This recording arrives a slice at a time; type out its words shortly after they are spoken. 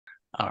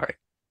All right.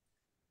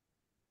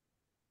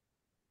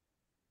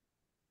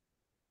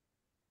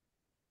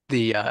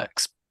 The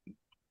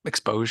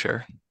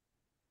exposure.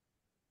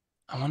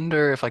 I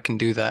wonder if I can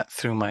do that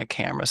through my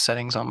camera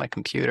settings on my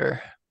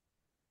computer.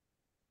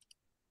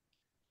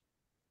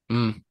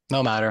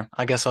 No matter.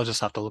 I guess I'll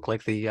just have to look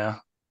like the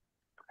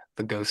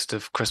ghost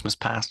of Christmas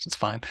past. It's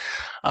fine.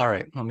 All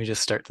right, let me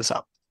just start this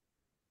up.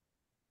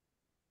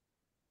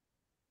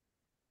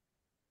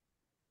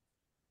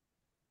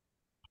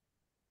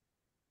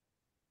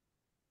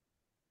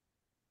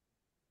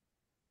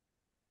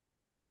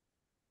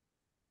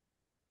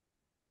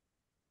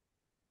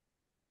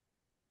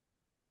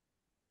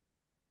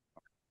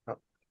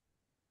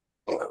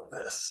 Oh,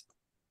 this.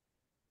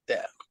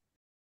 Yeah.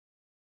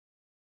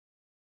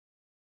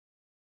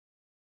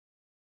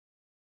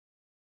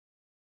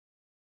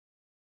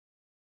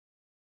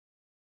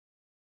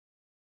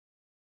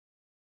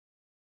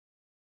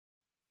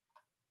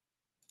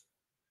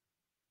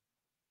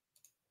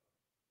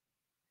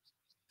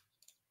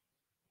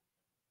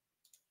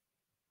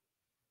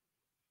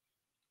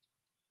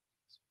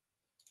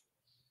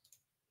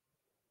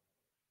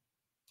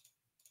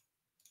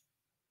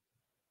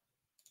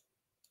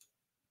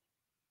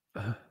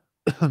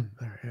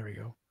 There we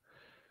go.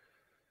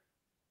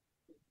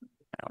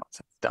 Once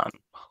it's done,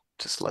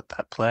 just let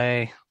that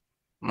play,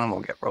 and then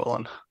we'll get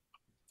rolling.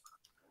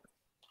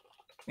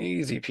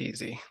 Easy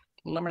peasy.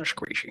 Lemon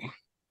squeezy.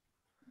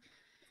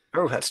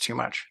 Oh, that's too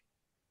much.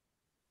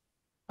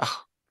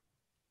 Oh,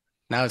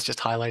 now it's just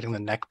highlighting the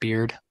neck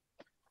beard.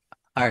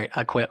 All right,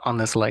 I quit on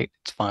this light.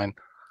 It's fine.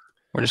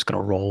 We're just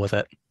gonna roll with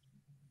it.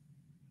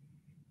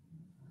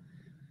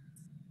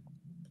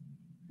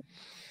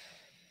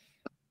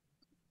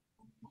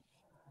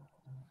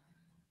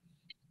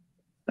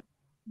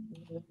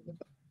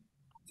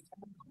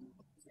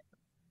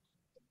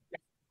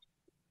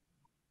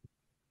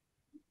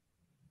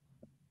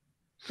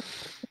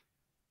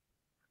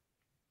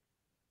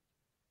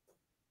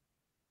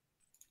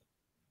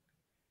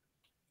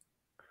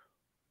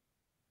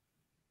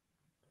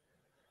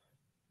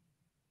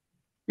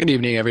 Good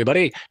evening,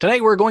 everybody.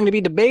 Tonight we're going to be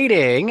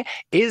debating,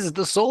 is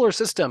the solar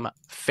system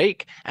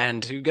fake?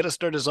 And to get us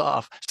start us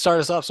off,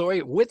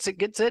 sorry, Witsit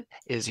Gets It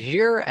is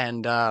here.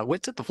 And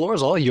Witsit, the floor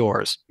is all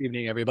yours. Good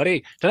evening,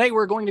 everybody. Tonight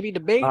we're going to be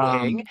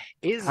debating,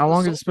 is How the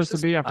long is solar it supposed to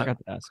system be? I forgot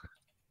to ask.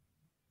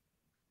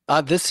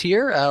 this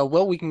here,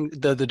 well, we can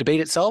the debate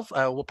itself.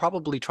 We'll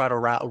probably try to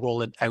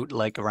roll it out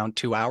like around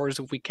 2 hours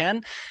if we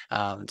can.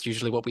 It's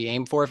usually what we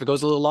aim for. If it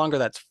goes a little longer,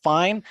 that's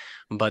fine.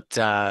 But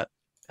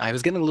I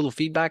was getting a little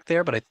feedback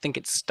there, but I think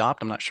it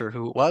stopped. I'm not sure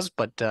who it was,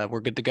 but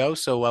we're good to go.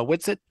 So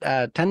what's it?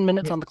 10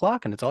 minutes Yeah. on the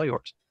clock, and it's all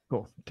yours.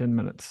 Cool. 10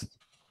 minutes.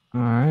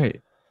 All right.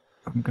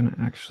 I'm going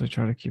to actually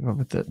try to keep up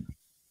with it.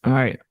 All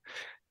right.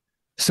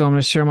 So I'm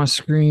going to share my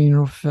screen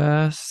real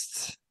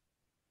fast.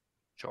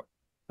 Sure.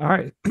 All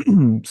right.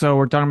 So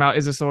we're talking about,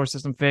 is the solar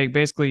system fake?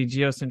 Basically,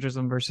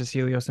 geocentrism versus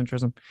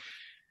heliocentrism.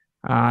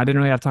 I didn't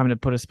really have time to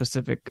put a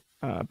specific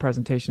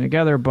presentation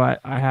together, but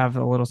I have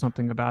a little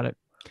something about it.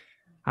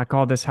 I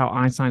call this how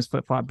Einstein's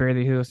flip-flop buried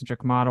the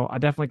heliocentric model. I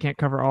definitely can't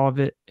cover all of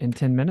it in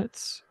 10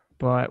 minutes,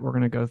 but we're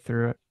going to go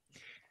through it.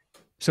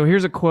 So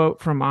here's a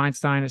quote from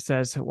Einstein. It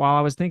says, while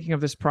I was thinking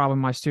of this problem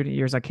in my student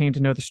years, I came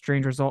to know the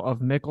strange result of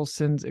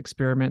Michelson's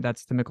experiment.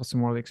 That's the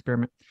Michelson-Morley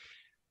experiment.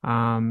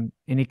 And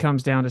he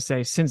comes down to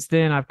say, since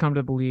then, I've come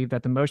to believe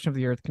that the motion of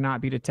the Earth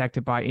cannot be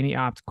detected by any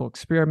optical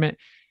experiment,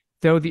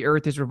 though the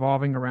Earth is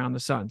revolving around the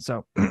sun.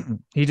 So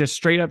he just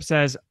straight up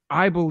says,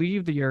 I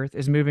believe the Earth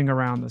is moving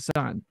around the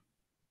sun,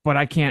 but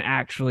I can't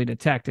actually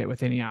detect it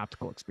with any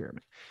optical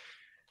experiment.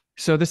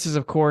 So this is,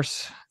 of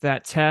course,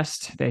 that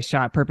test. They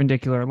shot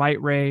perpendicular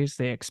light rays.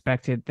 They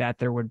expected that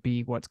there would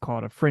be what's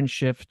called a fringe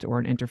shift or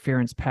an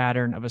interference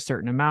pattern of a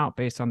certain amount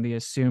based on the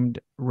assumed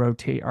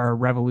rotate or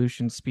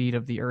revolution speed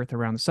of the Earth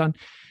around the sun.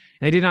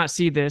 They did not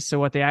see this. So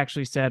what they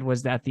actually said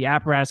was that the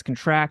apparatus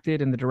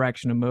contracted in the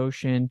direction of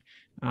motion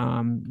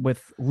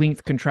with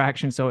length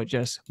contraction. So it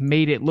just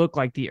made it look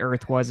like the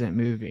Earth wasn't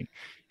moving.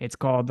 It's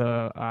called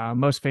the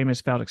most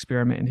famous failed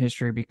experiment in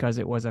history because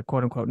it was a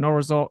quote unquote no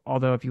result.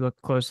 Although if you look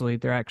closely,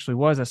 there actually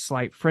was a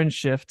slight fringe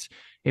shift.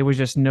 It was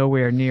just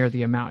nowhere near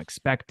the amount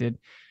expected.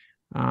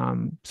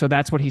 So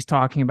that's what he's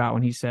talking about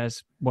when he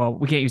says, well,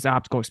 we can't use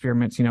optical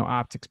experiments,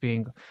 optics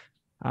being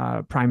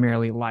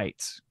primarily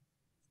light.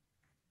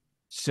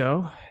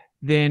 So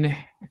then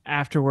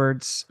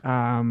afterwards,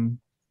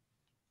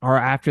 or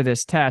after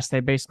this test,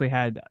 they basically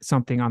had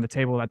something on the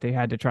table that they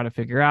had to try to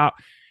figure out.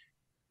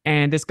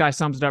 And this guy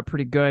sums it up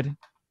pretty good.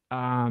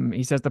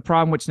 He says the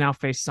problem which now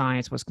faced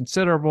science was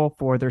considerable,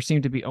 for there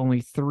seemed to be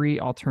only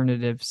three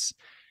alternatives.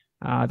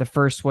 The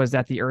first was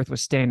that the Earth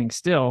was standing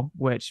still,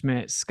 which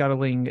meant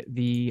scuttling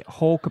the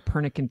whole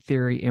Copernican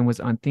theory and was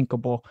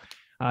unthinkable.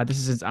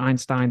 This is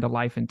Einstein, The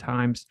Life and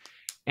Times.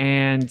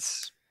 And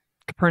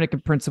Copernican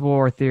principle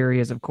or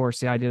theory is, of course,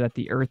 the idea that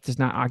the Earth does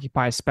not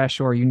occupy a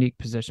special or unique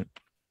position.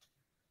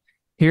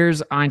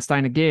 Here's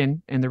Einstein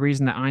again, and the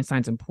reason that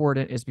Einstein's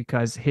important is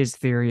because his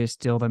theory is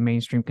still the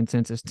mainstream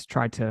consensus to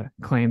try to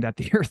claim that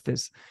the Earth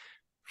is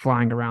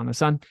flying around the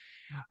sun.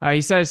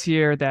 He says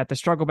here that the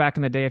struggle back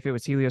in the day, if it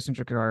was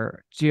heliocentric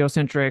or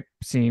geocentric,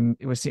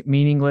 it was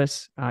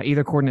meaningless.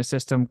 Either coordinate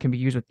system can be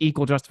used with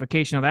equal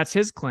justification. Now that's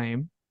his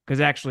claim, because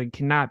it actually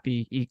cannot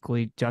be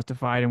equally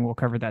justified, and we'll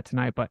cover that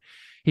tonight. But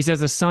he says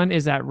the sun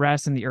is at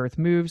rest and the earth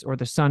moves, or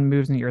the sun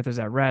moves and the earth is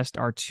at rest,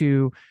 are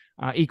two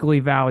equally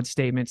valid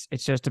statements.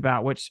 It's just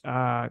about which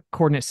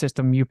coordinate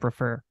system you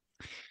prefer.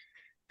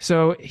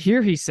 So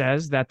here he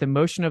says that the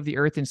motion of the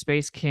Earth in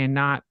space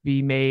cannot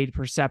be made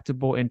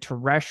perceptible in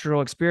terrestrial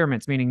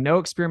experiments, meaning no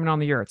experiment on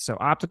the Earth, so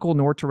optical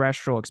nor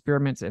terrestrial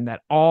experiments, and that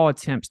all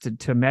attempts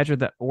to measure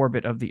the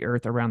orbit of the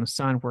Earth around the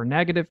sun were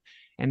negative,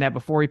 and that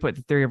before he put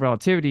the theory of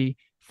relativity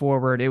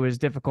forward, it was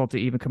difficult to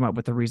even come up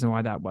with the reason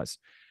why that was.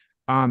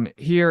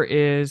 Here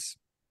is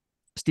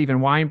Steven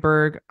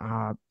Weinberg,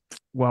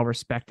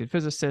 well-respected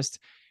physicist.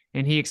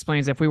 And he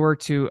explains if we were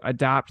to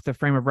adopt the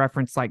frame of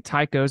reference like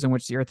Tycho's, in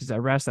which the Earth is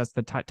at rest, that's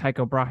the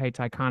Tycho Brahe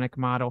Tychonic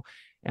model,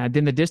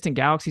 then the distant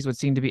galaxies would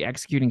seem to be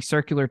executing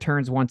circular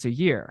turns once a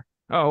year.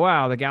 Oh,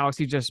 wow, the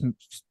galaxy just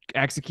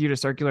execute a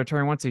circular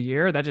turn once a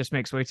year? That just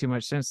makes way too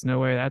much sense. No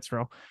way that's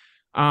real.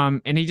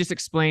 And he just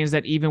explains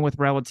that even with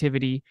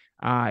relativity,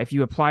 if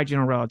you apply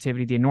general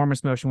relativity, the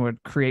enormous motion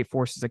would create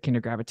forces akin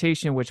to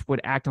gravitation, which would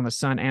act on the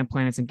sun and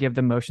planets and give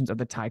the motions of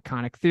the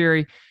Tychonic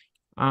theory.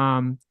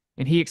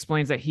 And he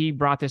explains that he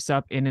brought this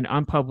up in an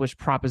unpublished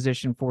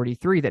Proposition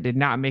 43 that did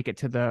not make it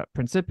to the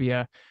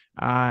Principia.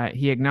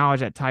 He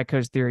acknowledged that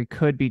Tycho's theory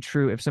could be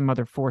true if some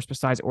other force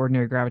besides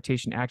ordinary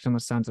gravitation acts on the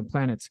suns and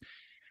planets.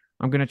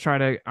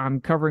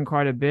 I'm covering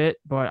quite a bit,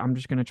 but I'm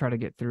just going to try to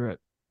get through it.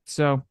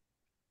 So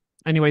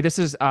anyway, this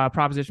is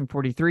Proposition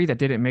 43 that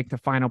didn't make the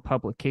final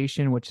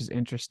publication, which is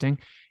interesting.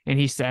 And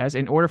he says,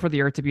 in order for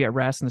the Earth to be at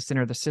rest in the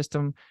center of the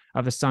system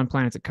of the sun,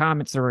 planets, and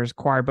comets, there is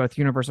required both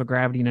universal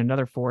gravity and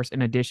another force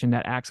in addition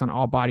that acts on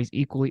all bodies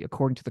equally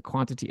according to the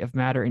quantity of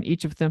matter in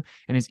each of them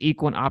and is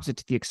equal and opposite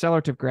to the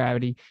accelerative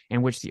gravity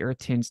in which the Earth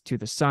tends to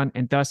the sun.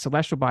 And thus,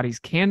 celestial bodies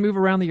can move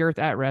around the Earth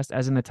at rest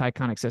as in the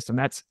Tychonic system.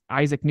 That's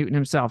Isaac Newton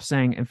himself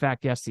saying, in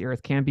fact, yes, the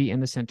Earth can be in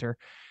the center.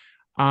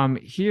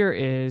 Here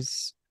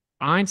is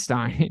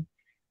Einstein.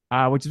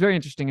 Which is very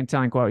interesting and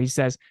telling quote. He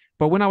says,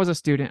 but when I was a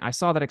student, I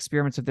saw that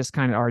experiments of this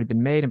kind had already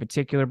been made, in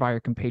particular by our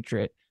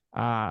compatriot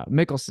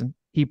Michelson.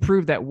 He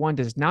proved that one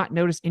does not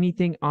notice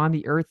anything on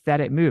the Earth that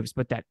it moves,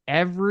 but that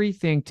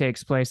everything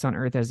takes place on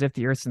Earth as if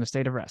the Earth's in a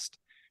state of rest.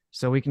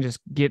 So we can just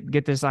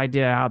get this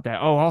idea out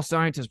that, oh, all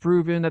science has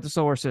proven that the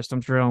solar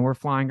system's real and we're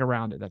flying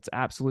around it. That's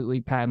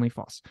absolutely patently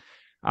false.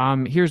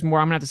 Here's more.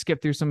 I'm gonna have to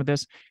skip through some of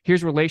this.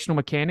 Here's relational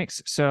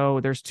mechanics. So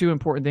there's two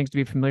important things to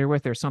be familiar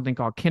with. There's something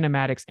called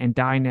kinematics and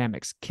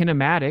dynamics.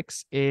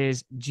 Kinematics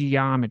is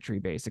geometry,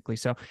 basically.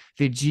 So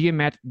the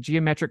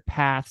geometric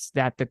paths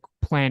that the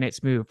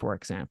planets move, for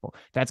example,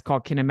 that's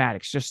called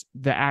kinematics, just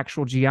the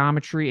actual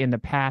geometry and the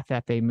path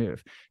that they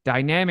move.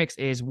 Dynamics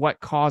is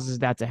what causes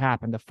that to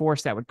happen, the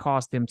force that would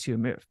cause them to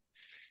move.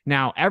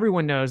 Now,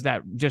 everyone knows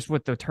that just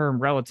with the term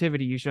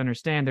relativity, you should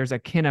understand there's a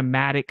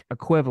kinematic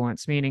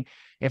equivalence, meaning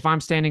if I'm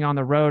standing on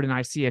the road and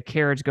I see a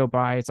carriage go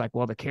by, it's like,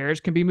 well, the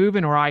carriage can be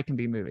moving or I can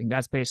be moving.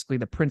 That's basically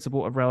the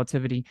principle of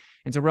relativity.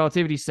 And so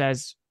relativity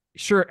says,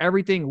 sure,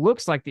 everything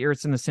looks like the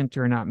Earth's in the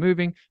center and not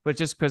moving, but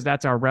just because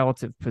that's our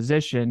relative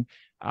position,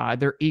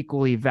 they're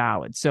equally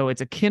valid. So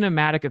it's a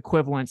kinematic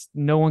equivalence.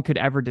 No one could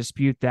ever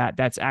dispute that.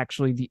 That's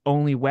actually the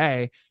only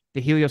way the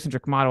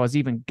heliocentric model has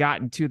even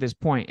gotten to this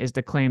point, is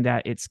to claim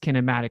that it's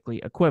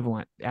kinematically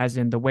equivalent, as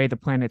in the way the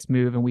planets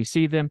move and we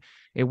see them,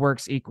 it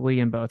works equally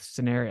in both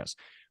scenarios.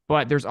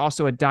 But there's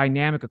also a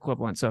dynamic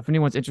equivalent. So if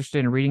anyone's interested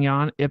in reading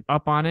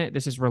up on it,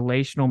 this is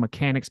Relational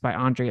Mechanics by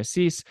Andre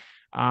Assis.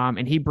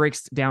 And he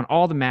breaks down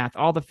all the math,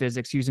 all the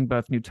physics using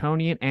both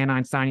Newtonian and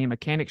Einsteinian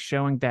mechanics,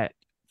 showing that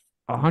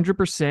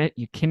 100%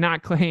 you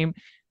cannot claim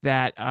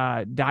that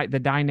the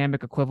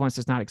dynamic equivalence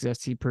does not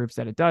exist. He proves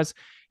that it does.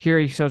 Here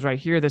he shows right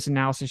here, this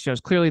analysis shows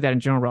clearly that in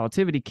general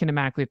relativity,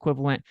 kinematically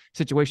equivalent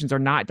situations are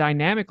not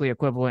dynamically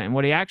equivalent. And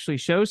what he actually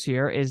shows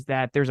here is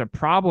that there's a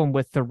problem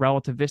with the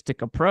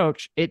relativistic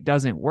approach. It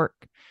doesn't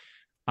work.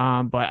 But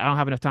I don't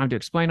have enough time to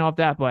explain all of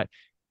that. But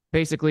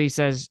basically, he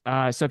says,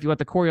 so if you let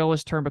the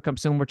Coriolis term become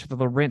similar to the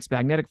Lorentz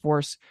magnetic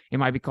force, it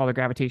might be called a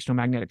gravitational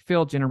magnetic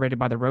field generated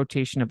by the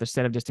rotation of the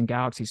set of distant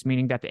galaxies,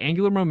 meaning that the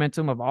angular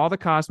momentum of all the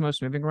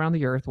cosmos moving around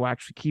the Earth will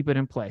actually keep it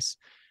in place.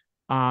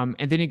 And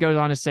then he goes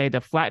on to say the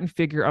flattened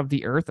figure of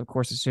the Earth, of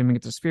course, assuming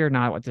it's a sphere,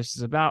 not what this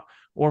is about,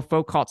 or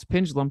Foucault's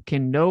pendulum,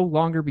 can no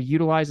longer be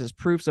utilized as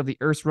proofs of the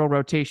Earth's real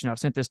rotation. I've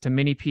sent this to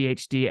many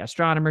PhD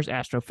astronomers,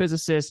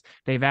 astrophysicists.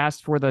 They've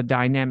asked for the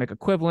dynamic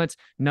equivalence.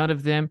 None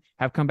of them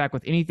have come back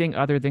with anything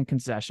other than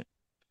concession.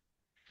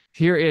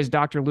 Here is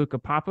Dr. Luka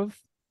Popov.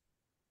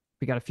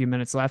 We got a few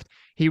minutes left.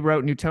 He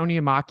wrote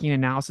Newtonian Machian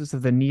analysis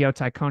of the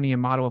Neo-Tychonian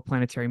model of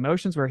planetary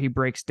motions, where he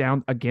breaks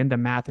down, again, the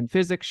math and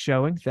physics,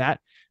 showing that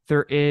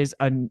there is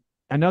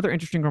another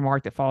interesting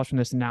remark that follows from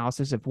this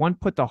analysis. If one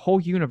put the whole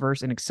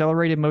universe in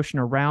accelerated motion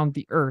around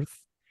the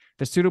Earth,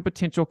 The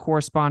pseudopotential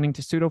corresponding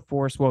to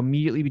pseudoforce will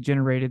immediately be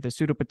generated. The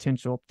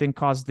pseudopotential then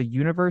causes the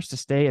universe to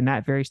stay in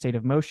that very state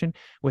of motion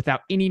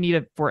without any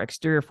need for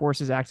exterior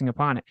forces acting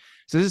upon it.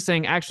 So this is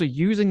saying actually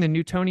using the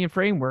Newtonian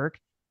framework,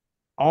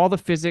 all the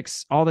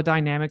physics, all the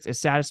dynamics is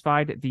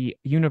satisfied. The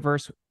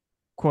universe,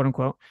 quote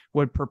unquote,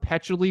 would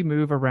perpetually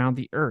move around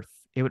the Earth.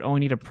 It would only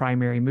need a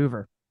primary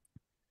mover.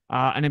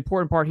 An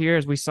important part here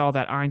is we saw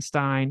that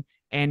Einstein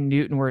and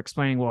Newton were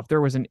explaining, well, if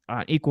there was an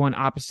equal and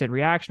opposite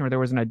reaction or there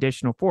was an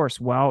additional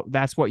force, well,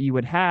 that's what you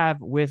would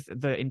have with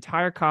the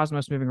entire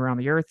cosmos moving around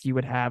the Earth. You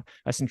would have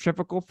a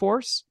centrifugal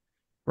force,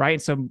 right?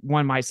 And so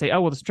one might say,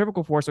 oh, well, the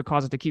centrifugal force would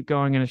cause it to keep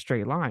going in a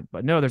straight line.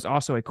 But no, there's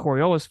also a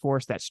Coriolis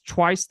force that's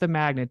twice the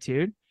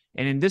magnitude.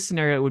 And in this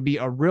scenario, it would be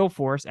a real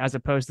force as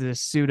opposed to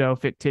this pseudo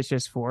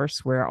fictitious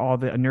force where all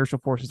the inertial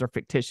forces are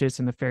fictitious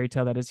in the fairy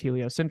tale that is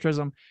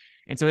heliocentrism.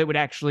 And so it would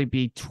actually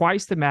be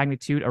twice the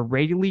magnitude, a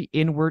radially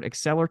inward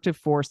accelerative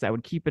force that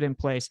would keep it in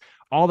place.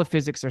 All the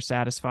physics are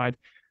satisfied.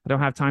 I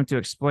don't have time to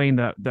explain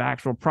the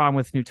actual problem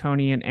with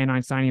Newtonian and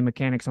Einsteinian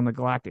mechanics on the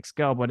galactic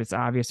scale, but it's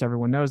obvious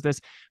everyone knows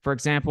this. For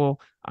example,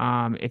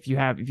 if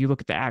you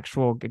look at the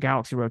actual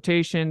galaxy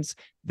rotations,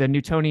 the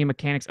Newtonian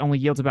mechanics only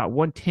yields about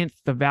 1/10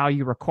 the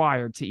value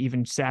required to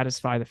even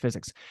satisfy the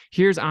physics.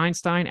 Here's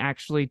Einstein,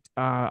 actually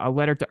a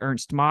letter to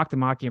Ernst Mach, the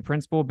Machian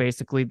principle,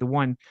 basically the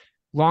one.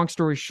 Long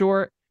story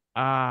short,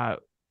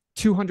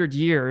 200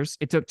 years.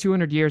 It took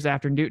 200 years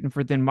after Newton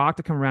for then Mach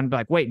to come around and be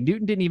like, wait,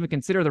 Newton didn't even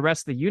consider the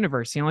rest of the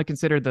universe. He only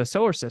considered the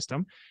solar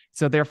system.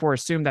 So therefore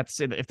assume that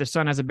if the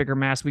sun has a bigger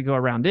mass, we go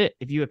around it.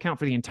 If you account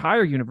for the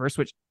entire universe,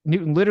 which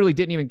Newton literally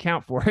didn't even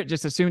count for, it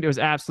just assumed it was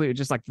absolutely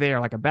just like there,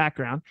 like a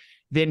background,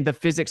 then the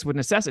physics would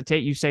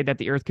necessitate you say that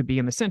the Earth could be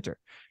in the center.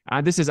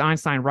 This is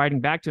Einstein writing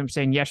back to him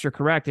saying, yes, you're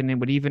correct. And it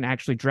would even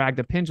actually drag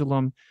the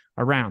pendulum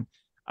around.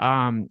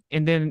 And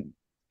then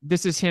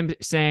this is him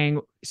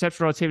saying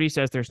special relativity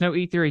says there's no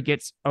ether. He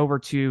gets over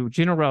to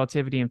general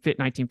relativity in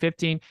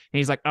 1915. And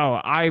he's like, oh,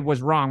 I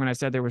was wrong when I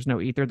said there was no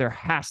ether. There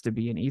has to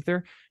be an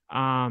ether.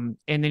 And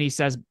then he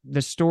says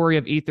the story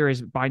of ether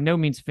is by no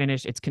means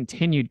finished. It's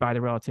continued by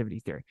the relativity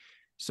theory.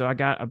 So I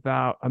got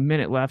about a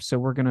minute left, so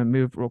we're going to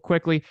move real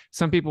quickly.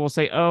 Some people will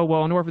say, oh,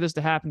 well, in order for this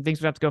to happen,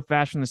 things would have to go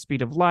faster than the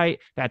speed of light.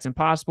 That's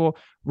impossible.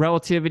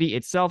 Relativity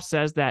itself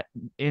says that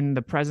in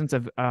the presence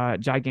of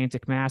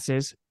gigantic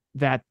masses,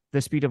 that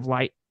the speed of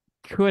light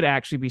could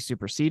actually be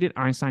superseded.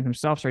 Einstein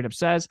himself straight up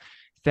says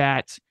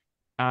that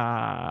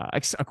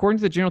according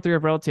to the general theory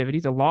of relativity,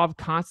 the law of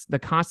the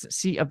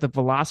constancy of the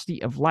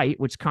velocity of light,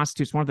 which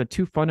constitutes one of the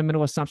two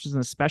fundamental assumptions in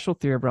the special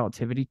theory of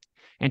relativity,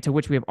 and to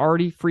which we have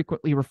already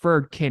frequently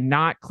referred,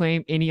 cannot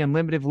claim any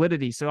unlimited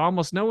validity. So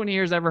almost no one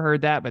here has ever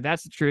heard that, but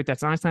that's the truth.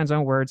 That's Einstein's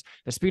own words.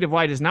 The speed of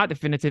light is not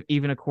definitive,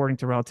 even according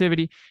to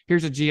relativity.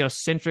 Here's a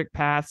geocentric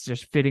path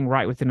just fitting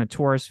right within a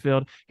torus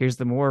field. Here's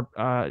the more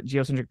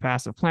geocentric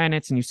paths of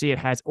planets, and you see it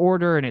has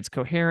order and it's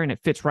coherent. It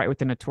fits right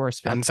within a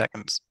torus field. 10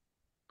 seconds.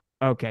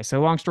 Okay, so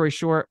long story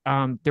short,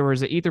 there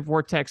was an ether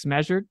vortex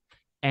measured,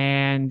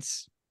 and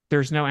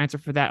there's no answer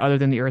for that other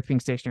than the Earth being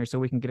stationary, so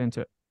we can get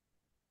into it.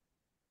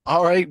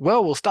 All right,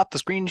 well, we'll stop the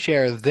screen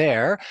share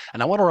there.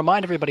 And I want to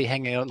remind everybody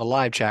hanging out in the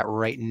live chat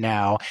right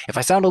now, if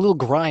I sound a little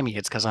grimy,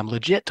 it's because I'm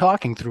legit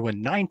talking through a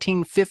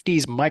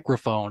 1950s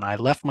microphone. I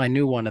left my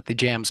new one at the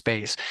Jam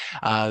Space.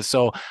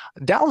 So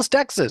Dallas,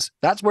 Texas,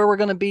 that's where we're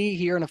going to be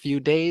here in a few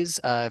days.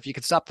 If you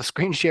could stop the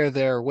screen share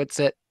there,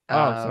 Witsit.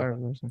 Sorry.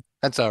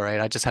 That's all right.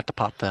 I just have to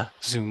pop the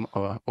Zoom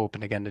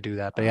open again to do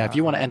that. But yeah, if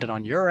you want to end it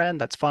on your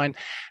end, that's fine.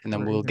 And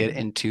then we'll get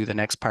into the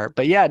next part.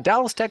 But yeah,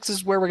 Dallas, Texas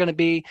is where we're going to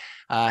be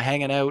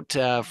hanging out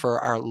for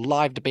our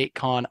live debate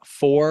con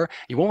 4.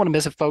 You won't want to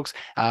miss it, folks.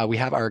 We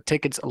have our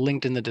tickets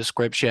linked in the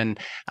description.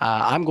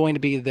 I'm going to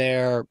be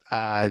there.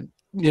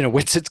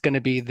 Witsit's going to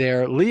be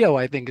there. Leo,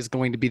 I think, is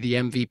going to be the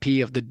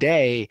MVP of the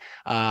day.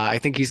 I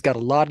think he's got a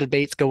lot of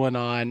debates going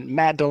on.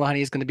 Matt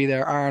Delahunty is going to be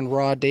there. Aaron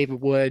Raw,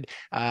 David Wood,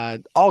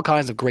 all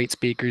kinds of great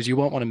speakers. You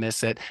won't want to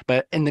miss it.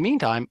 But in the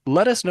meantime,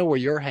 let us know where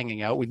you're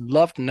hanging out. We'd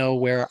love to know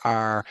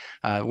where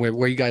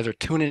you guys are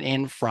tuning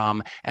in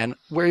from and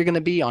where you're going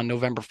to be on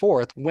November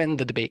 4th when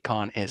the debate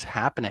con is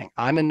happening.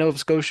 I'm in Nova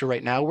Scotia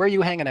right now. Where are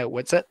you hanging out,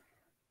 Witsit?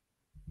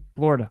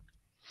 Florida?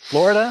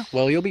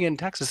 Well, you'll be in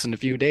Texas in a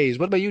few days.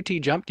 What about you,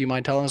 TJump? Do you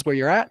mind telling us where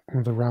you're at?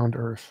 The round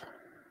Earth.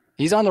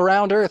 He's on the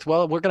round Earth.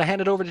 Well, we're going to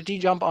hand it over to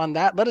TJump on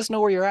that. Let us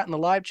know where you're at in the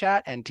live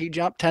chat. And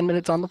TJump, 10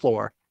 minutes on the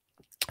floor.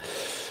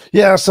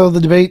 Yeah, so the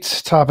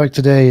debate topic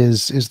today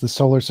is the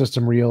solar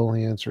system real? And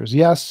the answer is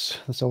yes,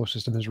 the solar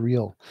system is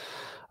real.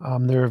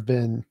 There have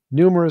been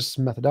numerous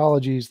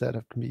methodologies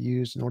that can be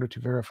used in order to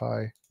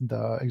verify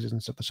the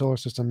existence of the solar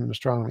system in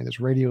astronomy. There's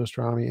radio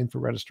astronomy,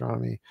 infrared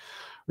astronomy,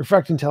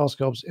 refracting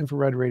telescopes,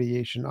 infrared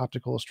radiation,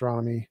 optical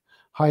astronomy,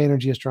 high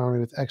energy astronomy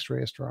with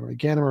X-ray astronomy,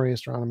 gamma ray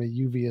astronomy,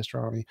 UV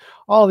astronomy.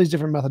 All of these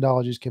different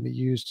methodologies can be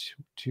used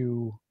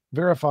to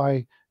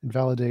verify and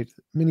validate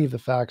many of the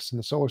facts in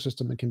the solar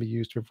system and can be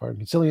used to provide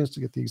consilience to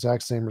get the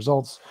exact same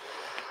results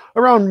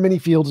around many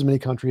fields, many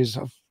countries,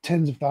 of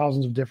tens of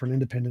thousands of different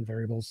independent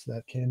variables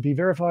that can be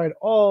verified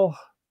all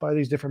by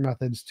these different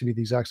methods to be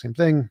the exact same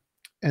thing.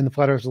 And the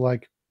flat earthers are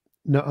like,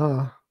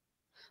 nuh-uh,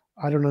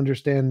 I don't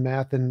understand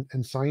math and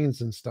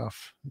science and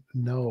stuff.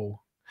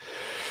 No.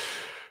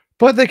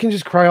 But they can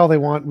just cry all they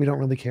want. We don't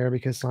really care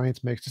because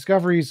science makes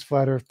discoveries.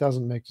 Flat Earth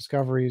doesn't make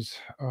discoveries.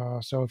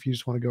 So if you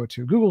just want to go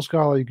to Google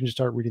Scholar, you can just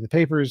start reading the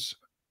papers.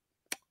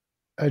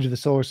 Edge of the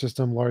solar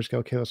system,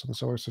 large-scale chaos in the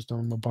solar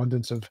system,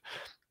 abundance of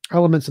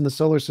elements in the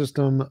solar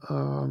system,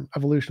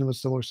 evolution of the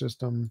solar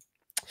system,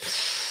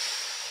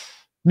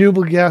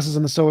 noble gases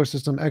in the solar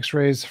system,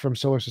 X-rays from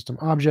solar system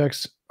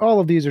objects. All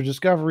of these are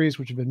discoveries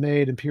which have been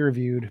made and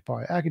peer-reviewed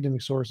by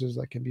academic sources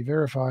that can be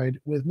verified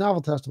with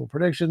novel testable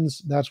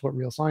predictions. That's what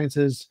real science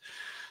is.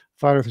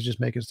 Flat Earth is just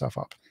making stuff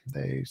up.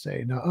 They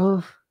say,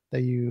 nuh-uh. They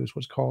use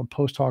what's called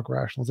post hoc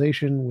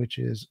rationalization, which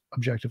is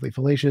objectively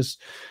fallacious.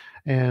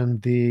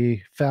 And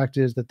the fact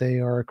is that they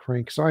are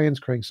crank science.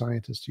 Crank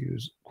scientists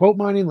use quote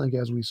mining, like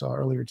as we saw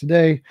earlier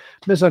today,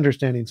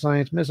 misunderstanding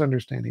science,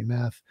 misunderstanding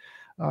math.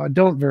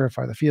 Don't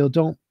verify the field.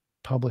 Don't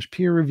publish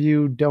peer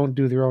review. Don't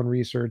do their own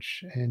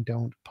research, and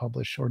don't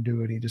publish or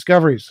do any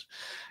discoveries.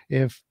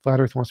 If Flat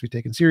Earth wants to be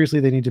taken seriously,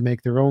 they need to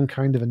make their own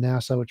kind of a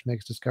NASA, which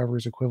makes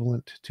discoveries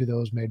equivalent to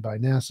those made by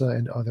NASA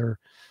and other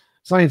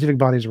scientific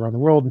bodies around the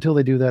world. Until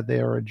they do that, they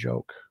are a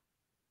joke.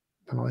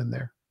 And I'll end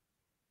there.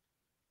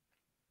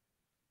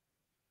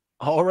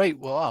 All right,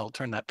 well, I'll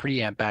turn that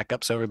preamp back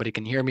up so everybody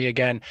can hear me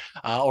again.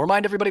 I'll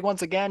remind everybody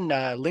once again,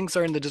 links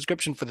are in the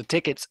description for the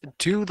tickets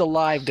to the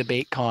live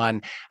debate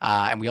con.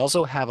 And we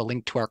also have a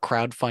link to our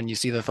crowdfund. You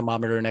see the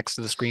thermometer next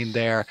to the screen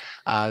there.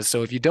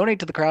 So if you donate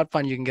to the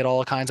crowdfund, you can get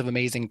all kinds of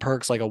amazing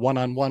perks, like a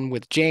one-on-one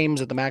with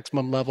James at the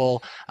maximum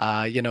level.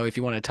 If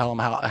you want to tell him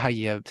how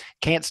you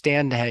can't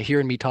stand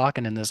hearing me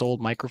talking in this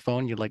old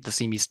microphone, you'd like to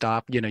see me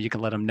stop, you can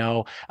let him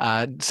know.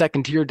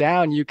 Second tier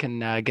down, you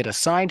can get a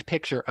signed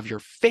picture of your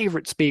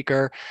favorite speaker.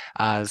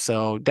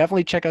 So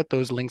definitely check out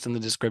those links in the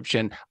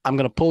description. I'm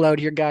going to pull out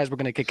here, guys. We're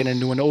going to kick it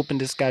into an open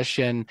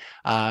discussion.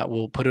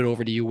 We'll put it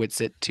over to you,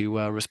 Witsit, to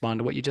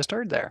respond to what you just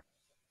heard there.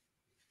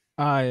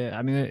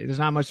 I mean, there's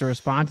not much to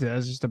respond to.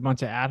 It's just a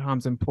bunch of ad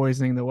homs and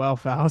poisoning the well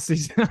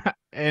fallacies,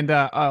 and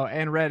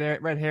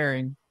red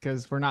herring,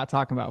 because we're not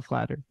talking about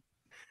flat Earth.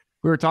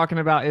 We were talking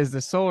about, is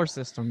the solar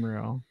system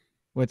real,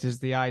 which is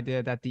the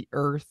idea that the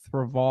Earth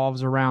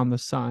revolves around the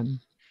sun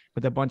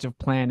with a bunch of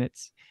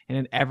planets in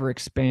an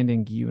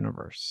ever-expanding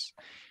universe.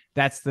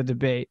 That's the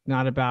debate,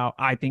 not about,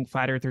 I think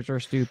flat earthers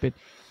are stupid.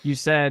 You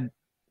said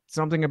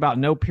something about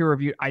no peer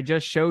review. I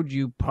just showed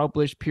you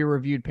published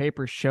peer-reviewed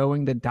papers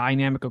showing the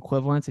dynamic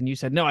equivalence, and you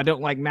said, no, I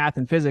don't like math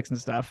and physics and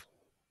stuff.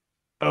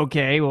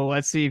 Okay, well,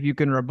 let's see if you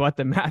can rebut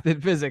the math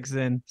and physics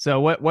then. So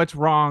what's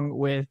wrong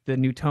with the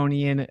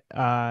Newtonian,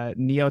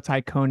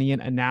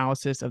 Neo-Tychonian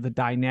analysis of the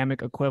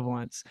dynamic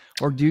equivalence?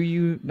 Or do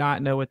you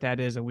not know what that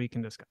is, and we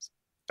can discuss?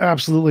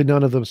 Absolutely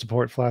none of them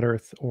support flat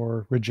Earth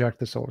or reject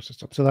the solar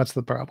system. So that's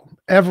the problem.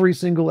 Every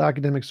single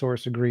academic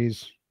source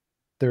agrees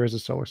there is a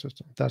solar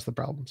system. That's the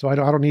problem. So I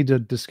don't need to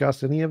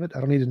discuss any of it. I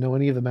don't need to know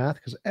any of the math,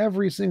 because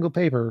every single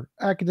paper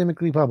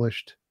academically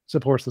published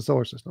supports the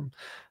solar system.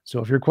 So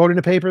if you're quoting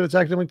a paper that's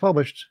academically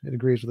published, it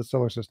agrees with the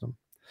solar system.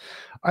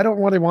 I don't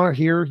want to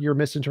hear your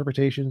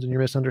misinterpretations and your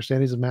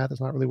misunderstandings of math.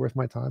 It's not really worth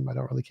my time. I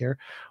don't really care.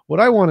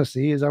 What I want to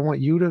see is, I want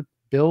you to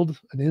build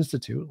an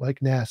institute like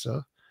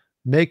NASA,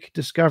 make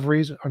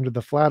discoveries under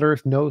the flat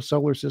Earth, no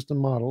solar system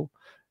model,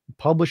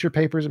 publish your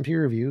papers in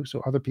peer review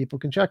so other people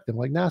can check them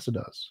like NASA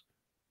does.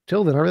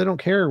 Till then, I really don't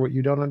care what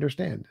you don't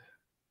understand.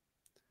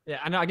 Yeah,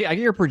 I know. I get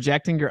you're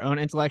projecting your own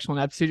intellectual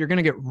ineptitude. You're going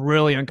to get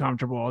really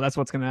uncomfortable. That's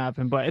what's going to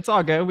happen, but it's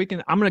all good.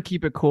 I'm going to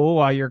keep it cool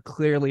while you're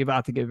clearly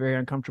about to get very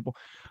uncomfortable.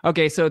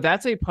 Okay, so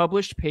that's a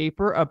published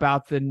paper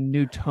about the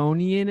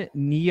Newtonian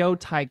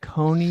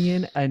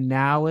Neo-Tychonian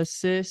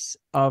analysis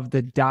of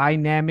the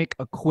dynamic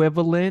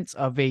equivalence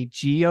of a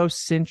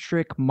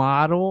geocentric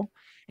model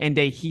and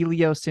a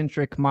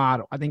heliocentric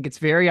model. I think it's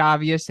very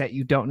obvious that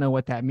you don't know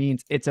what that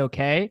means. It's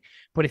okay.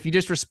 But if you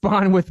just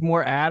respond with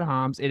more ad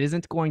homs, it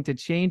isn't going to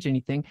change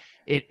anything.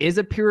 It is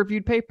a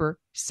peer-reviewed paper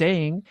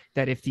saying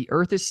that if the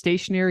Earth is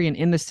stationary and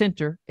in the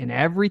center and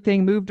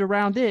everything moved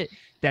around it,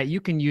 that you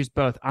can use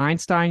both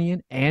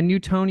Einsteinian and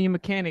Newtonian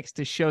mechanics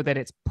to show that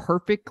it's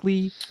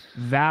perfectly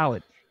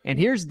valid. And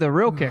here's the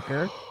real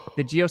kicker.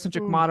 The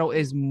geocentric model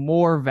is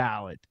more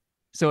valid.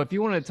 So if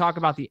you want to talk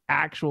about the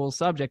actual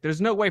subject,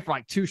 there's no way for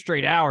like 2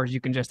 straight hours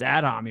you can just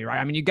add on me, right?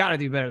 I mean, you got to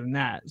do better than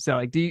that. So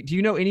like, do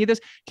you know any of this?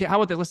 Okay,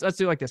 how about this? Let's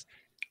do it like this.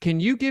 Can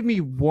you give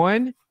me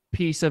one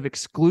piece of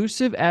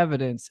exclusive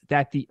evidence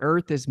that the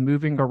Earth is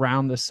moving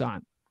around the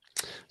sun?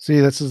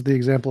 See, this is the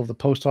example of the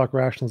post hoc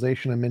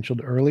rationalization I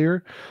mentioned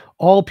earlier.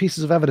 All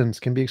pieces of evidence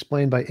can be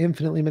explained by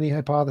infinitely many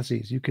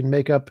hypotheses. You can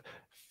make up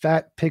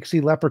fat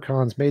pixie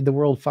leprechauns made the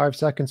world 5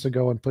 seconds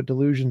ago and put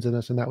delusions in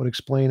us, and that would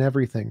explain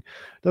everything.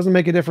 Doesn't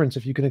make a difference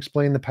if you can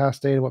explain the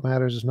past data. What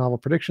matters is novel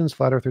predictions.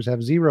 Flat earthers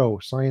have 0.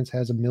 Science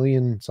has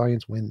 1,000,000.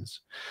 Science wins.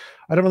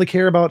 I don't really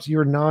care about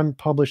your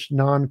non-published,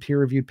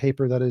 non-peer-reviewed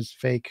paper that is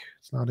fake.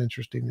 It's not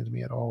interesting to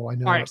me at all. I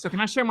know. All right, so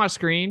can I share my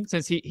screen,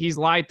 since he's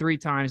lied 3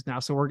 times now?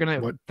 So we're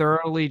gonna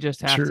thoroughly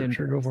just have to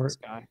sure, go for this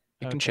it. guy.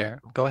 You can share.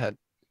 Go ahead.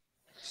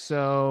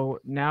 So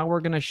now we're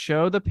going to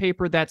show the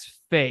paper that's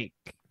fake.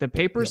 The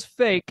paper's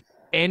fake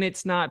and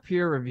it's not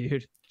peer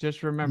reviewed.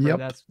 Just remember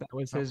that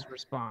was his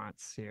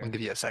response here. I'll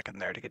give you a second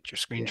there to get your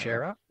screen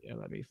share up. Yeah,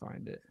 let me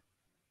find it.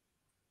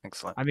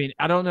 Excellent. I mean,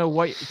 I don't know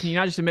what, can you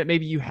not just admit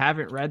maybe you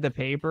haven't read the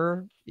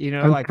paper? You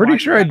know, I'm like pretty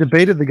sure I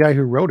debated the guy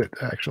who wrote it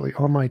actually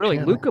on my really,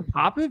 channel. Luka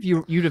Popov,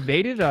 you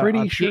debated a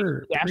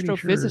PhD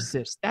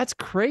astrophysicist. That's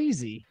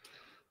crazy.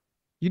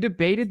 You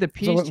debated the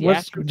PhD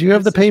astrophysicist. Do you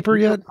have the paper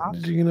yet? Are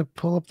you gonna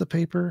pull up the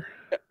paper?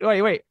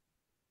 Wait.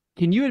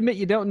 Can you admit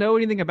you don't know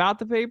anything about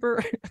the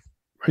paper?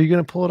 Are you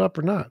gonna pull it up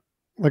or not?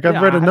 Like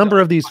I've read a number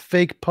of these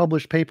fake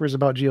published papers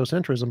about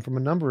geocentrism from a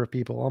number of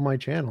people on my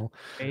channel,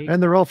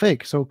 and they're all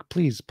fake. So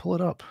please pull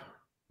it up.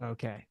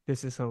 Okay,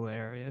 this is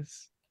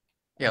hilarious.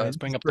 Yeah, let's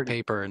bring up the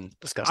paper and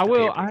discuss I the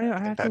will. paper.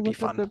 I have to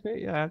look up the paper.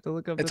 Yeah, I have to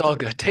look up. It's all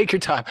good. Take your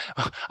time.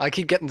 I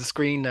keep getting the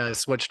screen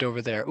switched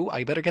over there. Ooh,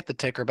 I better get the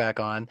ticker back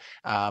on.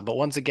 But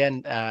once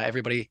again,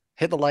 everybody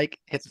hit the like,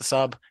 hit the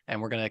sub,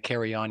 and we're gonna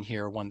carry on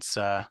here once.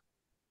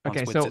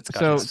 Okay,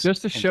 so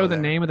just to show the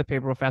name of the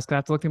paper real fast, 'cause I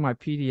have to look through my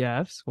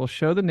PDFs. We'll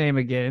show the name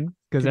again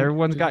because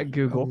everyone's got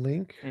Google.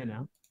 Link. You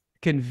know,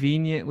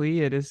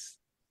 conveniently it is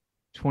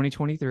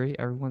 2023.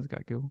 Everyone's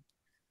got Google.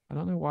 I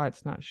don't know why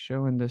it's not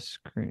showing the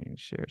screen.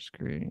 Share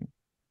screen.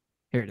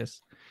 Here it is.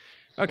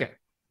 Okay.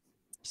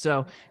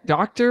 So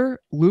Dr.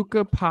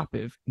 Luka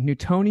Popov,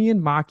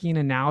 Newtonian Machian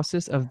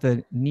analysis of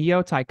the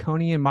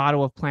Neo-Tychonian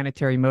model of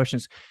planetary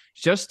motions.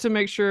 Just to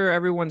make sure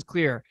everyone's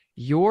clear,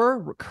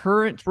 your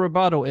current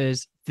rebuttal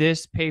is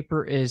this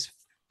paper is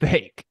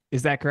fake.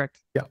 Is that correct?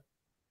 Yeah.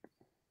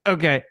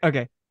 Okay.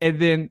 And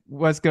then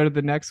let's go to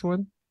the next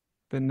one.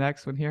 The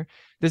next one here.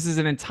 This is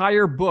an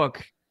entire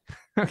book.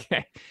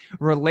 Okay.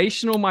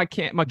 Relational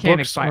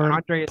Mechanics by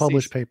Andre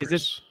published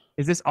papers.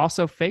 Is this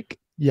also fake?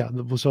 Yeah.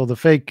 So the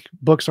fake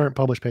books aren't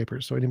published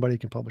papers. So anybody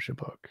can publish a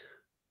book.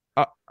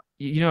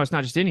 You know, it's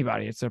not just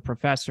anybody. It's a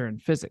professor in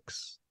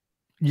physics.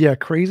 Yeah,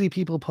 crazy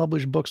people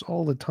publish books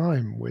all the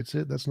time.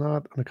 Witsit, that's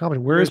not an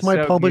accomplishment. Where is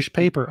my published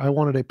paper? I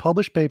wanted a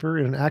published paper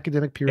in an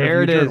academic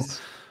peer-reviewed journal.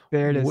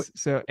 There it is.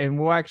 So, and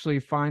we'll actually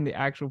find the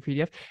actual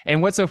PDF.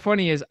 And what's so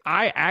funny is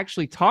I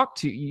actually talked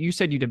to you.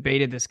 Said you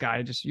debated this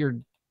guy. You're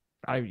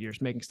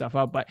just making stuff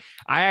up. But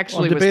I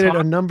actually debated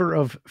a number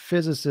of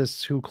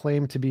physicists who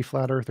claim to be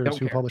flat earthers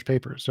who publish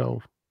papers.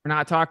 So we're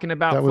not talking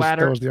about that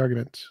was the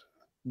argument.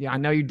 Yeah, I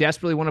know you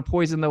desperately want to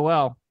poison the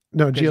well.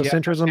 No,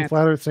 geocentrism,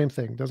 flat earth, same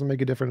thing. Doesn't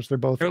make a difference. They're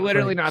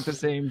literally not the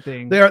same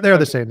thing. They're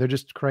the same. They're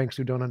just cranks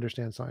who don't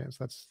understand science.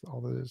 That's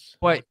all it is.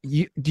 But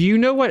do you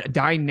know what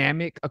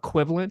dynamic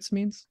equivalence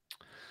means?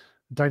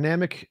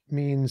 Dynamic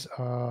means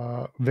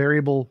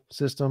variable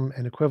system,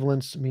 and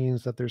equivalence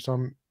means that there's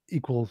some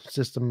equal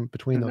system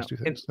between those two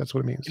things. That's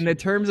what it means. In the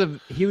terms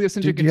of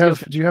heliocentric,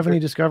 do you have any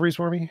discoveries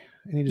for me?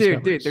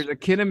 Dude, there's a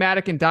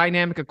kinematic and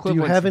dynamic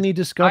equivalence. Do you have any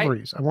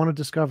discoveries? I want a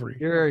discovery.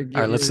 All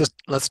right,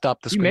 let's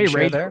stop the screen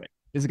share there.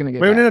 This is gonna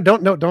get wait, no,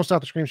 don't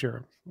stop the screen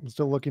share. I'm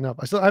still looking up.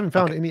 I haven't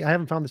found I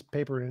haven't found this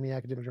paper in any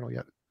academic journal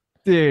yet.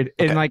 Dude,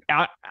 and like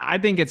I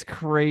think it's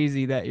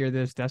crazy that you're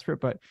this desperate,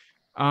 but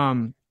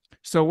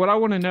so what I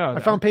want to know,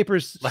 I found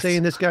papers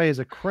saying this guy is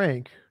a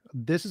crank.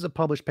 This is a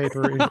published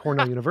paper in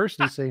Cornell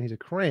University saying he's a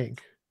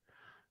crank.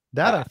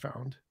 That I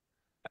found.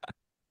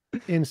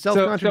 In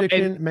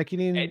self-contradiction,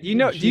 do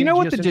you know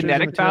what the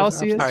genetic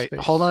fallacy is? All right,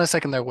 hold on a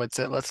second there,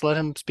 Witsit. Let's let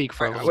him speak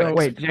for a little bit.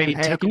 Wait,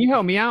 Jay, can you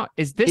help me out?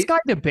 Is this guy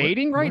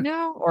debating right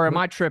now, or am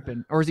I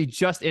tripping, or is he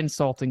just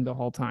insulting the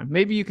whole time?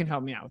 Maybe you can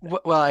help me out with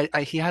that. Well,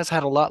 he has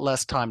had a lot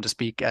less time to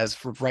speak as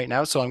for right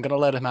now, so I'm going to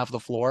let him have the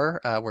floor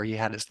where he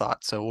had his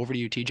thoughts. So over to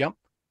you, TJump.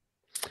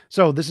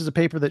 So this is a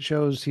paper that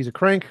shows he's a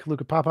crank.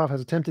 Luka Popov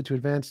has attempted to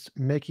advance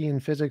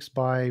Machian physics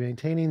by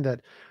maintaining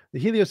that the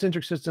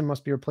heliocentric system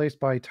must be replaced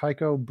by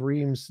Tycho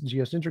Brahe's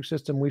geocentric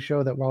system. We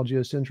show that while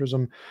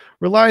geocentrism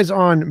relies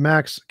on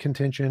Mach's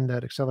contention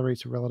that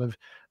accelerates a relative,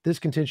 this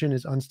contention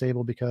is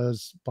unstable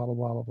because blah, blah,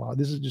 blah, blah, blah.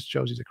 This just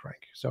shows he's a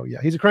crank. So yeah,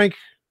 he's a crank.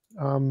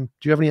 Do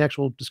you have any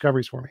actual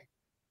discoveries for me?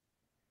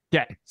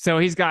 Yeah, so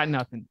he's got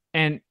nothing.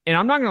 And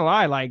I'm not going to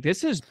lie, like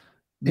this is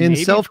in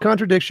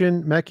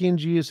self-contradiction, Machian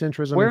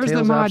geocentrism Where's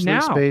the mod absolute now?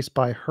 Space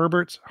by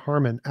Herbert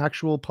Harmon,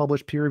 actual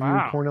published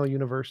peer-reviewed Cornell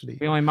University.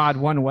 We only mod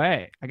one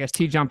way. I guess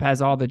TJump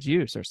has all the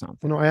juice or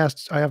something. Well, no,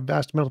 I have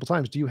asked multiple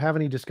times. Do you have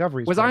any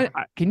discoveries?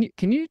 Can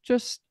you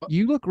just?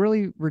 You look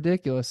really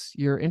ridiculous.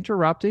 You're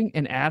interrupting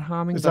and ad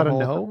homing. Is that a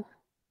no?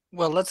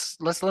 Well, let's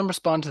let him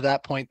respond to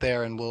that point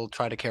there, and we'll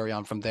try to carry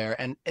on from there.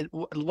 And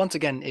once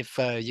again, if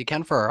you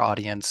can, for our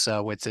audience,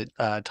 Witsit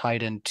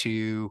tied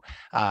into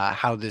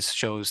how this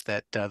shows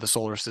that the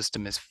solar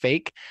system is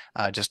fake,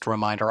 just to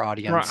remind our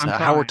audience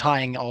how we're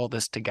tying all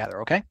this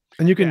together. Okay.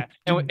 And you can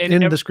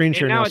end the screen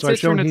share now. So I've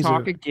shown he's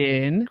talk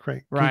again,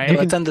 right?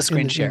 Let's end the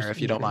screen share if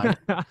you don't mind.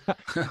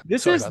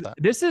 This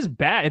is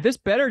bad. This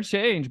better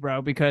change,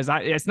 bro, because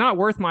it's not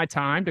worth my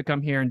time to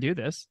come here and do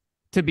this.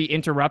 to be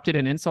interrupted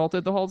and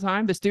insulted the whole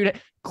time. This dude,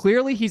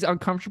 clearly he's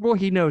uncomfortable.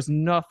 He knows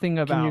nothing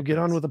about Can you get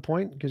on this. with the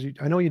point? Because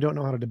I know you don't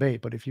know how to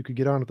debate, but if you could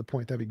get on with the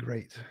point, that'd be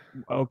great.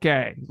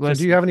 Okay. So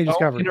do you have any Don't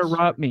discoveries?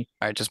 interrupt me.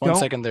 All right, just one Don't-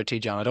 second there,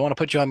 TJump. I don't want to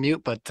put you on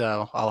mute, but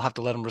I'll have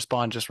to let him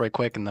respond just right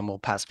quick, and then we'll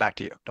pass it back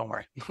to you. Don't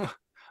worry.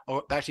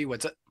 Oh, back to you,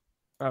 Witsit.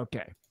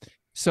 Okay.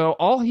 So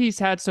all he's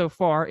had so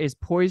far is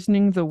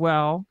poisoning the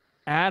well,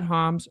 ad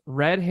homs,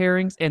 red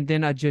herrings, and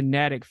then a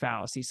genetic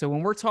fallacy. So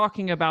when we're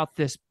talking about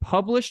this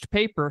published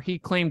paper, he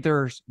claimed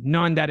there's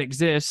none that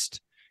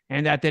exist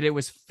and that it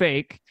was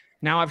fake.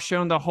 Now I've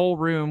shown the whole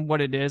room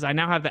what it is. I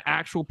now have the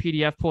actual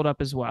PDF pulled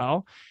up as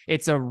well.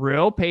 It's a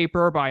real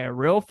paper by a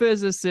real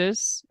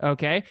physicist,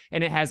 okay?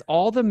 And it has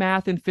all the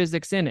math and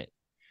physics in it.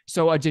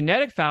 So a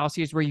genetic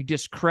fallacy is where you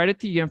discredit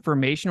the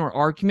information or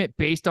argument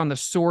based on the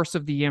source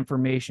of the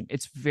information.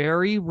 It's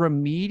very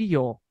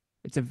remedial.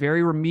 It's a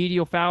very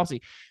remedial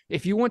fallacy.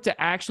 If you want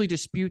to actually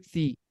dispute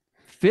the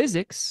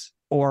physics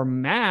or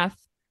math,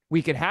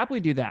 we could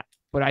happily do that.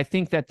 But I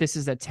think that this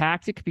is a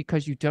tactic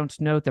because you don't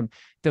know them.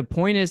 The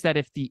point is that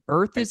if the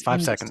Earth is in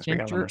the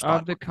center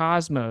of the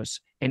cosmos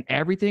and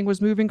everything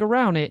was moving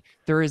around it,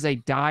 there is a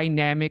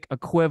dynamic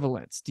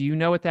equivalence. Do you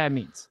know what that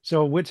means?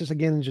 So Witz is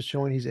again just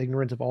showing he's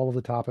ignorant of all of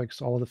the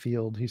topics, all of the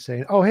field. He's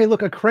saying, oh, hey,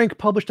 look, a crank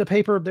published a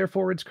paper,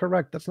 therefore it's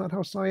correct. That's not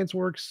how science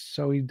works.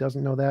 So he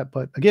doesn't know that.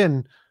 But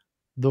again,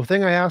 the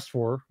thing I asked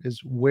for is,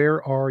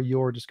 where are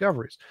your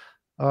discoveries?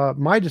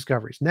 My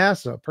discoveries.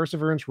 NASA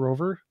Perseverance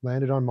rover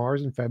landed on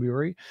Mars in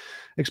February,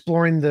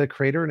 exploring the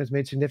crater, and has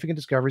made significant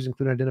discoveries,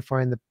 including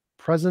identifying the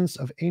presence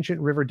of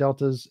ancient river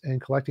deltas and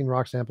collecting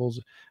rock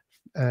samples,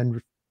 and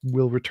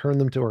will return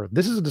them to Earth.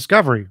 This is a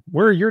discovery.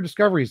 Where are your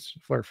discoveries,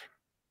 Flurf?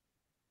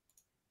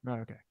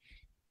 Okay.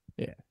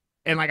 Yeah.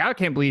 And like, I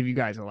can't believe you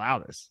guys allow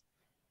this.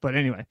 But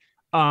anyway,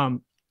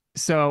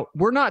 so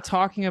we're not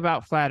talking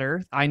about flat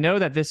Earth. I know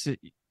that this is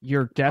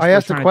you're definitely. I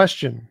asked a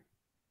question.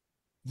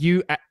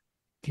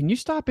 Can you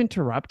stop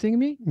interrupting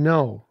me?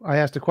 No, I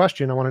asked a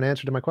question. I want an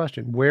answer to my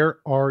question. Where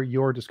are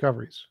your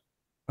discoveries?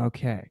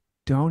 Okay.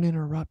 Don't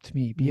interrupt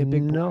me. Be a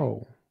big boy.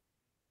 No.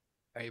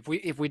 If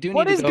we do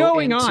what need is to go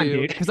going into, on,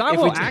 dude? Because I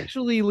will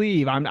actually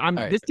leave.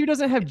 Right. This dude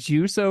doesn't have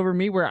juice over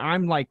me where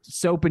I'm like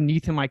so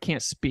beneath him I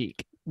can't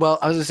speak. Well,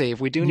 I was gonna say,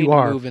 if we do need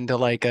to move into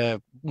like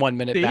a 1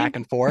 minute back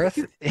and forth,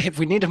 if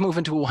we need to move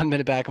into a 1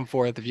 minute back and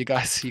forth, if you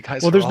guys,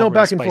 well, there's no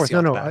back and forth.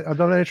 No, I'm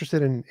not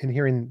interested in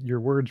hearing your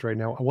words right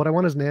now. What I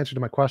want is an answer to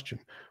my question.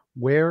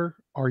 Where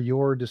are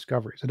your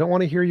discoveries? I don't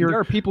want to hear your. There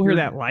are people here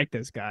that like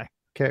this guy.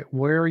 Okay,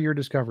 where are your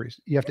discoveries?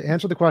 You have to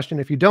answer the question.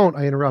 If you don't,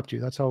 I interrupt you.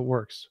 That's how it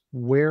works.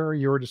 Where are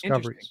your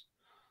discoveries?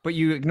 But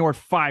you ignored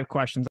 5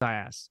 questions I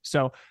asked.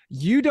 So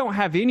you don't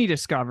have any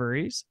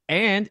discoveries.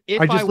 And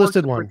if I just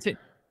listed one.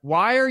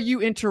 Why are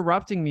you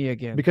interrupting me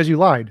again? Because you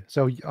lied.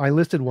 So I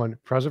listed one.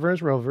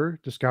 Perseverance rover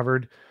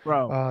discovered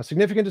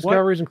significant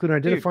discoveries, including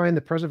identifying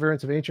the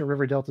perseverance of ancient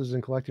river deltas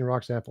and collecting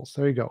rock samples.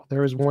 There you go.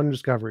 There is one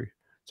discovery.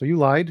 So you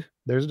lied.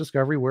 There's a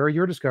discovery. Where are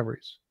your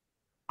discoveries?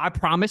 I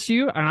promise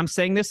you, and I'm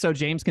saying this so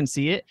James can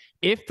see it,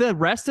 if the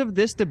rest of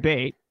this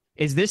debate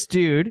is this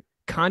dude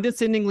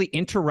condescendingly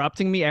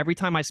interrupting me every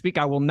time I speak,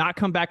 I will not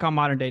come back on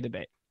Modern Day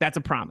Debate. That's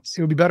a promise.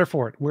 It would be better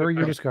for it. Where are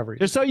your discoveries?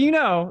 Just so you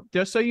know,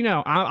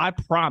 I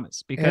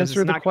promise. Because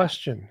answer the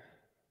question.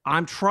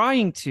 I'm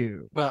trying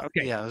to. Well,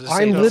 okay. Yeah,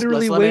 I'm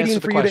literally waiting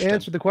for you to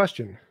answer the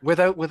question.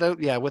 Without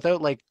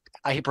like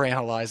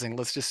hyper-analyzing,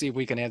 let's just see if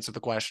we can answer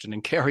the question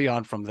and carry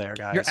on from there,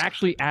 guys. You're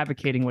actually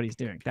advocating what he's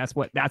doing. That's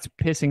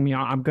pissing me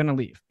off. I'm gonna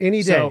leave.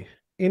 Any day.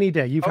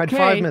 You've had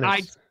 5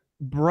 minutes.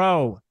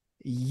 Bro,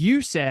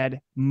 you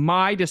said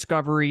my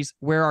discoveries.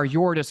 Where are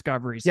your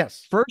discoveries?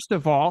 Yes. First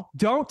of all,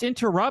 don't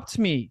interrupt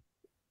me.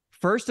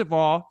 First of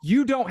all,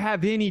 you don't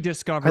have any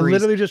discoveries. I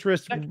literally just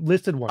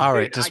listed one. All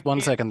right, just 1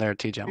 second there,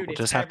 TJump. We'll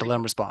just have to let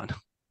him respond.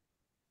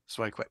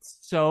 So I quit.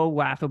 So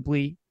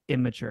laughably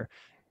immature.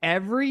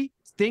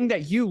 Everything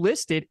that you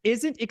listed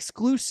isn't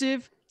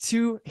exclusive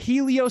to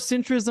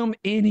heliocentrism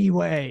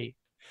anyway.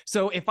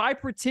 So if I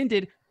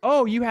pretended,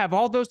 oh, you have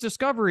all those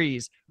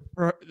discoveries,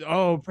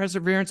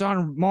 perseverance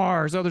on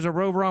Mars, there's a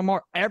rover on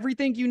Mars,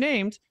 everything you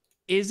named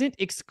isn't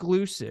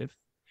exclusive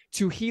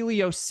to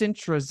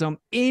heliocentrism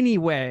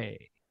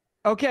anyway.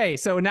 Okay,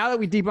 so now that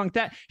we debunked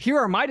that, here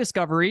are my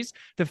discoveries.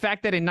 The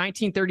fact that in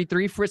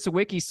 1933,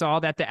 Fritzowicki saw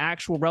that the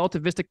actual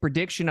relativistic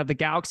prediction of the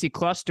galaxy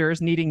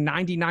clusters needing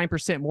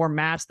 99% more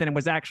mass than it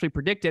was actually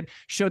predicted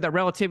showed that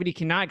relativity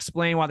cannot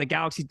explain why the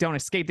galaxies don't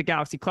escape the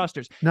galaxy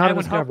clusters.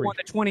 Edwin Hubble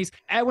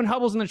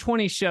in the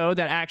 20s showed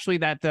that actually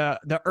that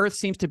the Earth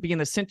seems to be in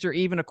the center,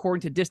 even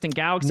according to distant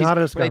galaxies. Not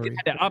a discovery. They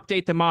had to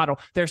update the model.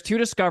 There's 2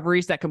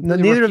 discoveries that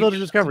completely neither of those are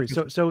discoveries.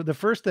 So the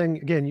first thing,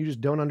 again, you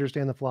just don't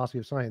understand the philosophy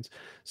of science.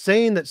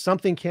 Saying that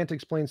something can't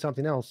explain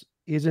something else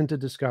isn't a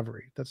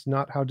discovery. That's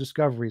not how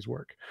discoveries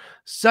work.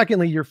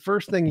 Secondly, your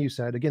first thing you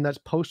said, again, that's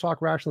post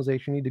hoc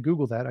rationalization. You need to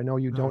Google that. I know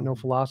you don't know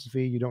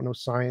philosophy, you don't know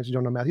science, you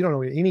don't know math, you don't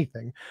know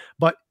anything.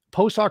 But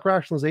post hoc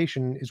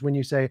rationalization is when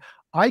you say,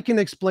 I can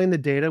explain the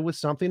data with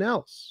something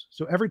else.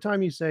 So every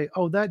time you say,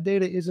 oh, that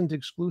data isn't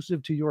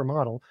exclusive to your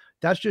model,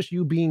 that's just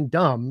you being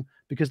dumb,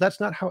 because that's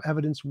not how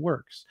evidence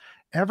works.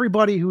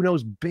 Everybody who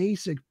knows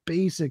basic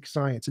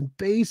science and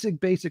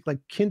basic like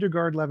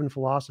kindergarten level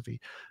philosophy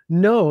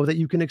know that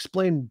you can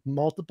explain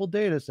multiple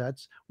data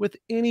sets with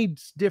any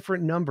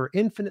different number,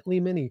 infinitely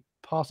many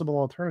possible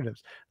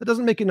alternatives. That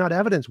doesn't make it not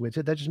evidence with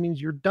it. That just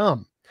means you're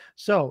dumb.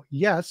 So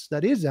yes,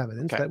 that is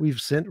evidence that we've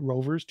sent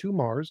rovers to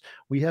Mars.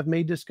 We have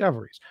made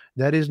discoveries.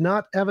 That is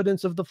not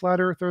evidence of the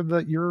flat earth or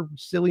your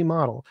silly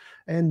model.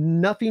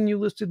 And nothing you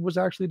listed was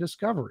actually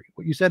discovery.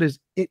 What you said is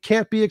it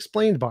can't be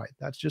explained by.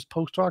 That's just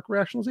post hoc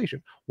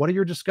rationalization. What are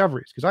your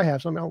discoveries? Because I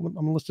have some. I'm going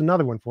to list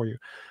another one for you.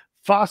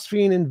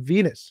 Phosphine in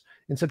Venus.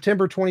 In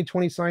September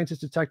 2020, scientists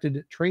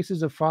detected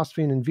traces of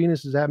phosphine in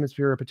Venus's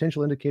atmosphere, a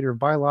potential indicator of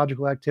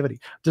biological activity.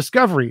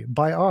 Discovery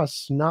by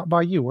us, not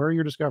by you. Where are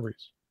your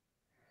discoveries?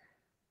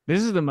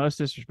 This is the most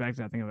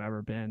disrespected I think I've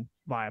ever been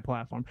by a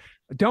platform.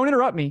 Don't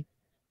interrupt me.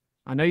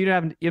 I know you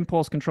have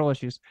impulse control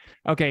issues.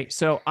 Okay,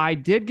 so I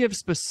did give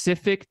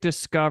specific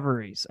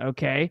discoveries,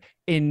 okay?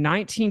 In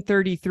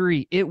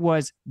 1933, it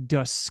was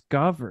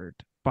discovered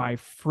by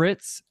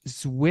Fritz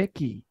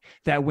Zwicky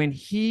that when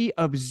he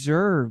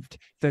observed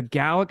the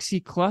galaxy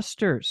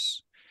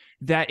clusters,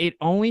 that it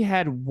only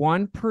had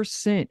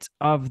 1%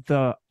 of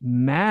the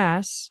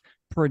mass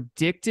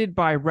predicted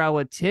by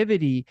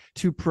relativity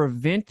to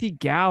prevent the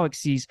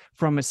galaxies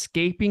from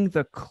escaping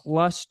the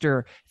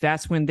cluster.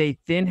 That's when they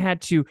then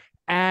had to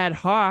ad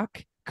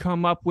hoc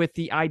come up with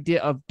the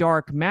idea of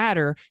dark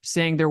matter,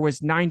 saying there was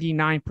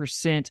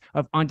 99%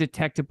 of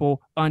undetectable,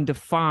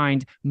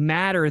 undefined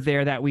matter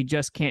there that we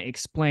just can't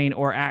explain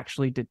or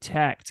actually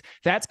detect.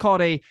 That's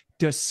called a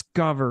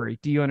discovery.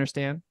 Do you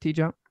understand,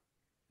 TJump?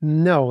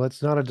 No,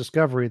 that's not a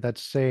discovery.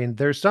 That's saying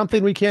there's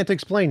something we can't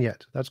explain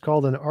yet. That's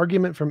called an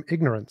argument from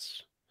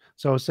ignorance.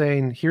 So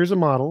saying, here's a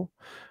model.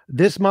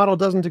 This model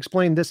doesn't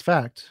explain this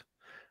fact.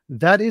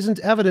 That isn't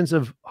evidence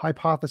of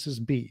hypothesis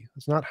B.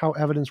 That's not how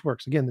evidence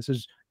works. Again, this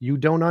is, you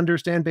don't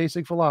understand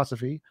basic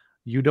philosophy.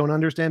 You don't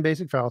understand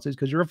basic fallacies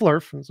because you're a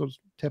flurf. And so it's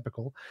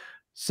typical.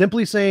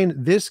 Simply saying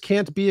this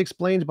can't be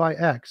explained by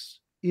X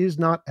is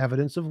not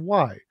evidence of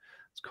Y.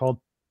 It's called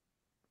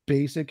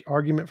basic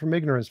argument from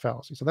ignorance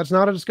fallacy. So that's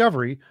not a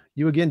discovery.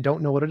 You, again,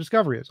 don't know what a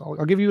discovery is.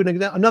 I'll give you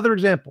another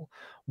example.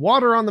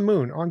 Water on the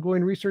moon.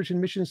 Ongoing research and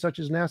missions such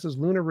as NASA's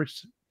Lunar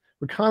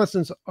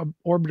Reconnaissance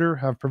Orbiter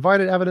have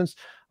provided evidence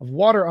of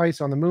water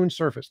ice on the moon's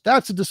surface.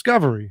 That's a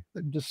discovery.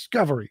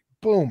 Discovery.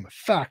 Boom.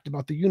 Fact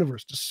about the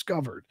universe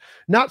discovered.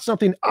 Not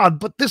something odd,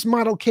 but this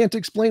model can't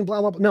explain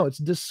blah, blah, blah. No, it's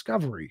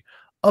discovery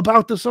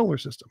about the solar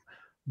system.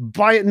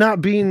 By it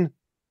not being...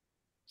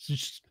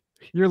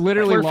 You're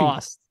literally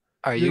lost.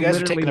 All right, you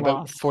guys are taking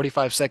about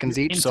 45 seconds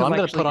each, so I'm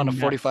going to put on a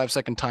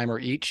 45-second timer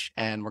each,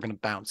 and we're going to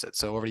bounce it.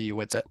 So over to you,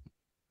 Witsit.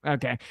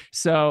 Okay,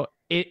 so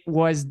it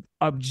was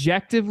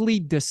objectively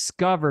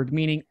discovered,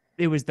 meaning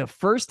it was the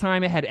first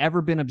time it had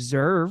ever been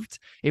observed.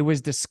 It was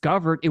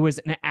discovered. It was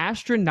an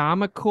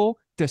astronomical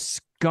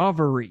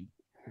discovery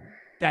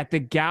that the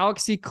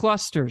galaxy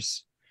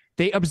clusters,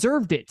 they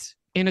observed it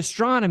in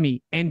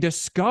astronomy and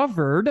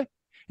discovered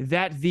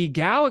that the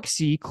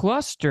galaxy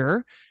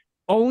cluster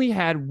only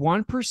had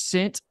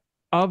 1%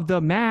 of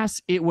the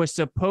mass it was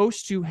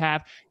supposed to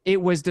have.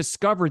 It was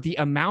discovered. The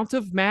amount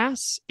of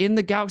mass in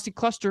the galaxy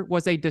cluster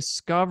was a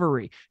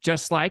discovery,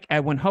 just like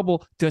Edwin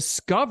Hubble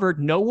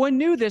discovered. No one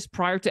knew this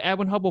prior to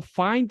Edwin Hubble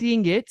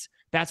finding it.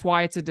 That's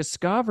why it's a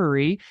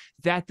discovery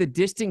that the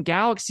distant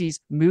galaxies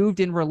moved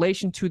in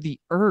relation to the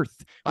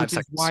Earth, which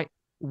is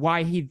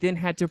why he then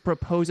had to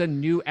propose a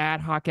new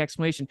ad hoc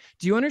explanation.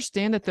 Do you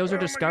understand that those are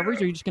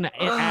discoveries, or are you just going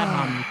to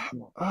add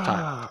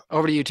on?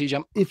 Over to you,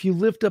 TJump. If you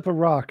lift up a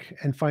rock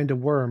and find a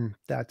worm,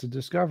 that's a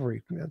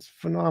discovery. That's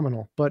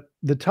phenomenal. But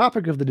the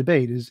topic of the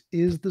debate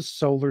is the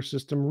solar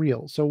system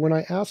real? So when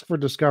I ask for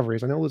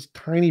discoveries, I know this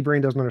tiny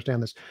brain doesn't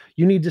understand this.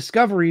 You need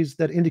discoveries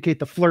that indicate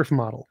the FLIRF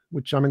model,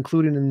 which I'm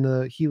including in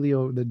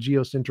the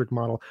geocentric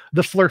model,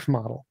 the FLIRF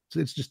model. So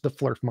it's just the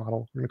FLIRF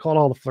model. We're going to call it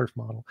all the FLIRF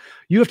model.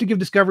 You have to give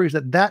discoveries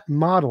that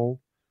model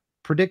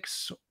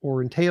predicts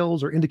or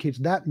entails or indicates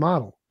that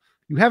model.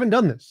 You haven't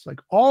done this.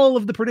 Like all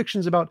of the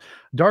predictions about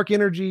dark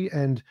energy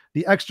and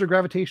the extra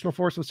gravitational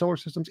force of solar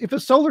systems. If a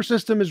solar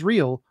system is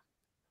real,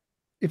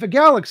 if a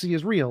galaxy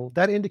is real,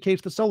 that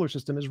indicates the solar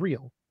system is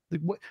real.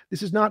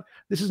 This is not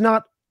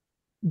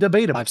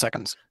debatable. 5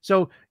 seconds.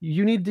 So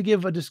you need to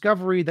give a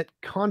discovery that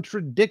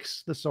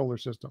contradicts the solar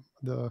system,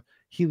 the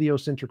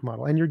heliocentric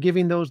model, and you're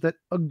giving those that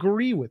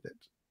agree with it.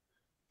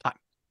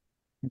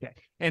 Okay.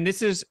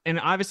 And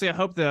obviously I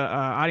hope the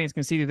audience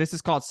can see that this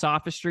is called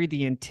sophistry,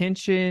 the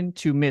intention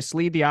to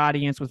mislead the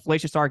audience with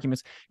fallacious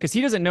arguments, because he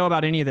doesn't know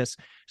about any of this.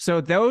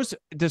 So those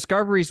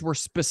discoveries were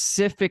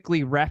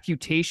specifically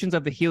refutations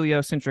of the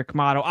heliocentric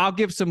model. I'll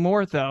give some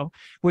more though,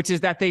 which is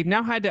that they've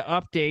now had to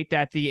update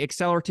that the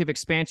accelerative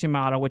expansion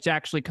model, which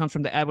actually comes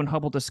from the Edwin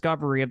Hubble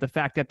discovery of the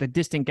fact that the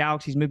distant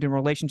galaxies moved in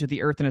relation to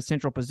the Earth in a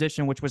central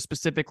position, which was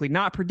specifically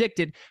not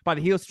predicted by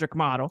the heliocentric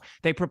model.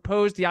 They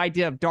proposed the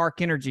idea of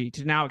dark energy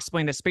to now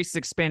explain that space is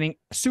expanding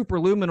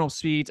superluminal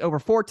speeds over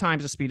 4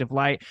 times the speed of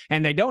light.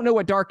 And they don't know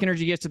what dark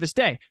energy is to this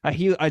day.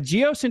 A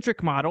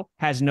geocentric model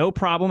has no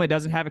problem. It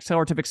doesn't have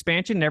accelerative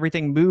expansion, and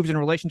everything moves in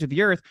relation to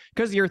the Earth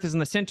because the Earth is in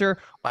the center.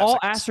 All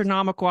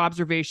astronomical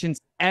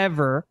observations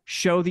ever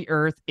show the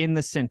Earth in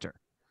the center.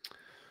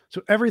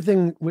 So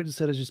everything Witsit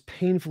said is just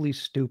painfully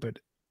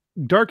stupid.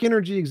 Dark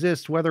energy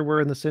exists whether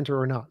we're in the center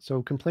or not.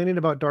 So complaining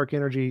about dark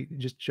energy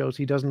just shows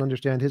he doesn't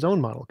understand his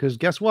own model. Because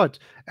guess what?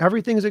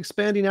 Everything is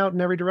expanding out in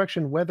every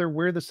direction, whether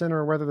we're the center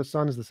or whether the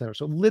sun is the center.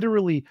 So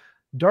literally,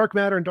 dark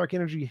matter and dark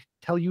energy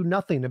tell you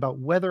nothing about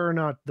whether or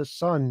not the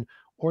sun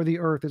or the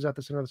Earth is at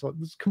the center of the sun.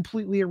 It's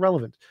completely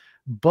irrelevant.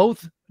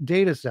 Both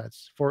data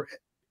sets for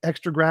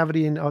extra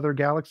gravity in other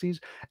galaxies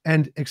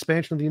and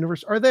expansion of the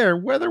universe are there,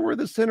 whether we're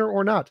the center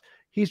or not.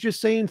 He's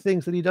just saying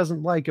things that he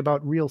doesn't like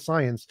about real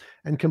science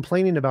and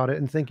complaining about it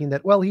and thinking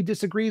that, well, he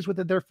disagrees with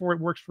it, therefore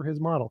it works for his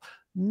model.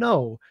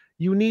 No,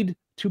 you need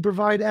to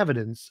provide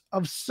evidence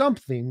of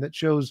something that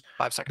shows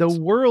 5 seconds.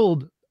 the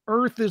world,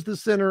 Earth is the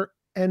center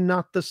and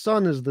not the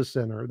sun is the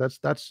center.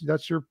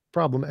 That's your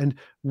problem. And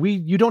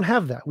you don't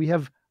have that. We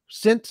have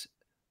sent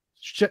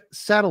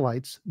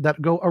satellites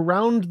that go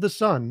around the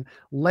sun,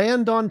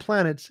 land on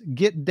planets,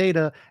 get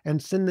data,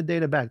 and send the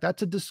data back.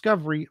 That's a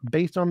discovery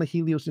based on the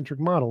heliocentric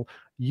model.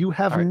 You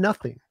have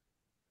nothing.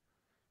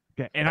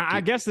 Okay. And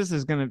I guess this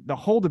is the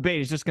whole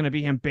debate is just going to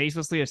be him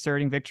baselessly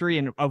asserting victory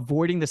and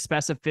avoiding the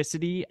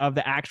specificity of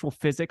the actual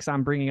physics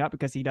I'm bringing up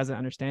because he doesn't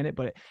understand it,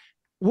 but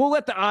we'll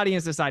let the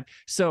audience decide.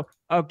 So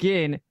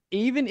again,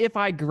 even if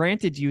I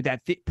granted you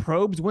that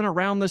probes went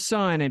around the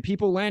sun and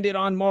people landed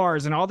on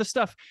Mars and all this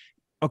stuff,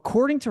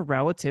 according to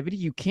relativity,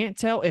 you can't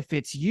tell if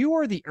it's you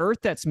or the Earth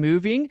that's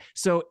moving.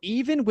 So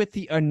even with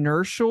the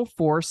inertial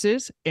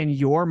forces in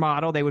your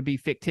model, they would be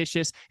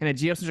fictitious. In a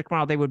geocentric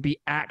model, they would be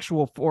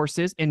actual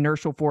forces,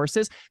 inertial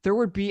forces. There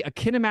would be a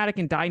kinematic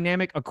and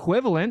dynamic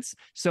equivalence.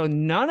 So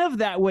none of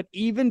that would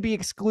even be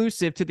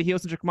exclusive to the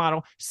heliocentric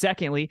model.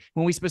 Secondly,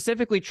 when we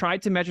specifically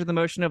tried to measure the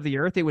motion of the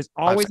Earth, it was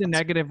always a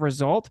negative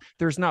result.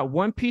 There's not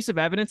one piece of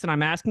evidence. And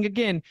I'm asking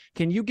again,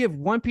 can you give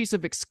one piece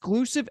of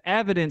exclusive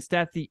evidence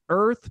that the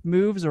Earth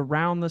moves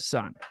around the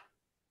sun?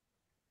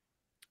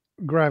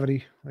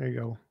 Gravity. There you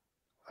go.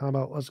 How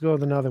about, let's go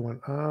with another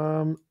one.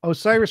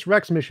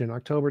 OSIRIS-REx mission,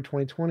 October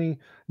 2020.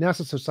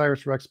 NASA's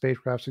OSIRIS-REx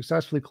spacecraft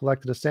successfully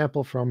collected a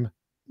sample from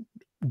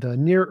the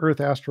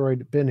near-Earth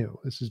asteroid Bennu.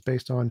 This is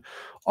based on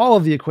all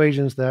of the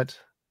equations that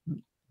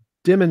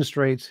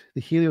demonstrate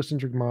the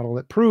heliocentric model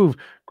that prove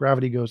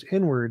gravity goes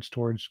inwards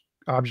towards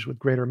objects with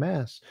greater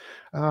mass.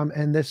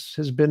 And this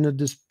has been a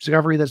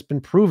discovery that's been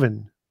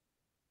proven.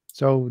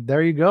 So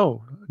there you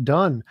go.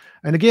 Done.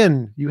 And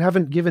again, you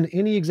haven't given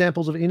any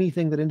examples of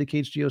anything that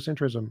indicates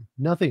geocentrism.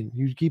 Nothing.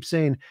 You keep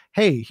saying,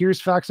 hey, here's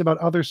facts about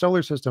other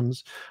solar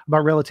systems,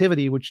 about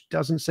relativity, which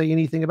doesn't say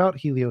anything about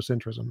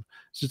heliocentrism.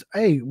 It's just,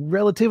 hey,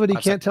 relativity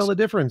can't tell the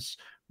difference.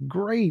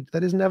 Great.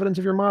 That isn't evidence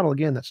of your model.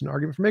 Again, that's an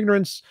argument from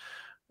ignorance,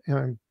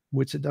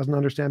 which it doesn't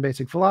understand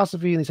basic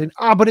philosophy. And they say,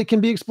 but it can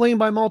be explained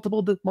by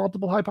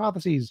multiple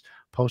hypotheses.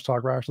 Post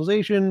hoc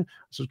rationalization.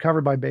 This was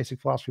covered by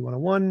Basic Philosophy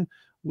 101.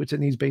 Which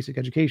it needs basic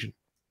education.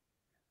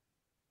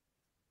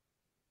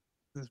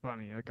 This is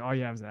funny. Like all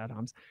you have is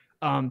atoms.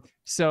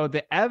 So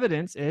the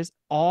evidence is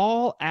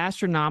all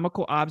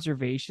astronomical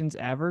observations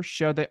ever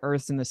show that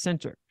Earth's in the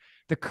center.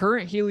 The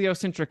current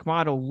heliocentric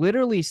model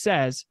literally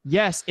says,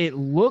 yes, it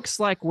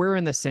looks like we're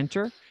in the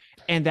center,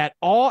 and that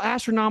all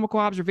astronomical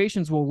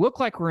observations will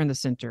look like we're in the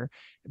center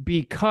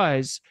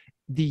because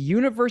the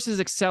universe is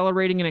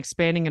accelerating and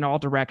expanding in all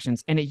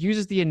directions. And it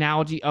uses the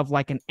analogy of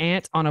like an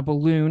ant on a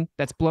balloon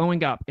that's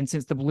blowing up. And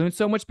since the balloon's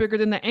so much bigger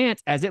than the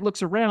ant, as it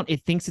looks around,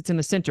 it thinks it's in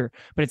the center,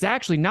 but it's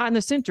actually not in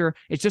the center.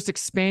 It's just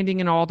expanding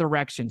in all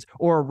directions,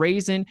 or a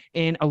raisin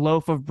in a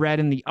loaf of bread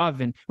in the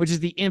oven, which is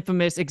the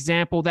infamous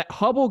example that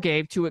Hubble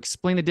gave to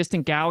explain the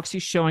distant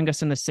galaxies showing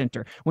us in the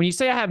center. When you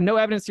say I have no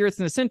evidence the Earth's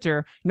in the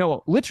center,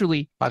 no,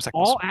 literally 5 seconds.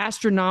 All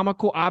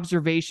astronomical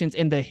observations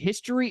in the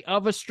history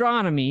of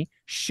astronomy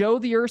show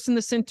the Earth's in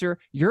the center.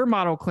 Your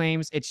model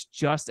claims it's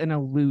just an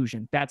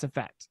illusion. That's a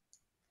fact.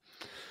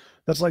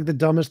 That's like the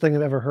dumbest thing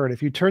I've ever heard.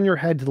 If you turn your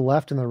head to the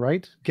left and the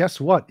right, guess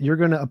what? You're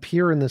going to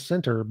appear in the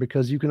center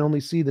because you can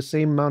only see the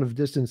same amount of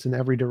distance in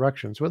every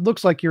direction. So it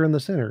looks like you're in the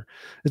center.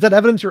 Is that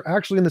evidence you're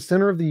actually in the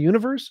center of the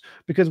universe?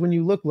 Because when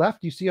you look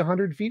left, you see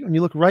 100 feet. When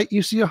you look right,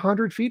 you see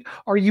 100 feet.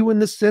 Are you in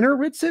the center,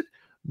 Witsit?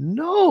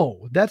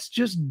 No, that's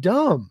just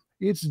dumb.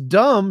 It's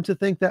dumb to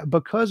think that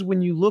because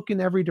when you look in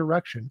every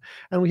direction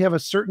and we have a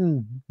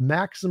certain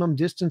maximum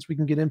distance we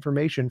can get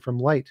information from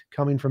light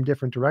coming from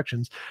different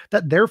directions,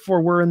 that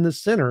therefore we're in the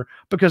center,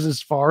 because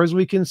as far as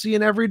we can see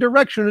in every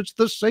direction, it's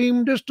the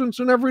same distance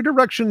in every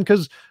direction,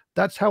 because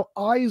that's how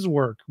eyes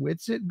work.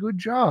 Witsit, good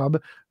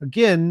job.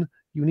 Again,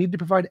 you need to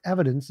provide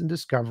evidence and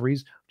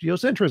discoveries of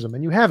geocentrism,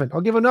 and you haven't. I'll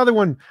give another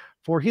one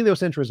for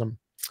heliocentrism.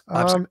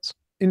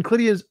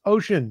 Euclidea's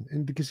Ocean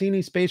and the Cassini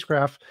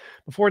spacecraft,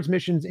 before its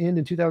missions end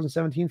in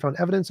 2017, found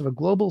evidence of a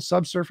global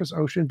subsurface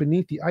ocean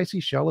beneath the icy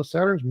shell of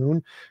Saturn's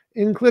moon,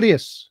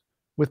 Euclideus,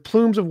 with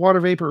plumes of water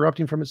vapor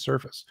erupting from its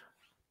surface.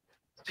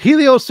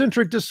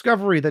 Heliocentric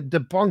discovery that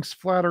debunks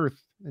flat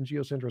Earth and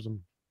geocentrism.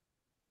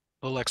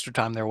 A little extra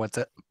time there. What's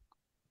it?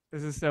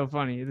 This is so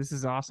funny. This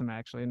is awesome,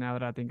 actually. Now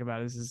that I think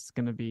about it, this is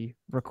going to be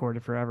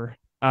recorded forever.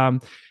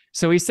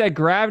 So he said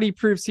gravity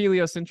proves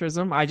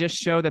heliocentrism. I just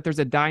showed that there's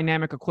a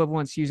dynamic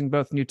equivalence using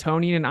both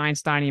Newtonian and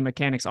Einsteinian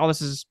mechanics. All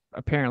this is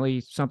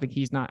apparently something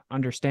he's not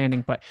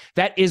understanding, but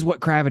that is what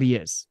gravity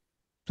is.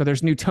 So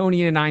there's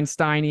Newtonian and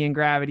Einsteinian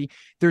gravity.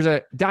 There's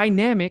a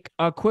dynamic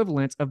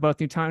equivalence of both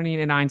Newtonian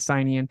and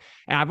Einsteinian.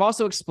 And I've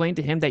also explained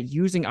to him that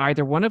using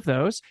either one of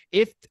those,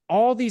 if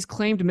all these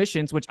claimed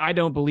missions, which I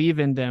don't believe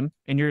in them,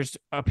 and you're just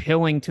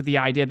appealing to the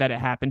idea that it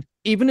happened,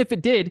 even if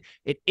it did,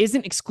 it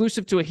isn't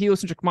exclusive to a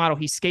heliocentric model.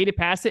 He skated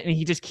past it and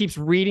he just keeps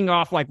reading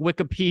off like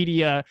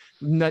Wikipedia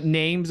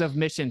names of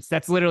missions.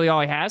 That's literally all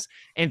he has.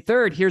 And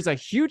third, here's a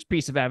huge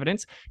piece of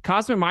evidence.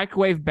 Cosmic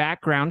microwave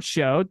background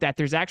showed that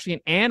there's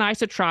actually an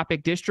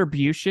anisotropic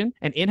distribution,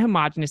 an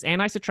inhomogeneous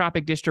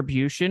anisotropic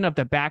distribution of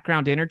the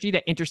background energy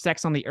that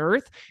intersects on the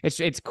Earth.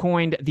 It's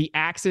coined the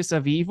axis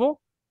of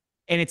evil.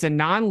 And it's a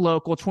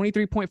non-local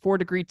 23.4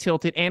 degree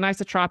tilted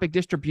anisotropic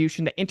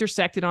distribution that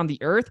intersected on the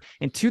Earth.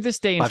 And to this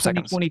day in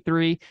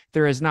 2023,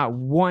 there is not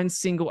one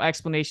single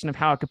explanation of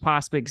how it could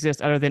possibly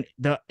exist other than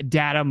the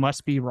data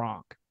must be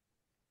wrong.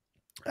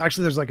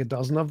 Actually, there's like a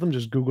dozen of them.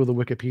 Just Google the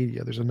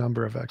Wikipedia. There's a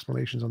number of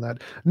explanations on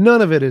that.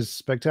 None of it is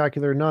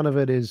spectacular. None of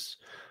it is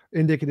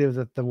indicative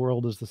that the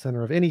world is the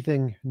center of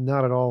anything.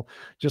 Not at all.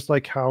 Just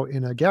like how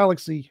in a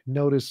galaxy,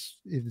 notice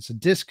it's a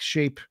disc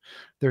shape.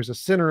 There's a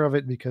center of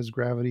it because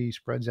gravity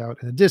spreads out,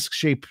 and a disc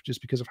shape just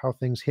because of how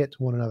things hit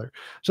one another.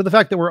 So the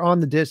fact that we're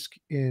on the disc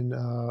in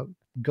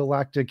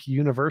galactic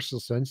universal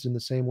sense, in the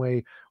same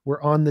way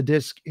we're on the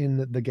disc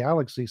in the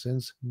galaxy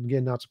sense,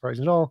 again, not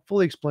surprising at all,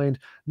 fully explained,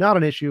 not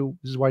an issue.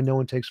 This is why no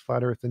one takes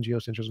flat Earth and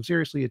geocentrism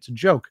seriously. It's a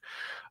joke.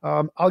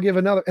 I'll give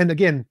another, and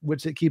again,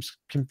 which it keeps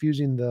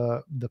confusing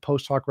the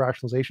post hoc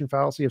rationalization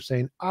fallacy of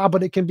saying,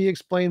 but it can be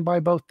explained by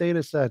both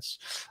data sets.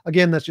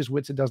 Again, that's just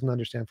Witsit doesn't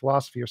understand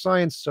philosophy or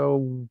science,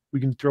 so we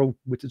can throw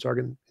Witsit's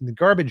argument in the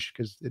garbage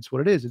because it's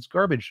what it is. It's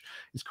garbage.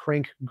 It's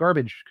crank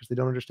garbage because they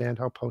don't understand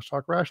how post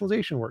hoc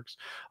rationalization works.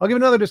 I'll give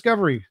another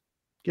discovery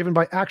given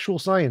by actual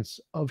science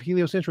of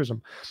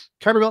heliocentrism.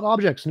 Kuiper Belt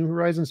objects. New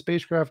Horizons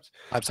spacecraft,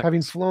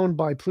 having flown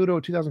by Pluto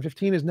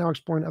 2015, is now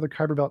exploring other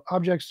Kuiper Belt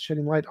objects,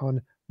 shedding light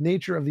on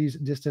nature of these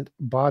distant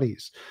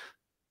bodies.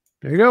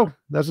 There you go.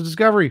 That's a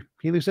discovery.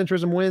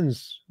 Heliocentrism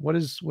wins. What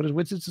is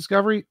Witsit's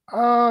discovery?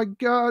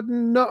 God,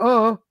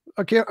 no.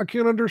 I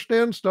can't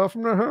understand stuff.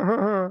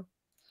 A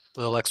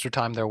little extra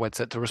time there.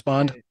 Witsit to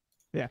respond.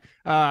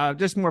 Yeah.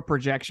 Just more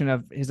projection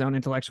of his own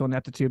intellectual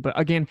ineptitude. But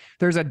again,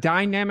 there's a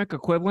dynamic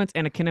equivalence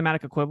and a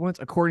kinematic equivalence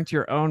according to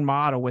your own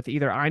model with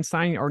either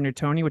Einstein or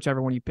Newtonian,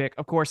 whichever one you pick.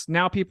 Of course,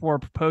 now people are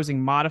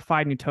proposing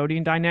modified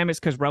Newtonian dynamics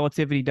because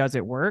relativity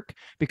doesn't work,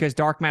 because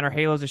dark matter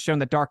halos have shown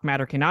that dark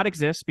matter cannot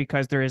exist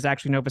because there is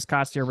actually no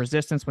viscosity or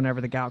resistance whenever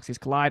the galaxies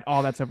collide.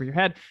 All that's over your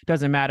head.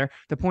 Doesn't matter.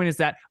 The point is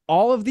that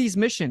all of these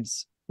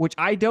missions, which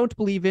I don't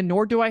believe in,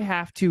 nor do I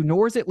have to,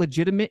 nor is it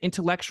legitimate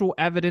intellectual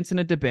evidence in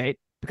a debate,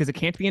 because it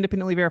can't be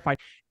independently verified.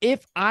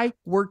 If I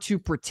were to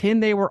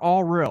pretend they were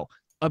all real,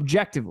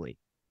 objectively,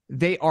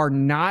 they are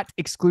not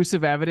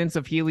exclusive evidence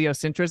of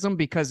heliocentrism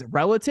because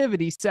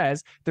relativity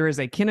says there is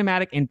a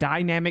kinematic and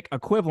dynamic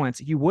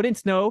equivalence. You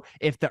wouldn't know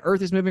if the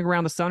Earth is moving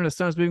around the sun or the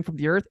sun is moving from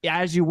the Earth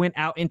as you went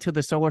out into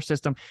the solar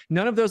system.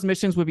 None of those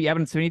missions would be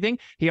evidence of anything.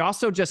 He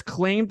also just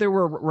claimed there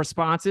were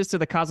responses to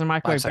the cosmic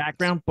microwave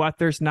background, but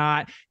there's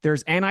not.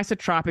 There's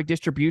anisotropic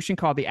distribution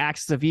called the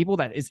axis of evil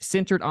that is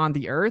centered on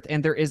the Earth,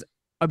 and there is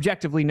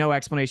objectively no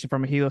explanation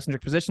from a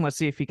heliocentric position. Let's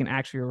see if he can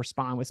actually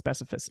respond with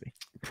specificity.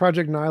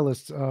 Project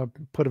Nihilist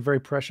put a very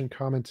prescient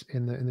comment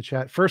in the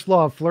chat. First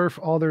law of Flurf: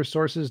 all their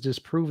sources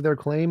disprove their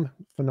claim.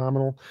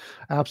 Phenomenal,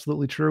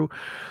 absolutely true.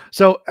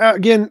 So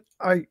again,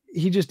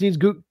 he just needs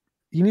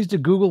to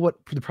Google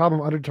what the problem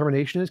of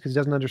underdetermination is, because he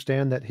doesn't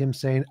understand that him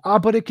saying,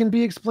 but it can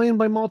be explained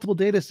by multiple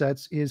data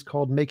sets is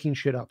called making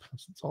shit up.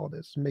 That's all it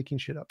is, making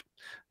shit up,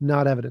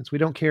 not evidence. We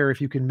don't care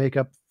if you can make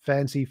up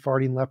fancy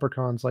farting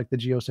leprechauns like the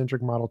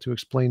geocentric model to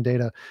explain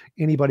data.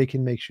 Anybody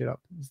can make shit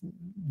up.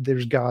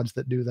 There's gods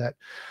that do that.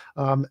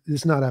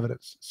 It's not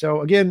evidence.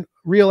 So again,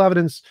 real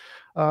evidence.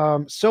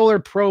 Solar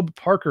probe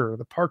Parker,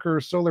 the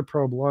Parker solar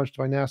probe launched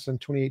by NASA in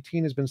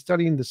 2018, has been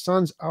studying the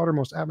sun's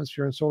outermost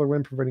atmosphere and solar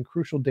wind, providing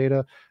crucial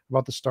data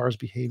about the star's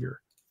behavior.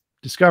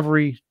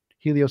 Discovery,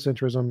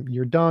 heliocentrism,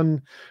 you're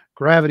done.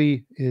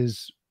 Gravity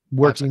is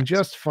working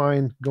just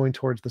fine going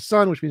towards the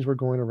sun, which means we're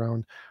going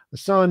around the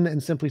sun,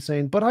 and simply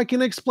saying, but I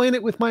can explain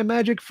it with my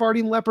magic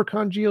farting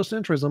leprechaun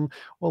geocentrism.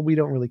 Well, we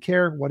don't really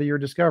care. What are your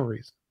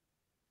discoveries?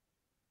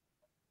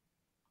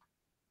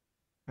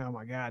 Oh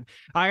my God.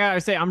 I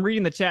gotta say, I'm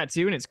reading the chat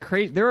too, and it's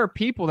crazy. There are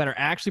people that are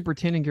actually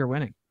pretending you're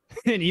winning.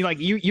 And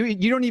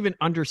you don't even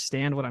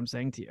understand what I'm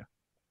saying to you.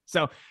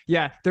 So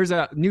yeah, there's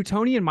a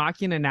Newtonian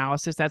Machian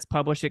analysis that's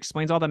published. It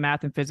explains all the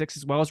math and physics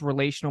as well as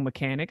relational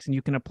mechanics. And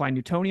you can apply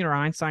Newtonian or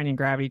Einsteinian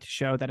gravity to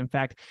show that, in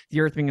fact,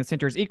 the Earth being in the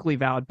center is equally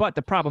valid. But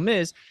the problem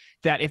is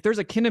that if there's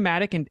a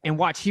kinematic, and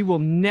watch, he will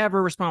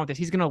never respond with this.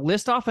 He's going to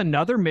list off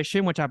another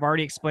mission, which I've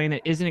already explained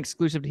that isn't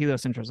exclusive to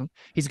heliocentrism.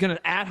 He's going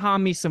to ad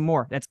hom me some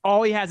more. That's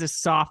all he has is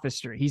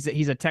sophistry. He's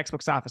a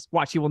textbook sophist.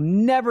 Watch, he will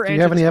never answer. Do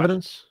you have any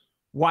evidence?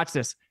 Watch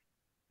this.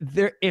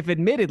 There, if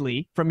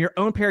admittedly, from your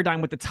own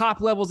paradigm with the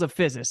top levels of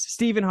physics,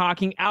 Stephen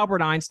Hawking,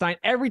 Albert Einstein,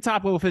 every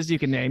top level of physics you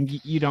can name,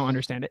 you don't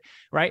understand it,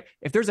 right?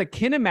 If there's a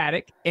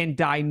kinematic and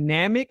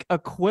dynamic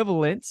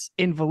equivalence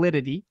in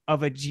validity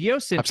of a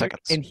geocentric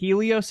and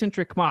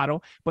heliocentric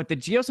model, but the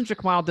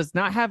geocentric model does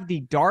not have the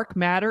dark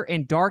matter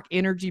and dark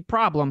energy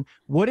problem,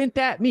 wouldn't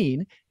that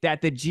mean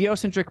that the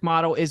geocentric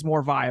model is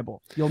more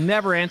viable? You'll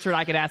never answer it.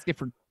 I could ask it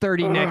for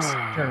 30 next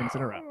turns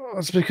in a row.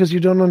 That's because you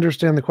don't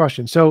understand the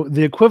question. So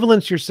the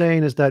equivalence you're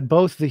saying is that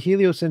both the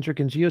heliocentric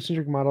and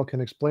geocentric model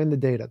can explain the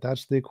data.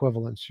 That's the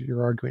equivalence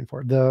you're arguing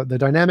for. The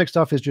dynamic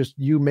stuff is just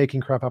you making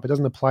crap up. It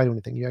doesn't apply to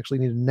anything. You actually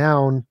need a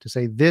noun to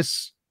say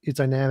this is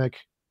dynamic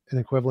and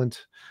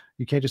equivalent.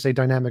 You can't just say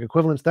dynamic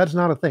equivalence. That's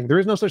not a thing. There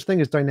is no such thing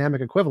as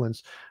dynamic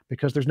equivalence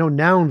because there's no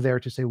noun there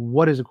to say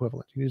what is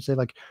equivalent. You need to say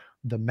like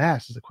the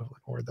mass is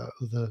equivalent or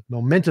the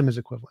momentum is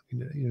equivalent. You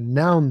need a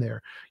noun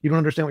there. You don't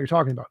understand what you're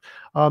talking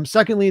about.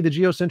 Secondly, the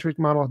geocentric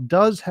model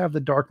does have the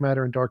dark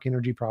matter and dark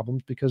energy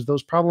problems because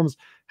those problems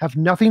have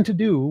nothing to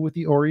do with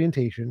the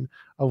orientation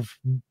of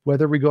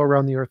whether we go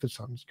around the Earth or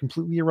sun. It's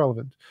completely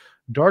irrelevant.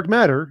 Dark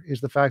matter is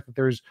the fact that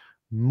there's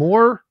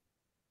more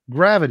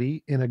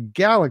gravity in a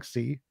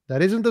galaxy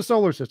that isn't the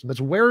solar system,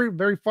 that's very,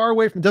 very far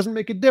away from. It doesn't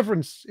make a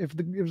difference if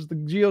it was the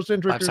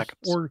geocentric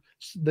or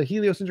the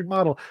heliocentric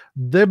model.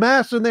 The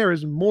mass in there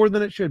is more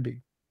than it should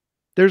be.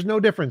 There's no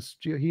difference.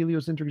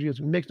 Heliocentric,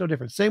 geocentric makes no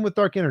difference. Same with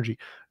dark energy,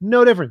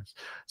 no difference.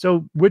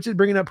 So Witsit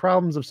bringing up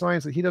problems of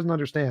science that he doesn't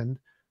understand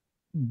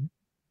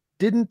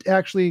didn't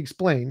actually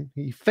explain.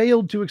 He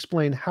failed to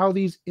explain how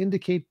these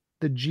indicate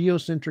the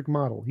geocentric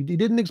model. He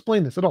didn't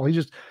explain this at all. He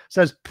just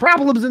says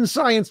problems in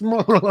science.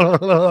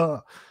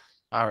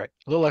 All right,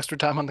 a little extra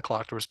time on the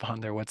clock to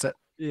respond there. What's it?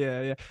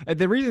 Yeah. And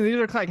the reason these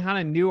are kind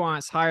of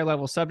nuanced, higher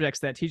level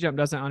subjects that TJump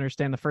doesn't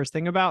understand the first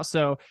thing about,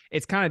 so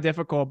it's kind of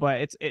difficult,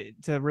 but it's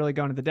to really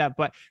go into the depth.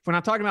 But when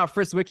I'm talking about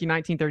Fritz Zwicky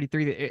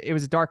 1933, it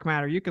was dark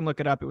matter. You can look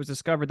it up. It was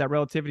discovered that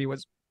relativity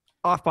was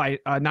off by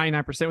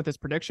 99% with this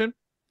prediction.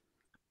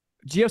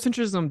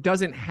 Geocentrism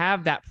doesn't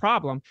have that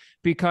problem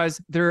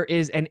because there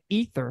is an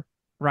ether,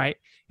 right?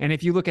 And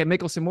if you look at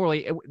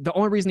Michelson-Morley, the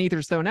only reason ether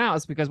is thrown out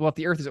is because, well, if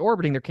the Earth is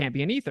orbiting, there can't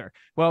be an ether.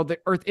 Well, the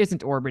Earth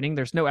isn't orbiting.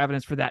 There's no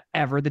evidence for that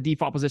ever. The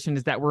default position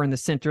is that we're in the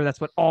center. That's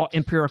what all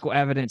empirical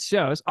evidence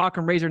shows.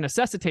 Occam razor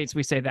necessitates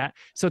we say that.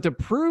 So to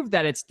prove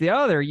that it's the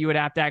other, you would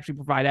have to actually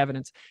provide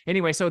evidence.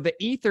 Anyway, so the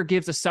ether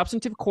gives a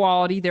substantive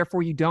quality.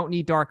 Therefore, you don't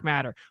need dark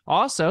matter.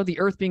 Also, the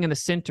Earth being in the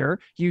center,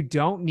 you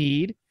don't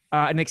need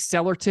an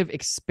accelerative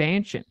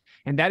expansion.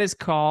 And that is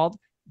called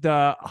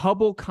the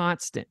Hubble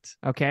constant,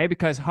 okay?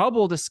 Because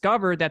Hubble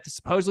discovered that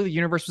supposedly the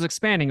universe was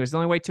expanding. It was the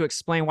only way to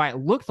explain why it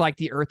looked like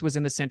the Earth was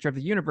in the center of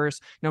the universe,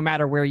 no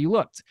matter where you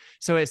looked.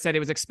 So it said it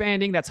was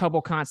expanding. That's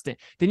Hubble constant.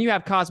 Then you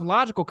have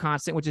cosmological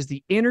constant, which is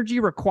the energy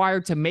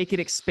required to make it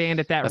expand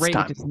at that rate,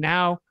 which is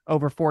now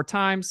over 4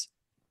 times.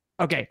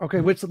 Okay.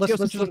 Let's try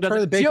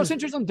the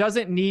geocentrism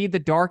doesn't need the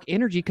dark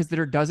energy because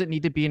there doesn't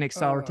need to be an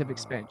accelerative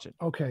expansion.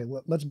 Okay,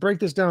 let's break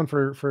this down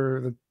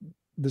for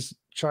this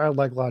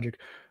childlike logic.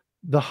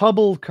 The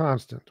Hubble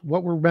constant,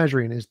 what we're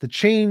measuring is the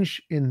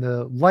change in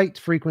the light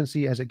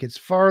frequency as it gets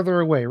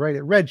farther away, right?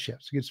 It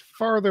redshifts. It gets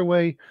farther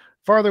away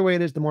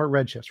it is, the more it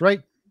redshifts,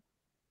 right?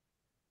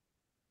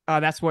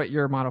 That's what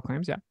your model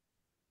claims, yeah.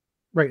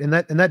 Right, and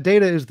that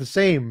data is the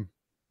same,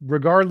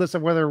 regardless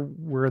of whether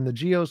we're in the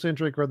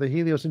geocentric or the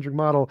heliocentric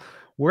model.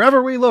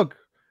 Wherever we look,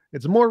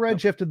 it's more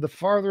redshifted the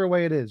farther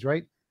away it is,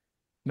 right?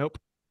 Nope.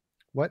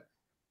 What?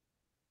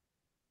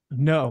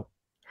 No.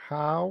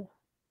 How?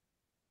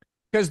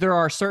 Because there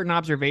are certain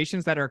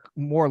observations that are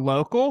more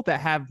local that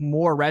have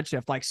more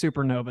redshift, like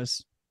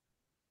supernovas.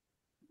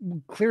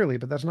 Clearly,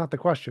 but that's not the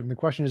question. The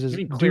question is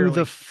do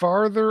the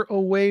farther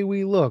away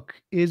we look,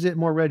 is it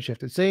more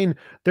redshifted? It's saying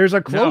there's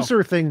a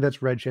closer thing that's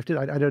redshifted.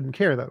 I didn't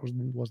care. That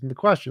wasn't the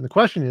question. The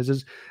question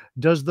is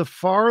does the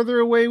farther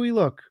away we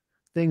look,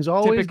 things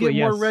always get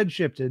more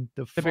redshifted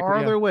the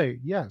farther away?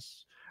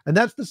 Yes. And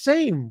that's the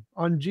same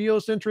on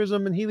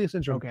geocentrism and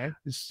heliocentrism. Okay.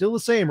 It's still the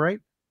same, right?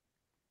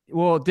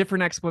 Well,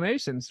 different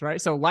explanations,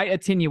 right? So light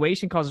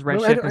attenuation causes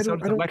redshift, and so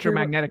does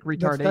electromagnetic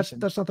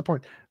retardation. That's not the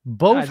point.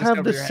 Both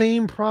have the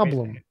same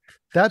problem.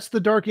 That's the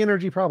dark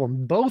energy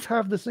problem. Both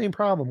have the same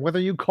problem.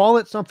 Whether you call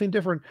it something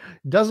different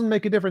doesn't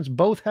make a difference.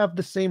 Both have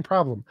the same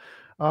problem.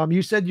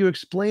 You said you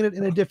explain it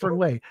in a different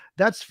way.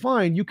 That's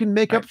fine. You can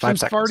make up some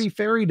farty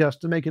fairy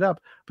dust to make it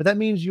up, but that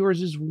means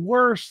yours is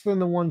worse than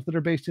the ones that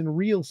are based in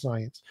real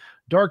science.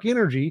 Dark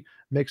energy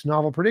makes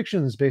novel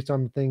predictions based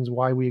on things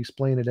why we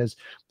explain it as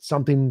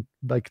something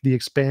like the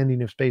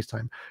expanding of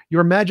space-time.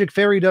 Your magic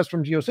fairy dust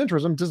from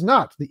geocentrism does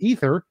not. The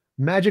ether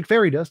Magic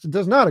fairy dust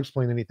does not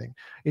explain anything.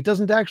 It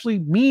doesn't actually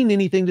mean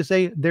anything to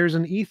say there's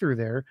an ether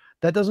there.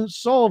 That doesn't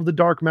solve the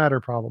dark matter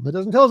problem. It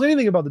doesn't tell us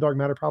anything about the dark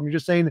matter problem. You're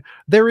just saying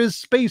there is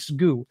space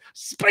goo.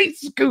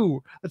 Space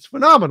goo! That's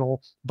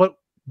phenomenal, but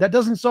that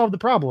doesn't solve the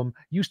problem.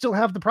 You still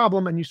have the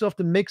problem, and you still have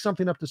to make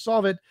something up to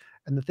solve it,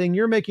 and the thing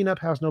you're making up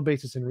has no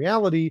basis in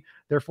reality,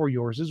 therefore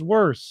yours is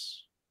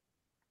worse.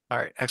 All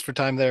right, extra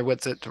time there.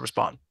 Witsit to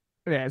respond.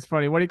 Yeah, it's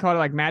funny. What do you call it?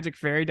 Like magic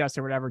fairy dust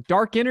or whatever.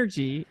 Dark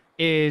energy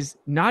is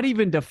not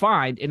even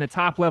defined in the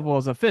top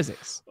levels of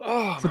physics.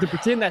 Oh, So to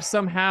pretend that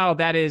somehow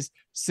that is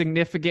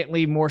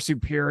significantly more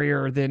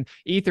superior than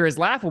ether is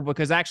laughable,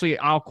 because actually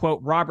I'll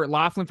quote Robert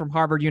Laughlin from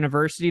Harvard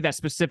University that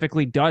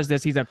specifically does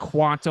this. He's a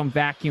quantum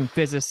vacuum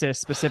physicist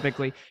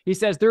specifically. He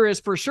says there is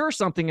for sure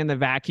something in the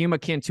vacuum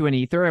akin to an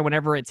ether, and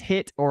whenever it's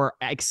hit or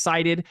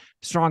excited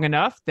strong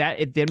enough, that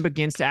it then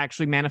begins to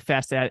actually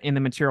manifest in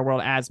the material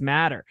world as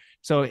matter.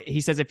 So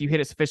he says if you hit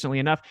it sufficiently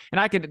enough,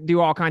 and I could do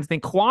all kinds of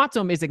things.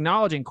 Quantum is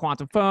acknowledging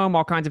quantum foam,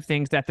 all kinds of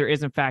things that there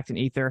is in fact an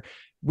ether.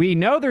 We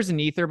know there's an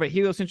ether, but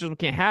heliocentrism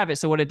can't have it.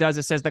 So what it does,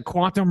 it says the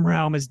quantum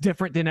realm is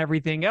different than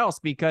everything else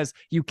because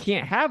you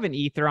can't have an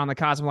ether on the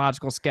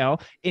cosmological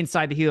scale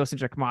inside the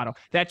heliocentric model.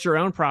 That's your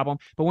own problem.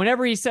 But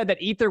whenever he said that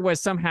ether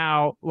was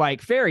somehow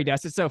like fairy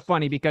dust, it's so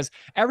funny because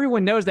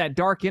everyone knows that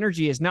dark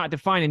energy is not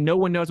defined and no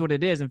one knows what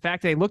it is. In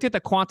fact, they looked at the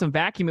quantum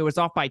vacuum. It was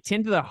off by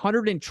 10 to the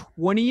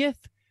 120th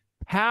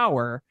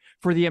power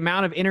for the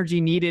amount of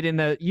energy needed in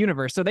the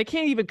universe. So they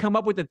can't even come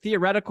up with a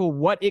theoretical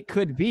what it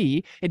could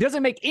be. It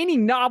doesn't make any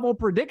novel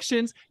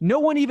predictions. No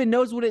one even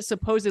knows what it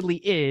supposedly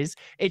is.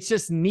 It's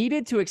just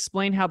needed to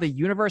explain how the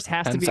universe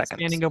has to be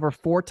expanding over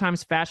 4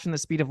 times faster than the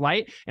speed of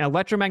light. And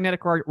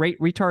electromagnetic rate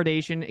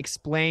retardation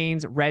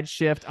explains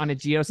redshift on a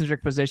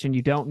geocentric position.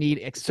 You don't need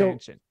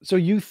expansion. So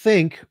you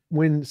think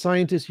when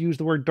scientists use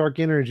the word dark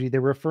energy,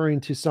 they're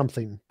referring to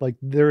something, like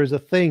there is a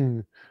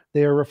thing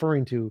they are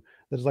referring to.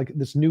 There's like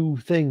this new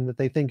thing that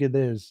they think it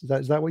is.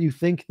 Is that what you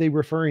think they're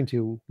referring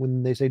to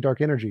when they say dark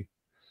energy?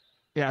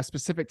 Yeah, a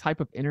specific type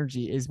of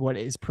energy is what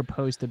is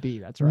proposed to be.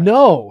 That's right.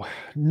 No.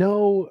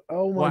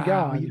 Oh my Wow,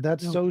 God, you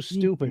that's don't so know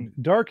stupid. anything.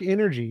 Dark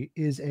energy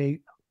is a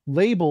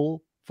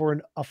label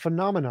for a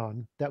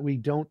phenomenon that we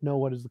don't know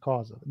what is the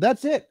cause of.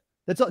 That's it.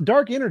 That's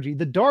dark energy.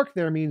 The dark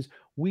there means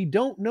we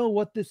don't know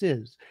what this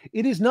is.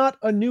 It is not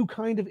a new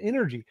kind of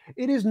energy.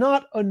 It is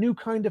not a new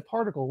kind of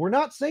particle. We're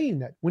not saying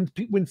that.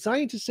 When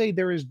scientists say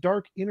there is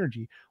dark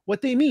energy,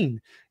 what they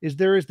mean is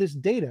there is this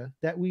data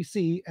that we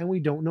see and we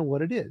don't know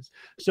what it is.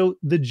 So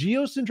the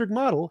geocentric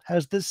model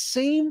has the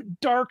same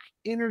dark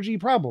energy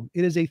problem.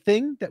 It is a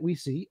thing that we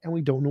see and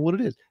we don't know what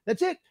it is.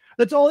 That's it.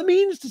 That's all it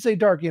means to say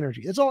dark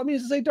energy. That's all it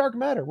means to say dark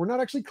matter. We're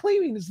not actually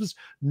claiming it's this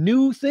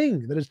new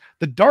thing that is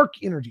the dark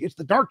energy. It's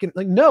the dark energy.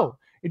 Like, no,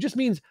 it just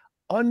means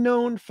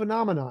unknown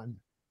phenomenon,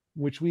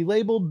 which we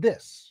labeled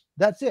this.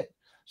 That's it.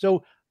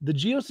 So the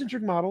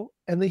geocentric model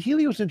and the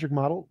heliocentric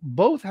model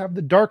both have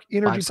the dark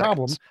energy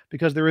problem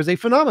because there is a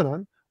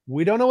phenomenon.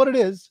 We don't know what it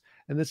is.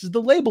 And this is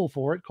the label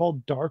for it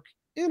called dark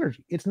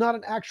energy. It's not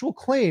an actual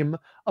claim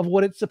of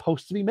what it's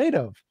supposed to be made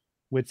of.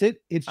 Witsit,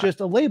 it's just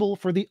a label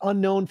for the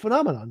unknown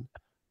phenomenon.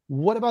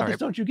 What about this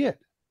don't you get?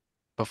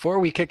 Before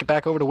we kick it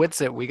back over to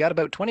Witsit, we got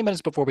about 20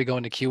 minutes before we go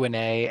into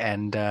Q&A,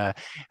 and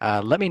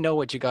let me know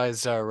what you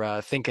guys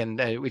are thinking.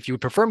 If you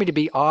would prefer me to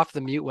be off the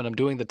mute when I'm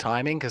doing the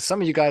timing, because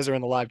some of you guys are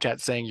in the live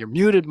chat saying you're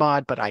muted,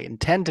 Mod, but I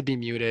intend to be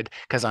muted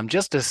because I'm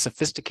just a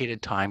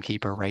sophisticated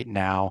timekeeper right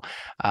now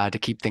to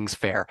keep things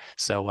fair.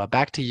 So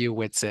back to you,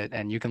 Witsit,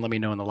 and you can let me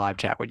know in the live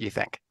chat what you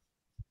think.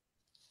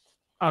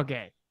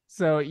 Okay.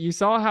 So you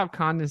saw how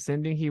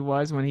condescending he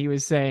was when he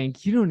was saying,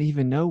 you don't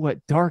even know what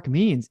dark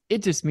means.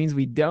 It just means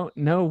we don't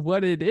know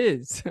what it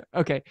is.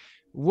 Okay.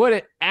 What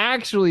it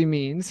actually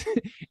means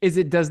is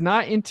it does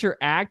not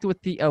interact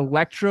with the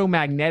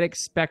electromagnetic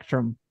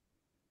spectrum.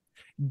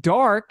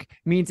 Dark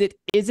means it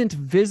isn't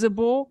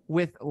visible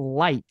with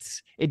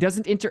light. It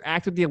doesn't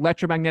interact with the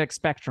electromagnetic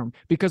spectrum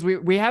because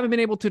we haven't been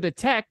able to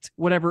detect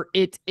whatever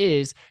it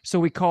is. So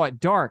we call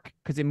it dark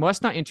because it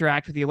must not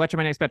interact with the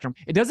electromagnetic spectrum.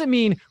 It doesn't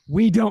mean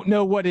we don't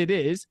know what it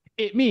is.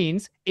 It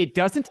means it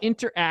doesn't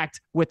interact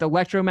with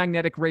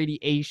electromagnetic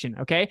radiation.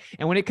 Okay.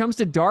 And when it comes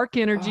to dark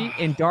energy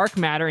and dark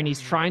matter, and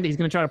he's going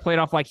to try to play it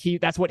off like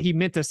that's what he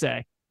meant to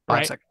say.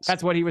 Right.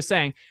 That's what he was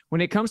saying.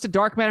 When it comes to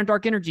dark matter and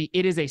dark energy,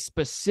 it is a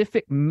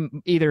specific,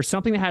 either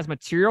something that has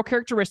material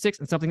characteristics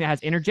and something that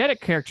has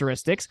energetic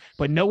characteristics,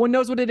 but no one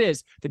knows what it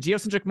is. The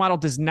geocentric model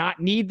does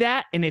not need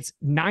that, and it's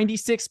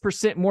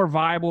 96% more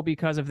viable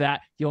because of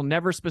that. You'll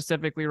never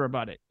specifically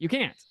rebut it. You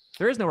can't.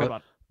 There is no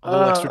rebuttal. A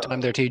little extra time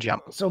there,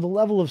 TJump. So the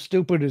level of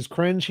stupid is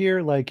cringe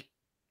here. Like,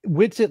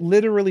 Witsit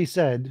literally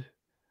said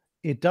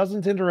it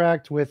doesn't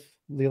interact with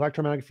the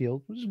electromagnetic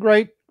field, which is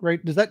great.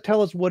 Great. Does that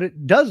tell us what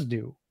it does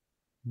do?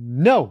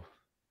 No.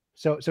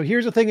 So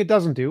here's the thing it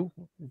doesn't do.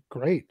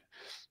 Great.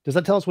 Does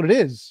that tell us what it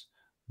is?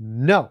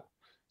 No.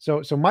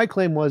 So my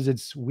claim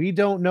was we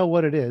don't know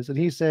what it is. And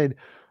he said,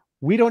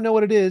 we don't know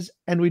what it is,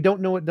 and we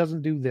don't know it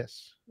doesn't do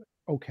this.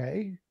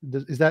 Okay.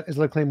 Is that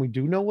a claim we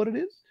do know what it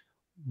is?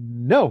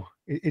 No,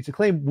 it's a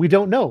claim. We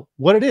don't know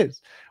what it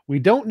is. We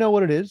don't know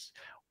what it is.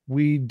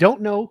 We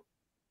don't know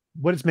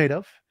what it's made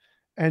of.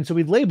 And so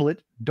we label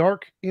it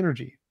dark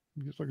energy.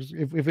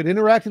 If it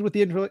interacted with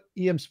the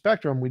EM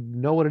spectrum, we'd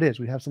know what it is.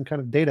 We'd have some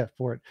kind of data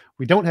for it.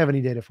 We don't have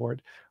any data for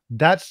it.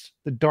 That's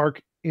the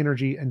dark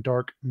energy and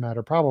dark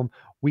matter problem.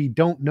 We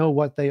don't know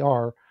what they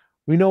are.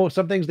 We know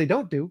some things they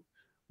don't do.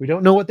 We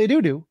don't know what they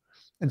do.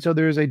 And so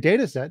there's a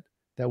data set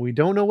that we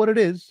don't know what it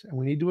is, and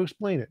we need to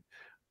explain it.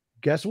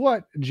 Guess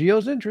what?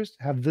 Geocentrists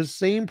have the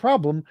same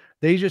problem.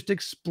 They just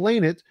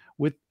explain it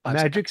with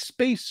magic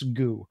space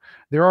goo.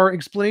 There are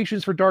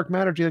explanations for dark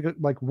matter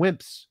like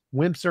WIMPs.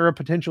 WIMPs are a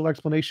potential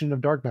explanation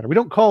of dark matter. We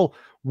don't call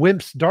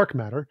WIMPs dark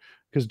matter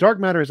because dark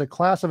matter is a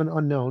class of an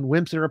unknown.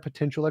 WIMPs are a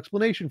potential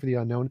explanation for the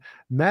unknown.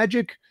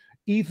 Magic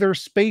ether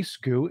space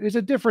goo is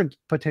a different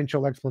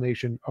potential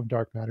explanation of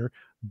dark matter.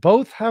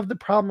 Both have the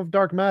problem of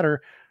dark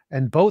matter,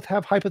 and both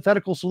have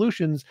hypothetical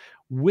solutions.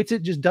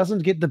 Witsit just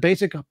doesn't get the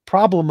basic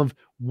problem of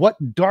what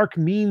dark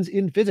means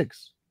in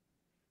physics.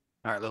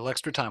 All right, a little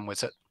extra time,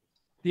 Witsit.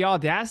 The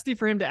audacity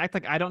for him to act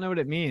like I don't know what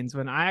it means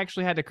when I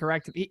actually had to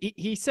correct him.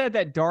 He said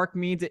that dark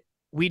means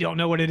we don't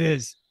know what it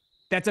is.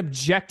 That's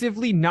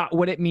objectively not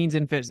what it means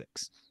in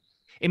physics.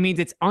 It means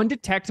it's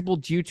undetectable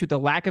due to the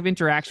lack of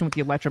interaction with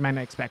the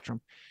electromagnetic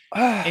spectrum.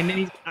 And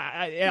then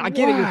I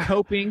get it. You're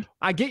coping.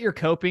 I get your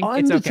coping.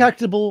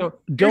 Undetectable. It's okay.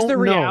 So here's the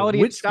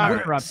reality. Stop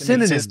interrupting.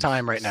 Synonyms. It's his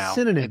time right now.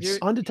 Synonyms.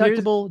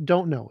 Undetectable.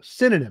 Don't know.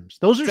 Synonyms.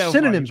 Those are so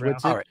synonyms. Funny,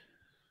 Witsit. All right.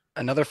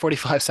 Another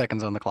 45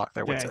 seconds on the clock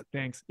there. Okay, Witsit.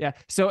 thanks. Yeah.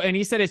 So, and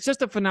he said it's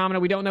just a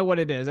phenomenon. We don't know what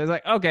it is. I was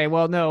like, okay,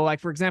 well, no. Like,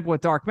 for example,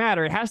 with dark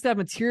matter, it has to have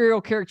material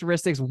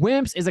characteristics.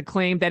 WIMPs is a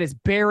claim that is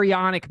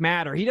baryonic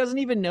matter. He doesn't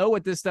even know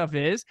what this stuff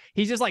is.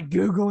 He's just like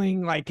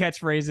Googling like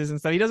catchphrases and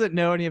stuff. He doesn't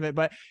know any of it,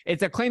 but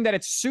it's a claim that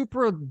it's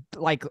super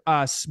like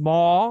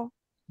small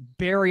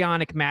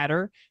baryonic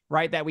matter,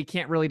 right? That we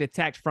can't really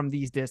detect from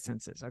these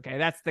distances. Okay.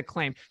 That's the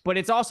claim, but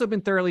it's also been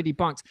thoroughly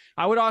debunked.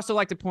 I would also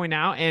like to point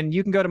out, and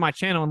you can go to my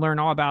channel and learn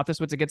all about this,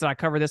 which it gets, I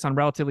cover this on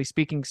Relatively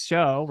Speaking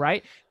show,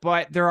 right?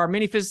 But there are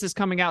many physicists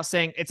coming out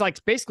saying it's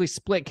like basically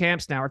split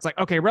camps now. It's like,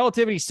 okay,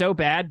 relativity is so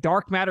bad,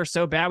 dark matter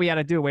so bad, we had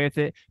to do away with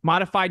it.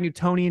 Modified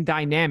Newtonian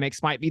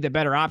dynamics might be the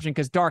better option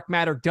because dark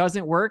matter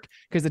doesn't work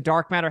because the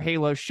dark matter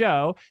halos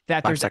show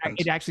that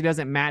it actually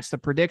doesn't match the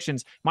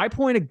predictions. My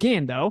point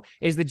again, though,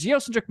 is the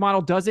geocentric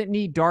model doesn't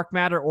need dark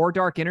matter or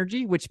dark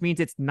energy, which means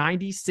it's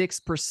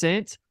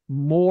 96%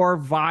 more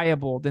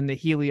viable than the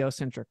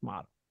heliocentric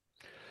model.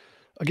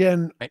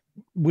 Again,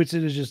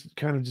 Witsit is just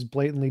kind of just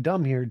blatantly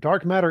dumb here.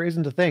 Dark matter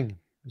isn't a thing.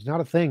 It's not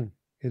a thing.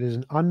 It is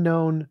an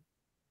unknown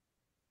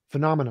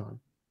phenomenon,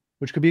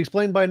 which could be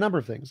explained by a number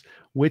of things.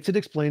 Witsit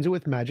explains it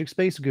with magic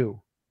space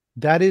goo.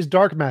 That is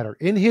dark matter.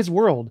 In his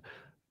world,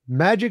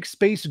 magic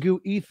space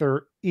goo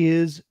ether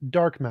is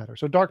dark matter.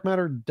 So dark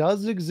matter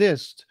does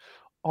exist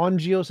on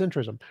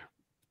geocentrism.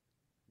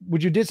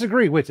 Would you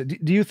disagree with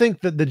it? Do you think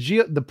that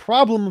the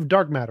problem of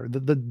dark matter,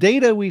 the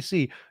data we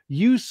see,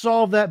 you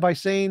solve that by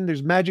saying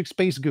there's magic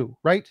space goo,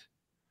 right?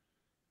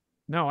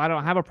 No, I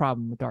don't have a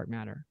problem with dark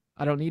matter.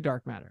 I don't need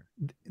dark matter.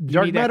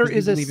 Dark matter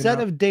is a set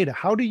of data.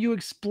 How do you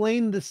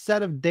explain the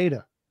set of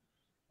data?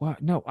 Well,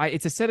 no,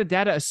 it's a set of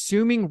data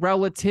assuming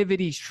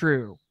relativity is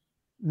true.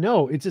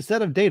 No, it's a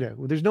set of data.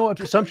 There's no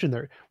assumption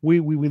there. We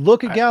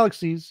look at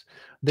galaxies.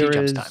 There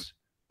is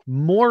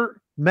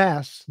more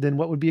mass than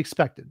what would be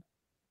expected.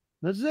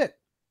 That's it.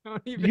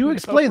 You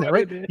explain that,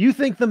 right? You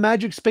think the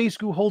magic space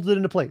goo holds it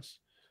into place,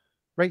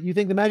 right? You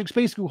think the magic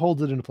space goo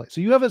holds it into place.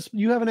 So you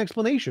have an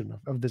explanation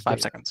of this. 5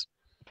 data. seconds.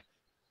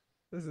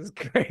 This is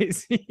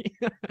crazy.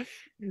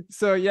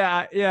 So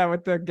yeah,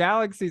 with the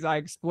galaxies, I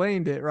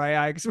explained it, right?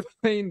 I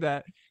explained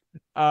that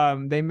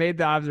they made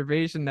the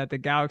observation that the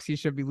galaxy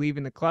should be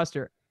leaving the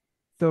cluster.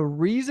 The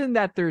reason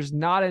that there's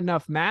not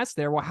enough mass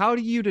there, well, how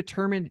do you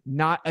determine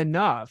not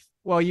enough?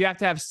 Well, you have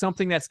to have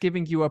something that's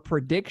giving you a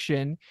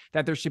prediction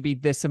that there should be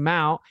this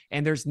amount,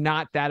 and there's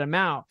not that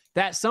amount.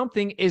 That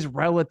something is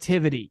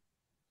relativity.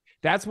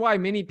 That's why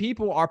many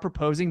people are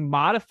proposing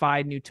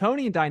modified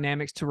Newtonian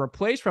dynamics to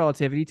replace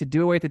relativity to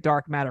do away with the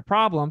dark matter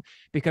problem,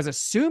 because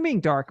assuming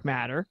dark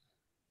matter,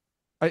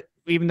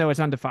 even though it's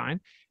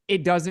undefined,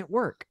 it doesn't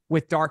work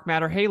with dark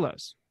matter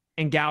halos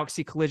and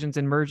galaxy collisions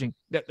and merging.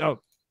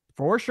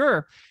 For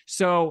sure.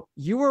 So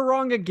you were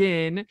wrong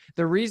again.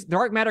 The reason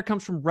dark matter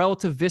comes from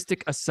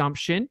relativistic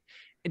assumption.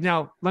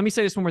 Now, let me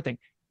say this one more thing.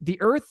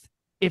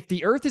 If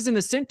the Earth is in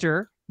the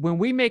center, when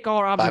we make all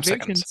our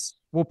observations,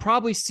 we'll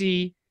probably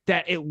see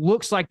that it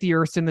looks like the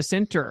Earth's in the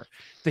center.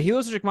 The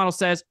heliocentric model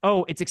says,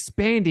 oh, it's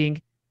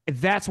expanding.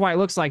 That's why it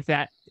looks like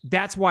that.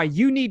 That's why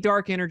you need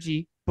dark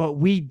energy, but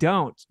we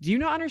don't. Do you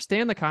not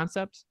understand the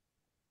concepts?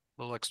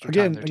 A little extra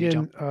time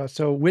again.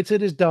 So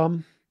Witsit is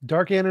dumb.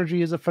 Dark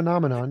energy is a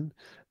phenomenon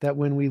that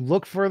when we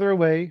look further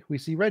away, we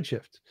see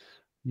redshift.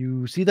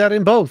 You see that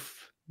in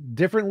both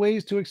different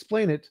ways to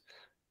explain it.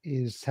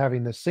 is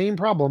having the same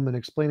problem and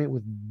explain it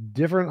with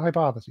different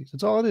hypotheses.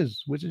 That's all it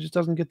is. Witsit just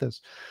doesn't get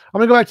this. I'm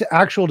going to go back to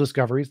actual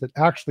discoveries that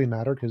actually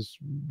matter, because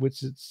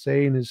Witsit's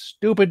saying is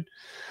stupid.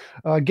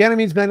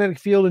 Ganymede's magnetic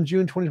field in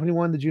June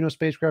 2021, the Juno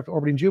spacecraft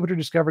orbiting Jupiter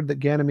discovered that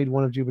Ganymede,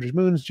 one of Jupiter's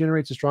moons,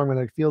 generates a strong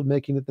magnetic field,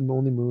 making it the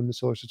only moon in the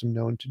solar system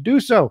known to do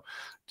so.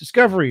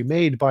 Discovery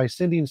made by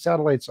sending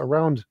satellites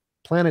around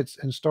planets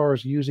and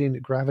stars using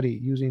gravity,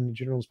 using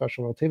general and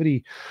special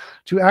relativity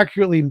to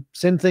accurately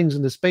send things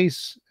into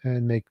space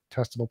and make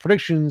testable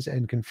predictions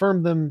and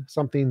confirm them,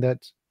 something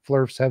that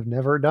flurfs have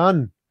never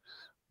done.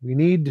 We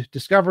need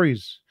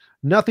discoveries.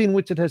 Nothing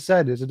Witsit has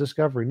said is a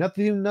discovery.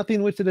 Nothing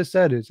Witsit has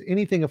said is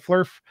anything a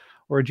flurf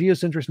or a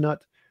geocentrist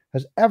nut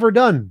has ever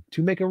done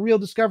to make a real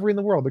discovery in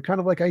the world. They're kind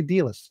of like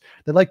idealists.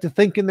 They like to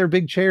think in their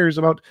big chairs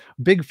about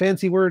big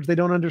fancy words they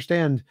don't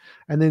understand,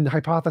 and then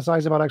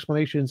hypothesize about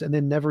explanations, and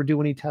then never do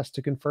any tests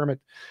to confirm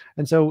it.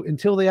 And so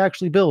until they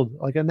actually build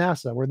like a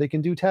NASA where they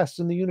can do tests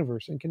in the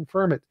universe and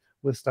confirm it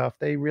with stuff,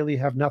 they really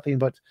have nothing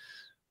but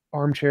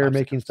armchair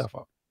making stuff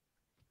up.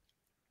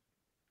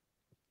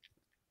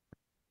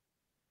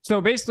 So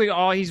basically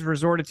all he's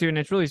resorted to, and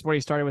it's really what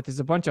he started with,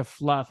 is a bunch of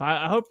fluff.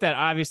 I hope that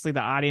obviously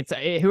the audience,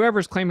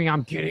 whoever's claiming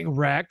I'm getting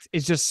wrecked,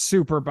 is just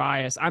super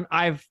biased.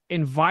 I've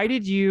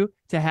invited you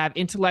to have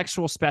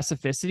intellectual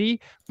specificity,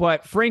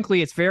 but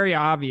frankly, it's very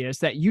obvious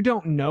that you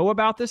don't know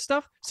about this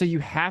stuff. So you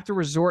have to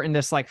resort in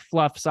this like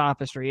fluff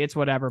sophistry. It's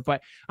whatever.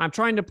 But I'm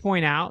trying to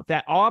point out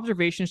that all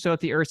observations show that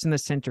the Earth's in the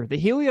center. The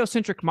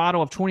heliocentric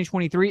model of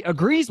 2023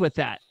 agrees with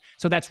that.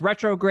 So that's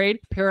retrograde,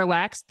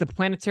 parallax, the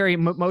planetary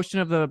motion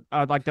of the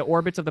like the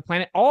orbits of the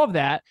planet. All of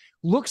that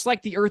looks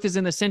like the Earth is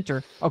in the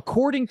center,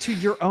 according to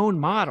your own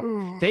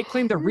model. They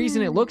claim the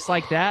reason it looks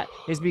like that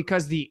is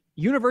because the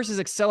universe is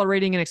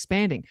accelerating and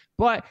expanding.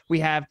 But we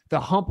have the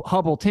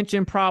Hubble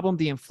tension problem,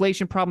 the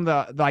inflation problem,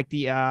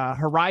 the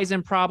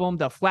horizon problem,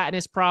 the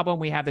flatness problem.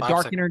 We have the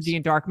dark energy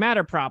and dark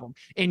matter problem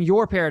in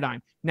your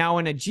paradigm. Now,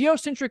 in a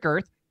geocentric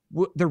Earth,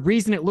 the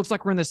reason it looks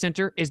like we're in the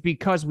center is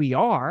because we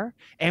are,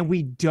 and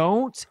we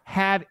don't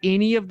have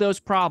any of those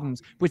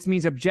problems, which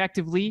means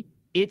objectively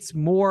it's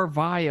more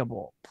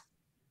viable.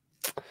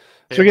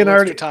 So again, I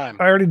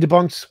already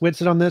debunked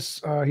Witsit on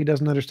this. He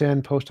doesn't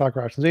understand post hoc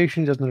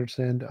rationalization. He doesn't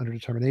understand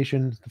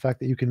underdetermination. The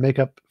fact that you can make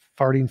up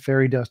farting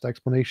fairy dust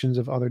explanations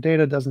of other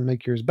data doesn't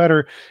make yours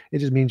better. It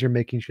just means you're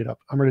making shit up.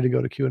 I'm ready to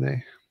go to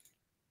Q&A.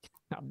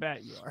 I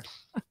bet you are.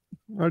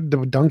 I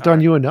dunked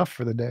on you enough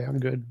for the day. I'm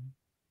good.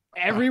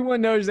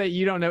 Everyone knows that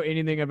you don't know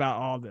anything about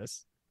all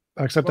this.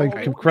 Except I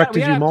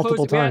corrected you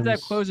multiple times. We had to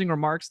have closing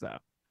remarks, though.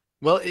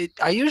 Well,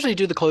 I usually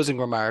do the closing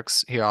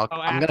remarks here.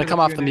 I'm going to come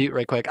off the mute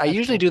right quick. I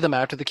usually do them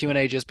after the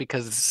Q&A just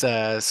because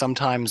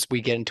sometimes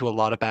we get into a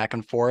lot of back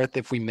and forth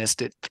if we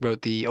missed it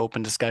throughout the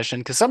open discussion.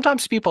 Because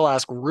sometimes people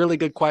ask really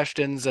good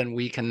questions and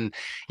we can,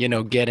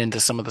 get into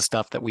some of the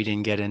stuff that we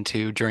didn't get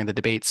into during the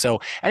debate. So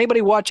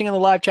anybody watching in the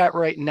live chat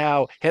right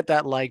now, hit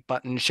that like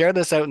button. Share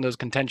this out in those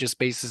contentious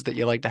spaces that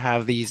you like to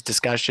have these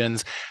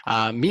discussions.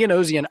 Me and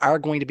Ozian are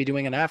going to be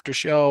doing an after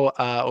show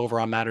over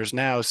on Matters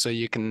Now, so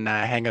you can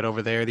hang out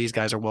over there. These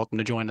guys are welcome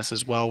to join us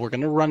as well. We're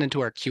going to run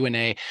into our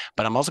Q&A,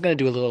 but I'm also going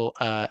to do a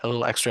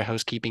little extra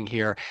housekeeping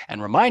here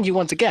and remind you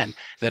once again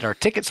that our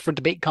tickets for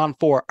DebateCon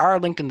 4 are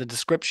linked in the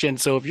description.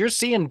 So if you're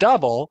seeing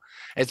double,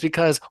 it's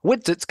because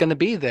Witsit's going to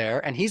be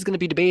there and he's going to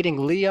be debating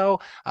Leo,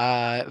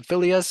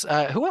 Phileas.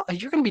 Who else?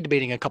 You're going to be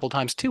debating a couple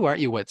times too, aren't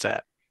you,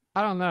 Witsit?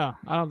 I don't know.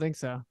 I don't think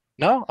so.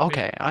 No?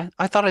 Okay.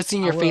 I thought I'd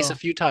seen your face a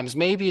few times.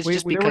 Maybe it's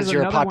just because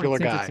you're a popular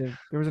guy.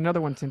 There was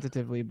another one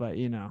tentatively, but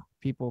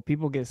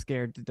people get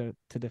scared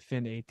to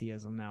defend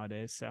atheism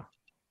nowadays. So.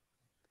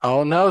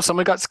 Oh no,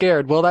 someone got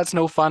scared. Well, that's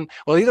no fun.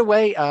 Well, either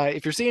way,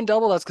 if you're seeing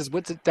double, that's because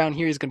Witsit down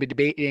here is going to be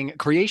debating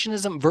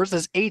creationism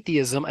versus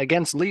atheism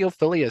against Leo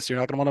Phileas. You're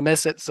not going to want to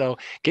miss it. So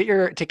get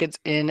your tickets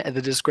in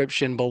the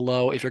description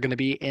below if you're going to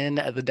be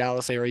in the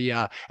Dallas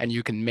area and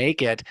you can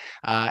make it.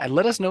 And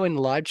let us know in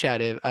the live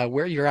chat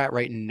where you're at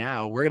right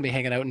now. We're going to be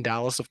hanging out in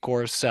Dallas, of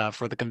course,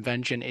 for the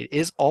convention. It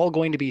is all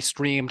going to be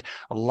streamed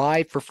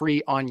live for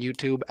free on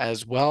YouTube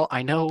as well.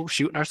 I know,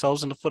 shooting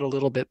ourselves in the foot a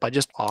little bit by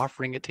just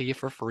offering it to you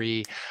for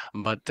free,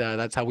 but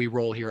that's how we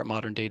roll here at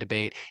Modern Day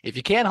Debate. If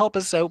you can't help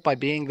us out by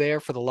being there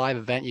for the live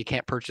event, you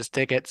can't purchase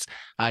tickets.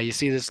 You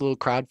see this little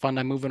crowdfund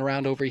I'm moving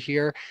around over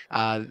here.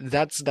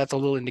 That's a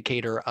little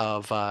indicator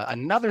of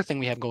another thing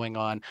we have going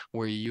on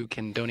where you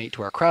can donate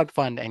to our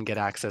crowdfund and get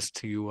access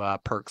to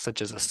perks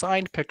such as a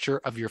signed picture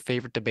of your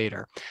favorite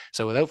debater.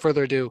 So without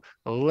further ado,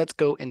 let's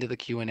go into the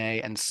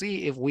Q&A and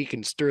see if we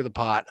can stir the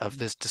pot of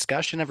this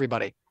discussion,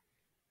 everybody.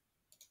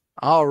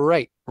 All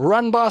right.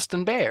 Run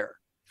Boston Bear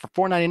for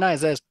 $4.99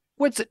 says,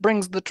 Witsit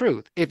brings the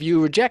truth. If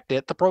you reject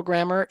it, the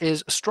programmer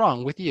is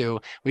strong with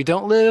you. We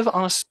don't live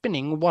on a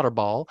spinning water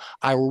ball.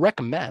 I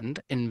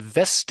recommend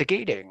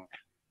investigating.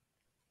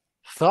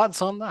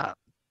 Thoughts on that?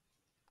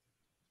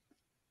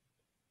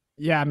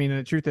 Yeah, I mean,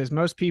 the truth is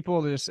most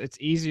people it's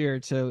easier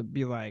to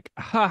be like,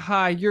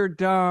 haha, you're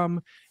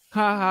dumb.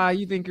 Haha,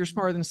 you think you're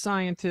smarter than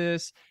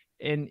scientists.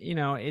 And,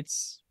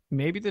 it's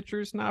maybe the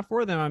truth's not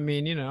for them. I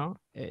mean,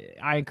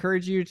 I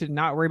encourage you to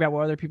not worry about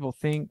what other people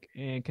think.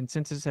 And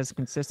consensus has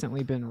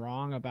consistently been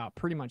wrong about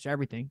pretty much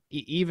everything,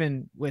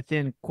 even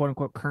within quote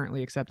unquote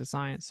currently accepted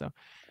science. So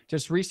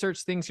just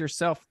research things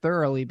yourself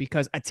thoroughly,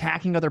 because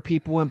attacking other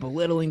people and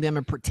belittling them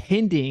and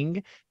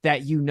pretending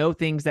that you know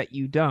things that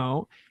you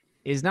don't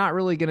is not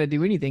really going to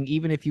do anything,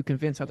 even if you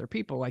convince other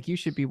people. Like, you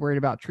should be worried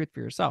about truth for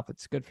yourself.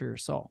 It's good for your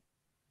soul.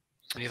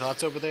 Any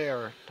thoughts over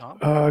there,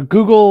 Tom?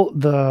 Google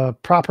the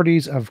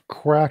properties of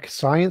quack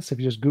science. If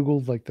you just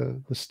Google like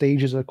the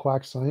stages of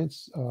quack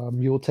science,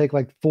 you will take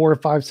like 4 or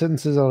 5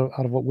 sentences out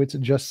of what Witsit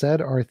just said,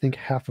 or I think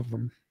half of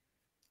them.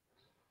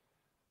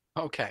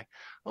 Okay,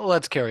 well,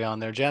 let's carry on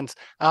there, gents.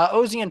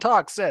 Ozian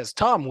Talk says,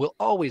 Tom will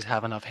always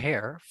have enough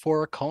hair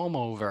for a comb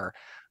over.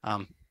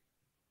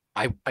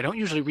 I don't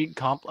usually read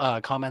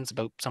comments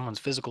about someone's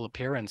physical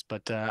appearance,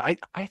 but I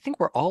think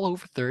we're all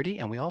over 30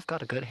 and we all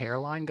got a good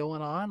hairline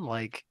going on.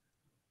 Like,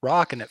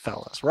 rocking it,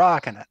 fellas,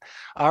 rocking it.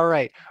 All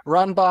right,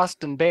 Run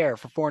Boston Bear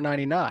for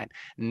 $4.99.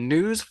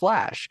 News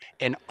flash: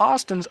 in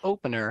Austin's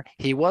opener,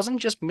 he wasn't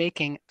just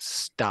making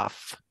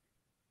stuff.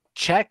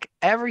 Check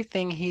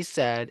everything he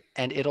said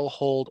and it'll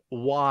hold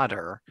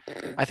water.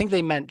 I think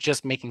they meant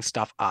just making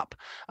stuff up.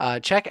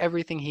 Check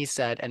everything he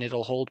said and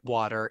it'll hold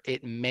water.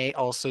 It may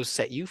also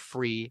set you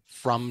free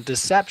from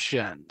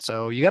deception.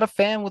 So you got a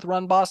fan with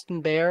Run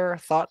Boston Bear?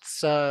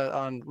 Thoughts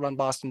on Run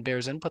Boston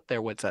Bear's input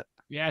there, Witsit?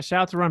 Yeah,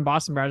 shout out to Run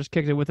Boston Bear. I just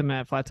kicked it with him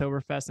at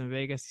Flattoberfest in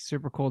Vegas. He's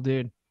super cool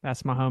dude.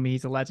 That's my homie.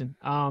 He's a legend.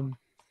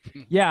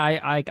 Yeah,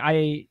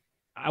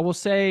 I will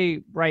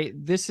say, right,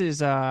 this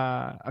is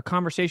a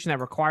conversation that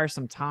requires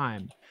some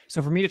time.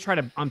 So for me to try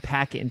to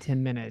unpack it in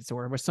 10 minutes,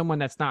 or with someone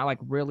that's not like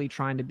really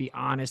trying to be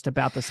honest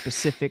about the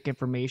specific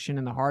information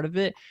in the heart of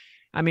it,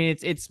 I mean,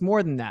 it's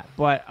more than that.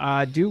 But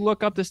do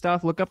look up the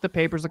stuff, look up the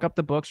papers, look up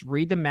the books,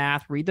 read the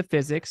math, read the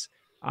physics.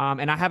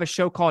 And I have a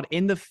show called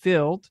In the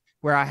Field,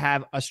 where I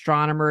have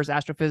astronomers,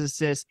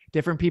 astrophysicists,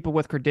 different people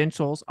with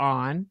credentials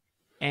on,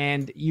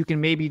 and you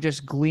can maybe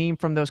just glean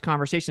from those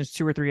conversations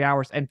 2 or 3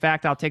 hours. In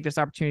fact, I'll take this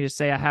opportunity to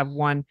say I have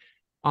one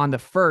on the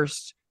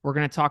 1st. We're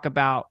going to talk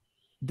about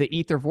the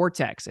ether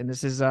vortex, and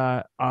this is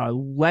a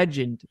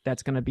legend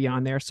that's going to be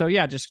on there. So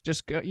yeah,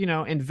 just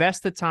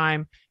invest the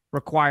time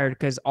required,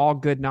 because all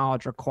good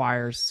knowledge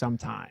requires some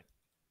time.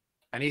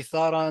 Any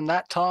thought on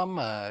that, Tom?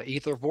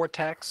 Ether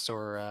vortex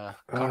or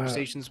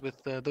conversations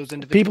with those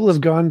individuals? People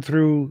have gone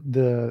through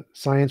the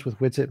science with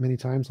Witsit many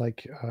times,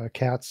 like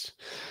Katz,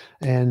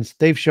 and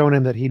they've shown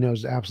him that he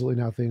knows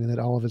absolutely nothing and that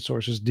all of his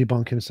sources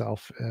debunk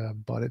himself,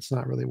 but it's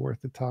not really worth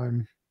the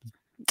time.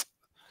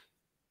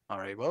 All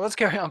right, well, let's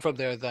carry on from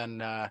there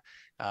then.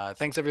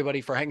 Thanks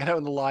everybody for hanging out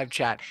in the live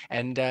chat.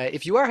 And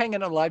if you are hanging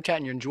out in the live chat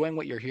and you're enjoying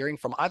what you're hearing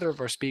from either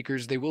of our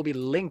speakers, they will be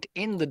linked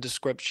in the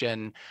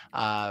description.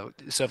 So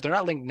if they're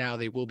not linked now,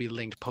 they will be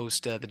linked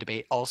post the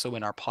debate, also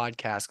in our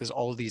podcast, because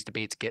all of these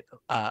debates get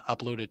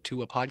uploaded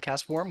to a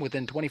podcast form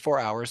within 24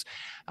 hours.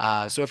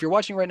 So if you're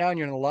watching right now and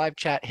you're in the live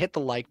chat, hit the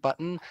like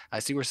button. I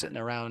see we're sitting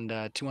around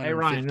 250 Hey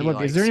Ryan, look,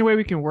 likes. is there any way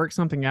we can work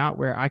something out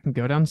where I can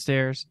go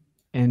downstairs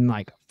and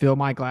like fill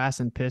my glass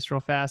and piss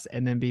real fast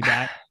and then be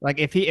back? Like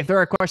if there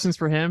are questions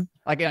for him,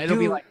 like it'll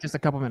be like just a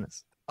couple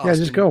minutes. Yeah,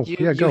 just go.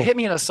 You Go. hit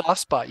me in a soft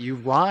spot. You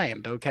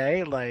rhymed,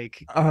 okay?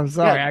 Like, Oh, I'm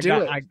sorry.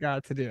 yeah, I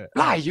got to do it.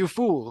 fly, you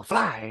fool,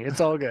 fly.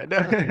 It's all good.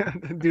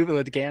 Do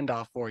the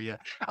Gandalf for you.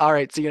 All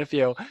right, see you in a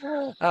few.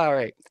 All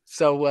right,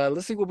 so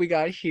let's see what we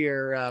got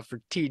here for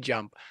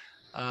TJump.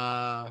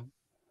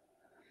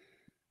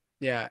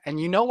 Yeah, and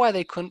you know why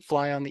they couldn't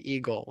fly on the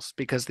Eagles?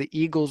 Because the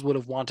Eagles would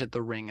have wanted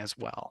the ring as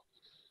well.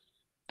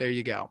 There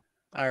you go.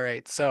 All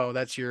right, so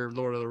that's your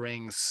Lord of the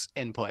Rings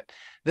input.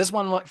 This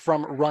one went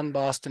from Run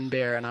Boston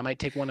Bear, and I might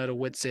take one out of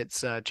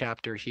Witsit's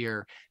chapter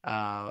here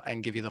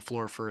and give you the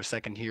floor for a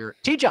second here.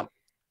 TJump.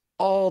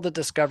 All the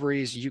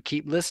discoveries you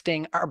keep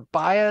listing are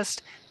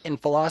biased in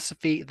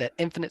philosophy that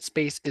infinite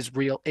space is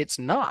real. It's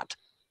not.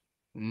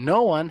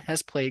 No one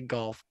has played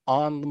golf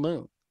on the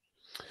moon.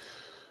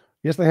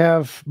 Yes, they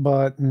have,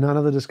 but none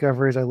of the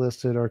discoveries I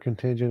listed are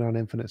contingent on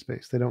infinite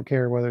space. They don't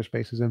care whether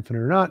space is infinite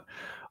or not.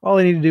 All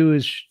they need to do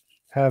is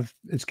have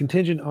it's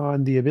contingent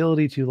on the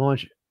ability to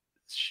launch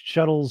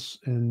shuttles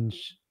and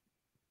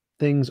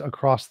things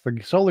across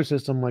the solar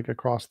system, like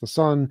across the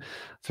sun,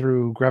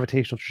 through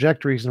gravitational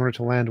trajectories in order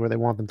to land where they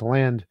want them to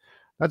land.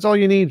 That's all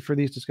you need for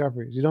these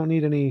discoveries. You don't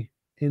need any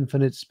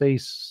infinite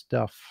space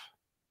stuff.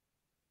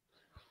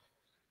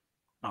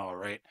 All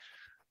right.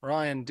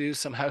 Ryan, do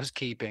some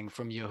housekeeping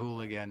from you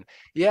hooligan.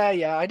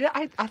 Yeah, I did.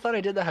 I thought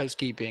I did the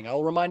housekeeping.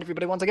 I'll remind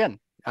everybody once again.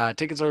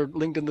 Tickets are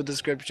linked in the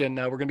description.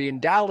 We're going to be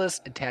in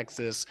Dallas,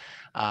 Texas.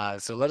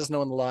 So let us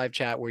know in the live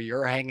chat where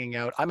you're hanging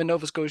out. I'm in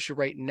Nova Scotia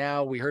right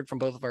now. We heard from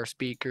both of our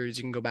speakers.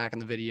 You can go back in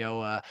the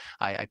video.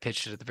 I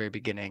pitched it at the very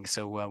beginning.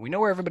 So we know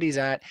where everybody's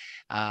at,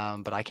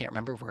 but I can't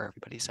remember where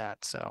everybody's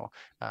at. So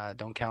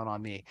don't count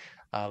on me.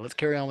 Let's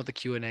carry on with the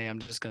Q&A. I'm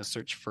just going to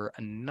search for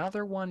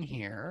another one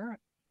here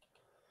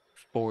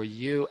for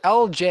you.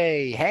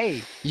 LJ,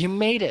 hey, you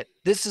made it.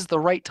 This is the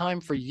right time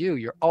for you.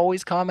 You're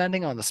always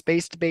commenting on the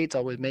space debates,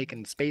 always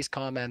making space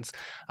comments.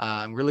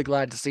 I'm really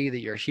glad to see that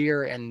you're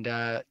here, and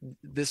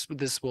this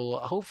will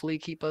hopefully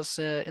keep us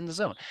in the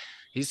zone.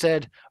 He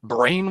said,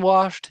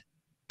 brainwashed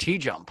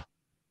TJump.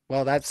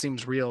 Well, that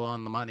seems real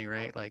on the money,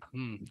 right? Like,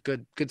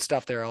 good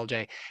stuff there,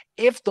 LJ.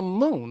 If the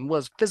moon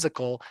was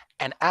physical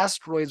and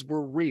asteroids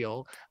were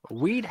real,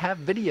 we'd have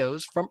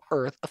videos from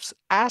Earth of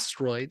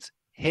asteroids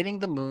hitting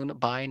the moon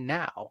by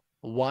now.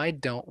 Why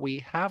don't we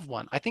have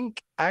one? I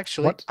think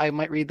actually What? I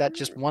might read that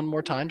just one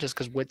more time, just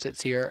because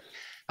Witsit's here.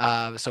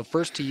 So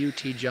first to you,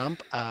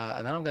 TJump,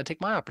 and then I'm going to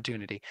take my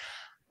opportunity.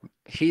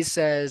 He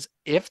says,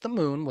 if the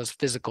moon was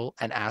physical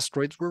and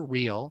asteroids were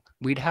real,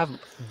 we'd have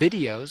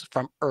videos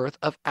from Earth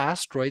of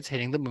asteroids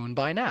hitting the moon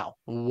by now.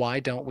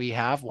 Why don't we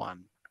have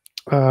one?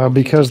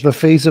 Because the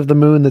face of the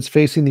moon that's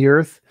facing the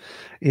Earth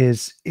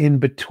is in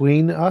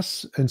between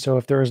us. And so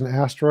if there is an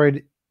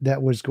asteroid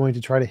that was going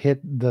to try to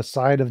hit the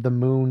side of the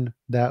moon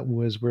that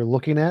we're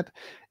looking at, it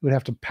would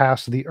have to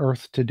pass the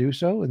Earth to do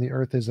so. And the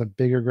Earth is a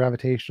bigger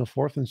gravitational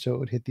force, and so it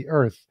would hit the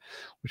Earth,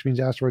 which means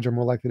asteroids are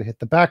more likely to hit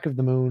the back of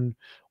the moon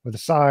or the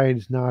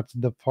side, not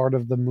the part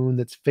of the moon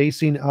that's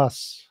facing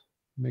us.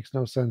 Makes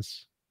no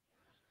sense.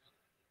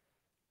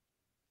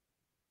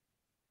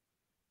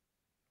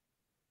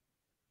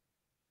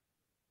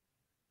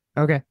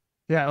 Okay.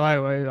 Yeah,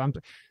 I'm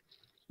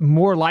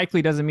more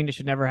likely doesn't mean it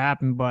should never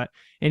happen, but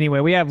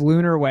anyway, we have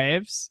lunar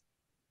waves,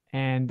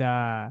 and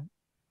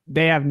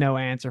they have no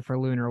answer for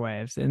lunar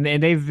waves, and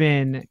they've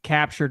been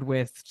captured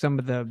with some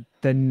of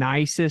the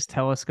nicest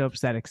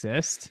telescopes that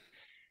exist.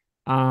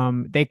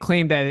 They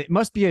claim that it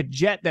must be a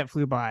jet that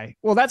flew by.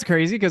 Well, that's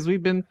crazy because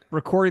we've been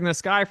recording the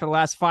sky for the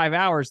last 5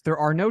 hours. There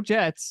are no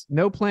jets,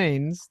 no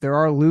planes. There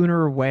are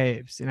lunar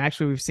waves, and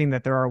actually, we've seen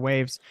that there are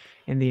waves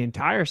in the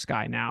entire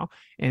sky now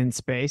in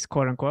space,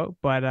 quote unquote.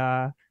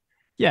 But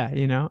yeah,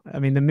 I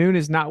mean, the moon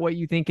is not what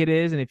you think it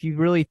is. And if you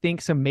really think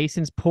some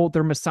Masons pulled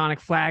their Masonic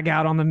flag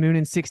out on the moon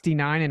in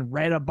 69 and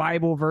read a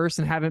Bible verse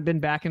and haven't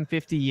been back in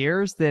 50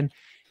 years, then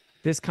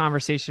this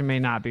conversation may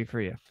not be for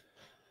you.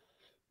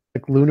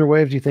 Like lunar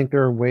waves, do you think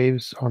there are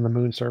waves on the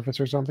moon's surface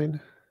or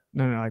something?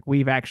 No, like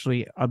we've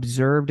actually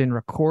observed and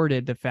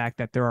recorded the fact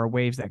that there are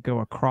waves that go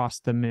across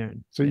the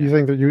moon. So you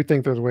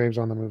think there's waves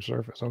on the moon's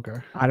surface? Okay.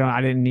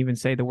 I didn't even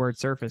say the word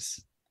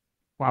surface.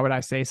 Why would I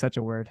say such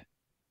a word?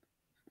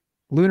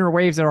 Lunar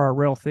waves are a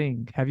real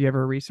thing. Have you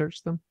ever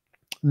researched them?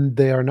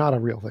 They are not a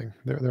real thing.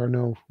 There are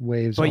no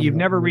waves. But you've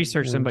never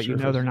researched them, but you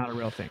know they're not a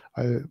real thing.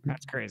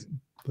 That's crazy.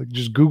 Like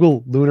just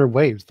Google lunar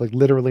waves. Like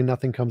literally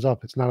nothing comes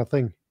up. It's not a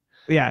thing.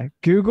 Yeah,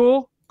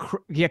 Google.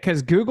 Yeah,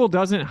 because Google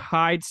doesn't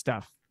hide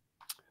stuff.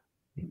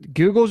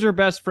 Google's your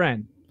best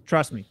friend.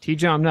 Trust me.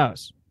 TJump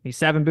knows. He's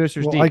 7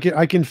 boosters deep.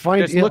 I can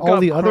find all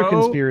the other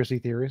conspircy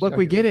theories. Look,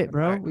 we get it,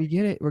 bro. We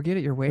get it. We get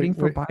it. You're waiting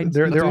for Biden.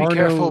 There Be are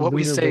careful no what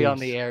we lunar say on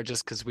waves. the air,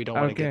 just because we don't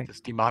want to get this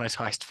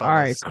demonetized. All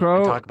right,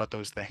 Crow. Talk about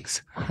those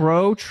things.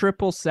 Crow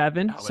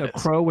 777. Oh, So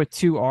Crow with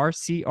 2 R,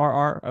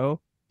 CRROW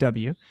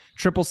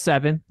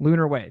 777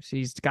 lunar waves.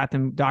 He's got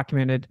them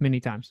documented many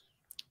times.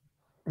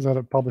 Is that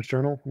a published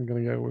journal? I'm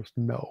gonna go with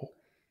no.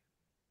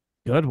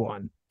 Good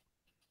one.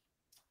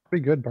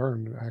 Pretty good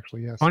burn,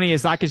 actually. Yes. Funny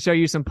is I could show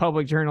you some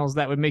public journals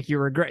that would make you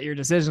regret your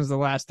decisions the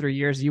last 3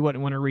 years. You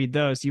wouldn't want to read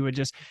those. You would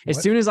just,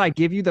 as soon as I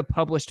give you the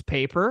published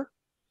paper,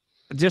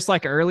 just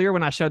like earlier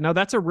when I showed, no,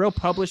 that's a real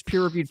published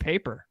peer-reviewed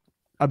paper,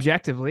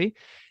 objectively.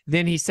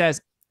 Then he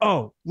says,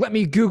 oh, let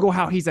me Google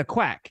how he's a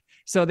quack.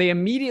 So they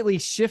immediately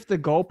shift the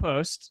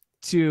goalpost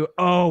to,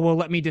 oh, well,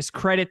 let me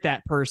discredit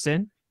that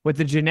person with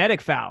the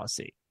genetic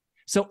fallacy.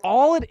 So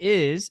all it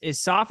is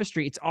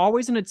sophistry. It's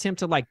always an attempt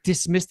to like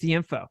dismiss the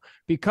info,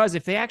 because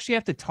if they actually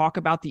have to talk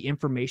about the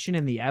information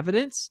and the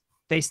evidence,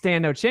 they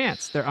stand no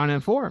chance. They're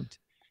uninformed.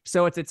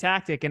 So it's a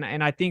tactic.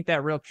 And I think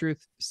that real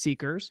truth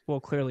seekers will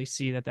clearly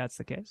see that that's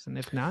the case. And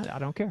if not, I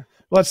don't care.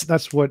 Well,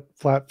 that's what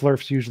flat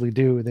flirts usually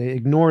do. They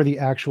ignore the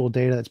actual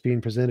data that's being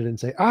presented and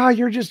say,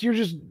 you're just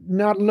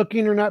not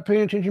looking or not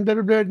paying attention, blah,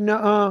 blah, blah.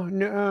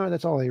 No.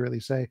 That's all they really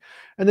say.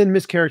 And then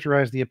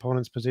mischaracterize the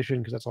opponent's position,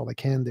 because that's all they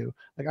can do.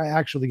 Like I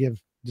actually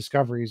give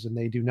discoveries and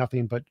they do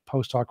nothing but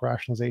post hoc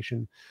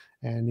rationalization.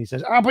 And he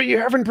says, but you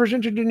haven't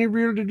presented any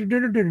real,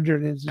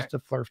 and it's just a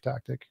flirt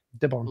tactic.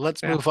 Dibon.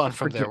 Let's move on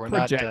from there. We're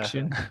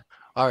projection. Not.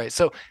 All right.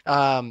 So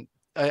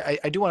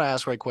I do want to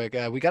ask right quick.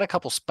 We got a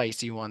couple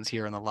spicy ones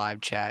here in the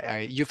live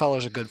chat. You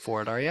fellas are good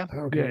for it, are you?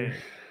 Okay.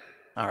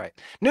 Yeah. All right.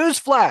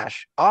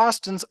 Newsflash.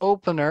 Austin's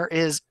opener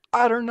is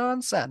utter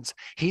nonsense.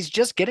 He's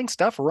just getting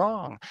stuff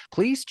wrong.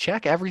 Please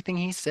check everything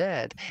he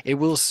said. It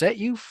will set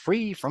you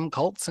free from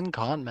cults and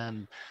con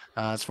men.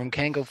 It's from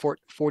Kango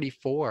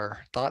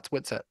 44. Thoughts,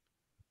 Witsit?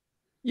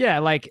 Yeah,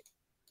 like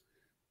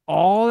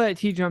all that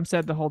TJump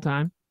said the whole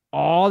time,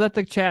 all that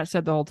the chat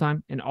said the whole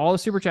time, and all the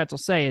super chats will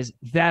say is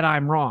that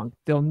I'm wrong.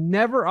 They'll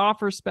never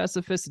offer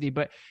specificity,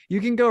 but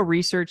you can go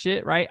research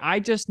it, right? I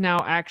just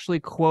now actually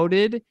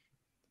quoted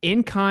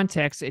in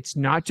context, it's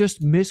not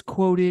just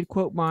misquoted,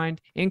 quote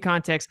mined. In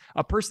context,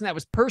 a person that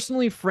was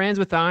personally friends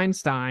with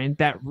Einstein,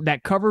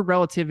 that covered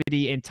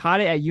relativity and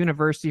taught it at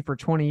university for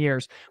 20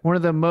 years, one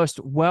of the most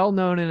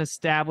well-known and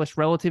established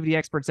relativity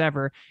experts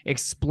ever,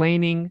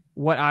 explaining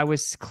what I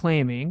was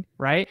claiming,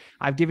 right?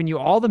 I've given you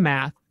all the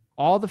math,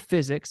 all the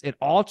physics, it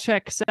all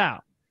checks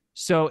out.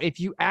 So if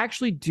you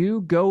actually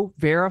do go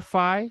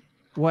verify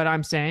what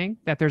I'm saying,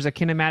 that there's a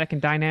kinematic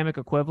and dynamic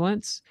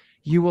equivalence,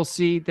 you will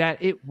see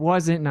that it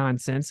wasn't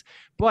nonsense.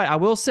 But I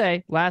will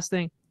say, last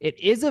thing, it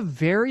is a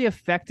very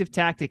effective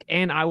tactic.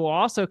 And I will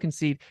also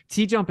concede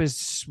TJump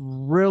is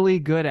really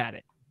good at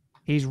it.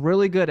 He's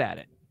really good at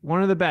it.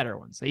 One of the better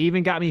ones. They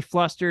even got me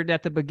flustered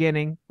at the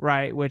beginning,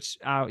 right? Which,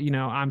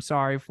 I'm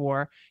sorry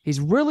for. He's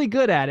really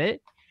good at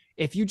it.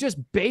 If you just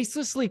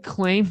baselessly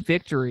claim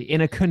victory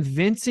in a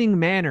convincing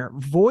manner,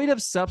 void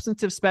of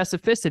substantive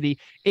specificity,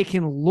 it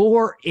can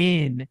lure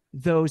in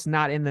those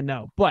not in the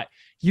know. But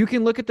you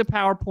can look at the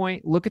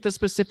PowerPoint, look at the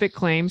specific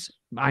claims.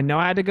 I know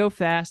I had to go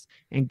fast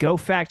and go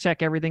fact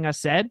check everything I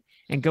said,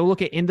 and go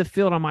look at In the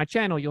Field on my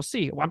channel. You'll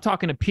see I'm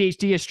talking to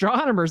PhD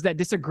astronomers that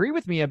disagree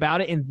with me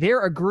about it, and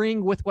they're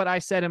agreeing with what I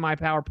said in my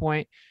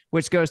PowerPoint,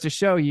 which goes to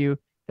show you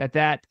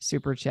that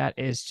super chat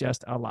is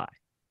just a lie.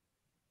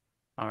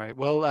 All right.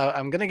 Well,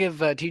 I'm going to give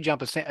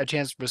TJump a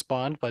chance to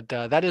respond, but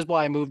that is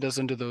why I moved us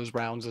into those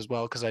rounds as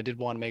well, because I did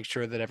want to make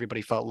sure that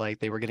everybody felt like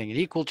they were getting an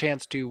equal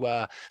chance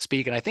to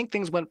speak. And I think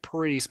things went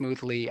pretty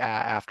smoothly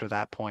after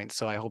that point.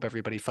 So I hope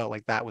everybody felt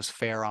like that was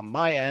fair on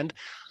my end.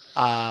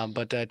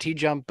 But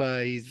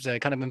TJump, he's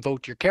kind of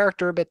invoked your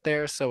character a bit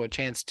there. So a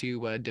chance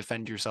to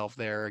defend yourself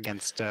there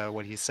against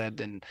what he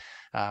said, and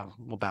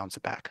we'll bounce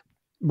it back.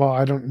 Well,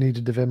 I don't need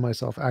to defend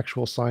myself.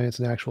 Actual science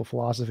and actual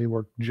philosophy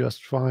work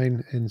just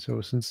fine. And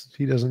so since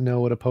he doesn't know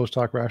what a post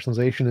hoc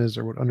rationalization is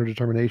or what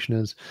underdetermination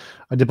is,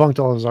 I debunked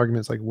all of his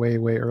arguments like way,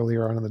 way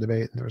earlier on in the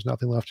debate. And there was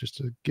nothing left just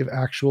to give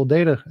actual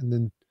data and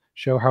then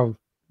show how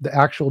the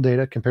actual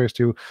data compares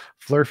to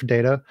FLIRF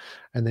data.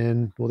 And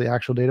then, well, the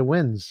actual data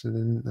wins. And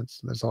then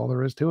that's all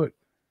there is to it.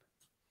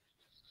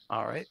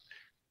 All right.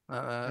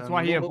 That's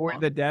why he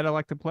avoided the data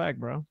like the plague,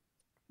 bro.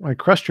 I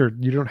crushed you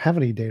don't have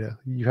any data.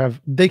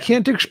 They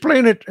can't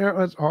explain it.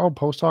 It's all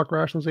post hoc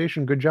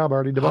rationalization. Good job. I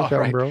already debunked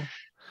that one, bro.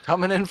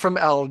 Coming in from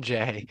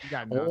LJ.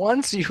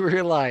 Once you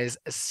realize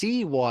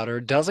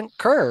seawater doesn't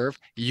curve,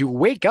 you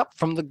wake up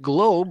from the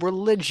globe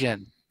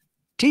religion.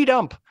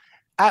 T-Dump.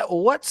 At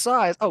what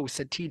size? Oh,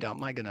 said T-Dump.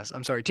 My goodness.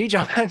 I'm sorry.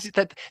 T-Jump.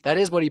 that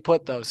is what he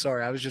put, though.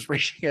 Sorry. I was just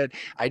reading it.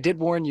 I did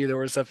warn you there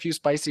was a few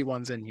spicy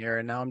ones in here,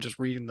 and now I'm just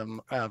reading them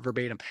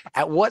verbatim.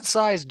 At what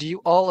size do you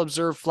all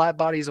observe flat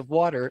bodies of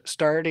water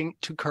starting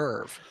to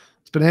curve?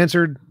 It's been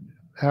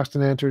asked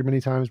and answered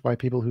many times by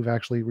people who've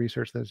actually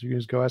researched this. You can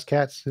just go ask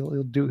Katz.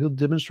 He'll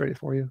demonstrate it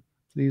for you.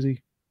 It's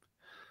easy.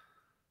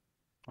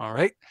 All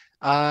right.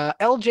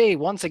 LJ,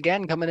 once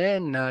again coming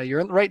in. You're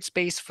in the right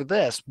space for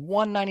this.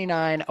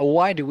 199.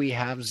 Why do we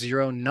have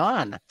 0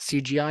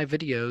 non-CGI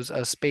videos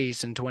of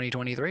space in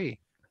 2023?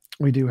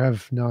 We do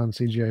have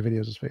non-CGI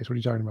videos of space. What are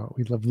you talking about?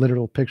 We love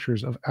literal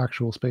pictures of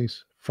actual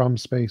space from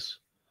space.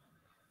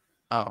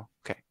 Oh,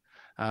 okay.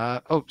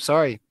 Oh,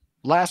 sorry.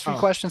 Last few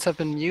questions have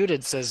been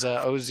muted, says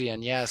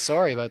Ozian. Yeah,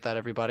 sorry about that,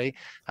 everybody.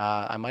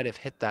 I might have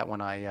hit that when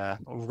I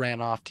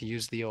ran off to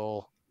use the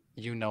old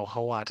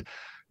you-know-what.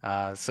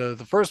 So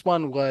the first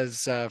one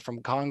was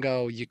from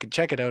Congo. You could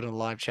check it out in the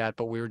live chat,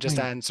 but we were just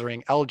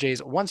answering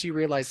LJ's. Once you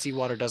realize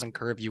seawater doesn't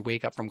curve, you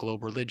wake up from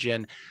globe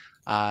religion.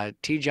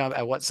 T-Jump,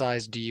 at what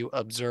size do you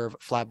observe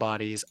flat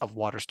bodies of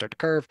water start to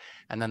curve?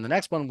 And then the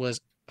next one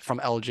was from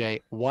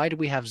LJ. Why do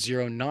we have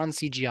 0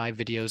 non-CGI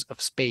videos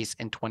of space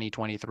in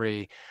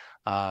 2023?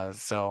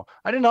 So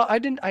I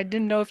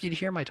didn't know if you'd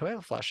hear my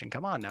toilet flushing.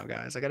 Come on now,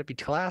 guys. I got to be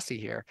classy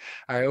here.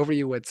 All right, over to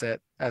you, Witsit,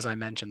 as I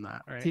mentioned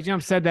that. Right.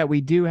 T-Jump said that we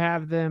do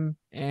have them,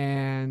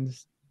 and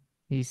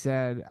he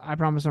said, I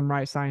promise I'm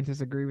right.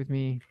 Scientists agree with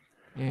me,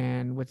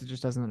 and Witsit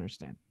just doesn't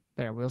understand.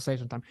 There, we'll save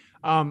some time.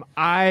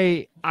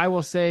 I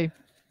will say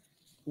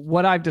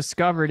what I've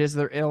discovered is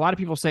that a lot of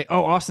people say,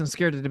 oh, Austin's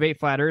scared to debate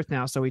flat Earth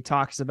now, so he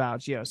talks about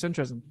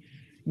geocentrism.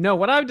 No,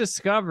 what I've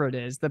discovered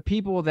is the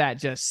people that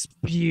just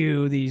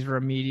spew these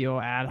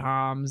remedial ad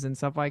homs and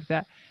stuff like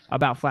that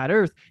about flat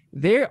Earth,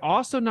 they're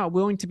also not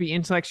willing to be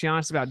intellectually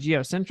honest about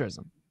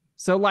geocentrism.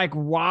 So, like,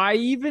 why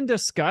even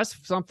discuss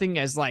something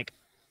as like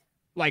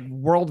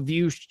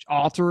worldview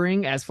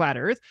altering as flat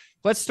Earth?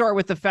 Let's start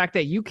with the fact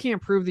that you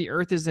can't prove the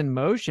Earth is in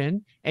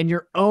motion, and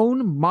your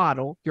own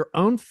model, your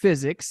own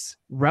physics,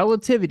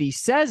 relativity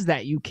says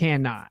that you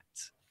cannot.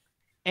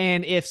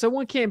 And if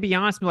someone can't be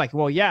honest, be like,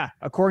 well, yeah,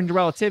 according to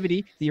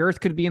relativity, the Earth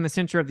could be in the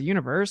center of the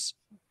universe.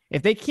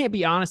 If they can't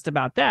be honest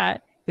about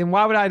that, then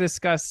why would I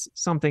discuss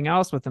something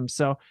else with them?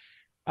 So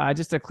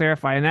just to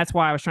clarify, and that's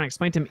why I was trying to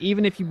explain to him,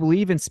 even if you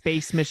believe in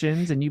space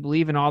missions and you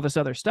believe in all this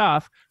other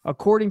stuff,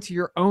 according to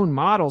your own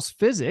model's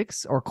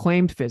physics or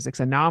claimed physics,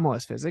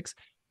 anomalous physics,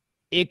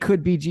 it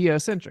could be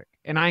geocentric.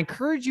 And I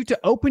encourage you to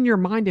open your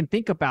mind and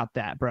think about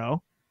that,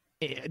 bro.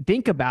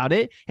 think about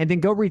it, and then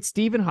go read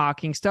Stephen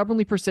Hawking,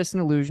 Stubbornly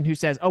Persistent Illusion, who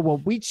says, oh,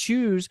 well, we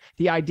choose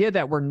the idea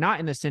that we're not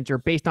in the center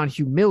based on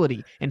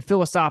humility and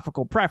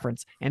philosophical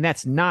preference, and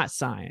that's not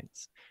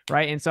science,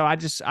 right? And so I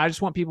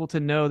just want people to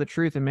know the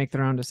truth and make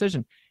their own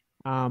decision.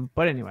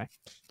 But anyway,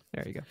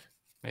 there you go.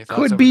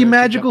 Could be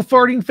magical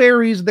farting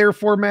fairies,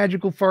 therefore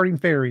magical farting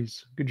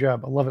fairies. Good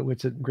job. I love it.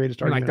 What's it?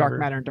 Greatest argument like dark ever.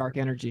 matter and dark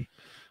energy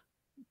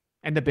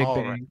and the Big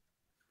Bang. Right.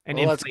 And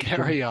well, let's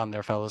carry on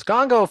there, fellas.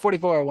 Congo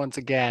 44 once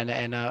again,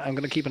 and I'm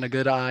going to keep a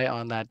good eye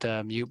on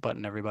that mute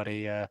button,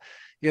 everybody.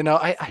 You know,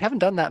 I haven't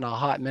done that in a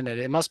hot minute.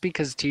 It must be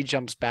because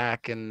TJump's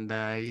back, and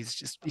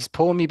he's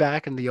pulling me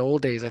back in the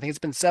old days. I think it's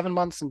been 7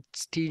 months since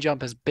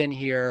TJump has been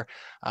here.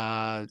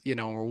 You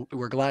know,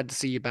 we're glad to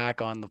see you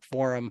back on the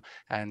forum,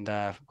 and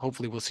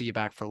hopefully we'll see you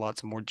back for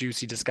lots of more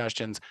juicy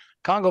discussions.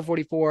 Congo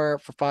 44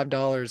 for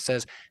 $5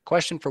 says,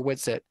 question for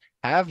Witsit.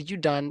 Have you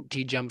done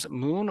TJump's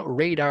moon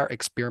radar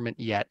experiment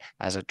yet?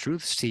 As a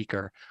truth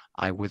seeker,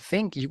 I would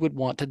think you would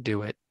want to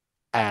do it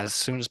as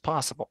soon as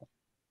possible.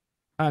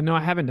 No,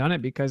 I haven't done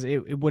it because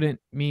it wouldn't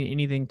mean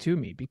anything to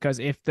me. Because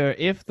if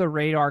the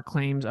radar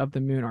claims of the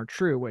moon are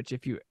true, which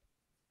if you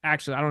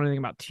actually, I don't know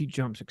anything about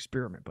TJump's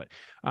experiment, but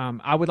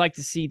I would like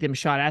to see them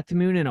shot at the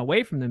moon and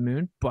away from the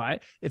moon.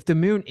 But if the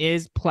moon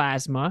is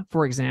plasma,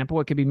 for example,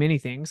 it could be many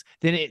things,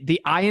 then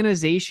the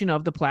ionization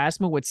of the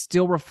plasma would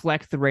still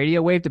reflect the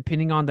radio wave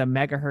depending on the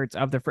megahertz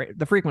of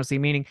the frequency.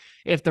 Meaning,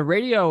 if the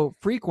radio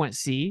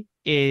frequency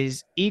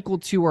is equal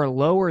to or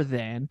lower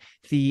than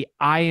the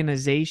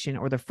ionization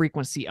or the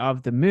frequency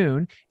of the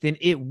moon, then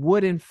it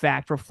would in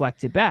fact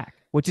reflect it back,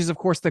 which is, of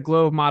course, the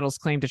globe models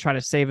claim to try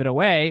to save it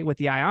away with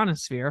the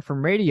ionosphere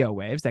from radio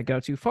waves that go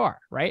too far,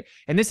 right?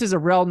 And this is a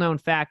well-known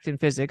fact in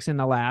physics in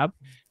the lab,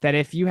 that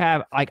if you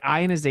have like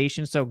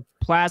ionization, so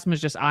plasma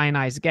is just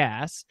ionized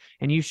gas,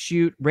 and you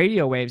shoot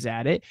radio waves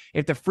at it,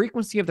 if the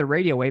frequency of the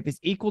radio wave is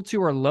equal to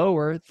or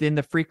lower than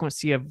the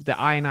frequency of the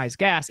ionized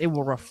gas, it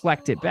will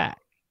reflect it back.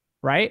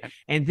 Right.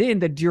 And then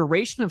the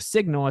duration of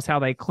signal is how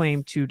they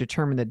claim to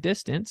determine the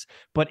distance.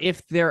 But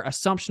if their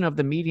assumption of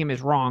the medium is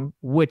wrong,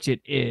 which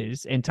it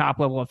is, and top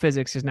level of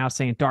physics is now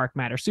saying dark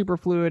matter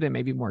superfluid and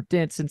maybe more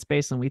dense in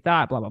space than we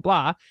thought, blah, blah,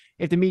 blah.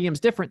 If the medium is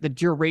different, the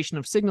duration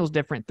of signal is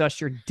different.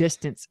 Thus, your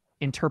distance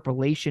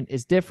interpolation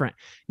is different.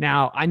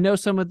 Now, I know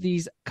some of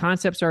these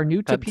concepts are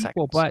new to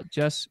people, but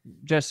just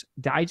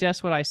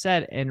digest what I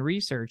said and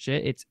research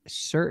it. It's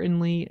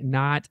certainly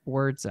not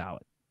word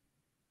salad.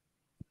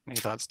 Any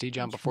thoughts,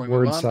 TJump, before we move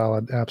on? Word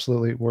salad,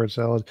 absolutely word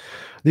salad.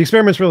 The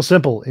experiment's real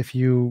simple. If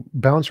you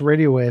bounce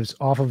radio waves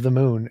off of the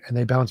moon and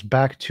they bounce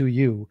back to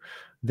you,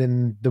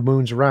 then the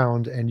moon's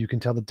round and you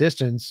can tell the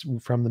distance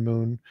from the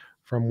moon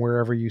from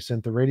wherever you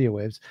sent the radio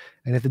waves.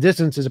 And if the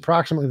distance is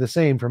approximately the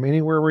same from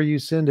anywhere where you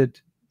send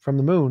it from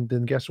the moon,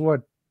 then guess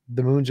what?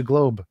 The moon's a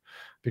globe.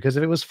 Because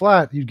if it was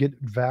flat, you'd get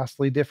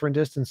vastly different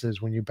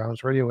distances when you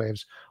bounce radio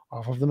waves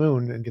off of the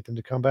moon and get them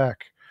to come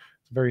back.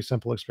 It's a very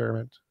simple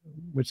experiment,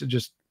 which it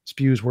just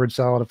spews word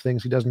salad of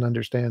things he doesn't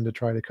understand to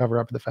try to cover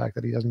up the fact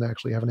that he doesn't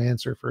actually have an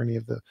answer for any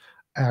of the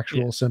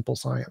actual simple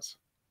science.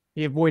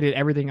 He avoided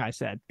everything I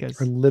said because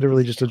I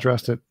literally just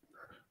addressed it.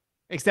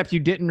 Except you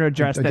didn't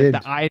address that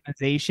the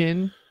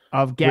ionization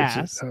of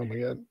gas, oh my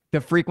God,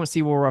 the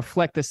frequency will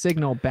reflect the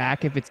signal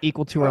back if it's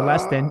equal to or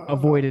less than.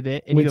 Avoided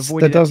it, and you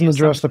avoided that doesn't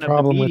address the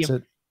problem with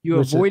it. You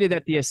avoided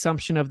that the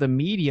assumption of the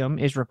medium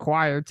is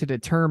required to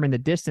determine the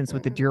distance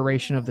with the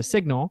duration of the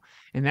signal.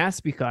 And that's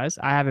because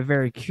I have a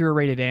very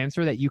curated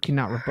answer that you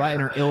cannot rebut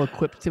and are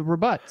ill-equipped to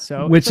rebut.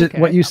 So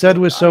what you said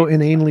was so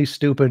inanely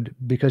stupid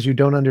because you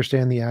don't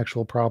understand the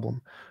actual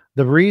problem.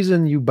 The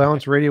reason you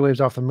bounce radio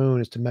waves off the moon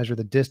is to measure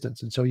the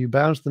distance. And so you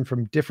bounce them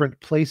from different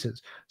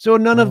places. So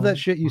none of that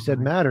shit you said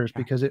matters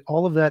because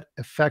all of that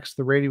affects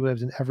the radio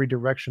waves in every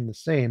direction the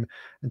same.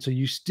 And so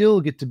you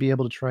still get to be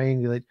able to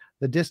triangulate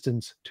the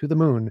distance to the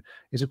moon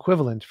is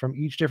equivalent from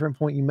each different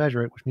point you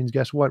measure it, which means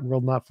guess what?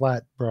 World not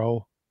flat,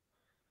 bro.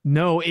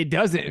 No, it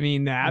doesn't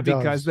mean that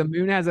because the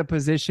moon has a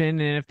position,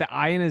 and if the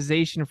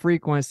ionization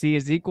frequency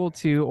is equal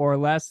to or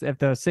less, if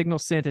the signal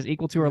sent is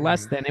equal to or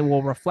less, then it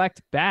will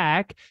reflect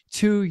back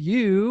to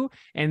you.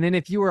 And then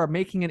if you are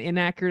making an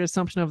inaccurate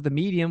assumption of the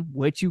medium,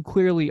 which you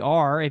clearly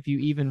are, if you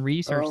even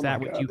research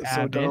that, which you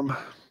have it.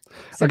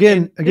 So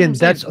again,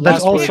 that's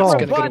all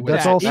solved.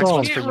 That's all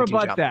solved. You can't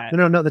rebut that.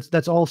 No,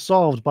 that's all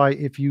solved by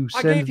if you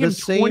send the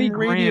same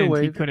radio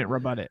wave. He couldn't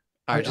rebut it.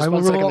 All right, I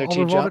will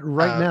revolve it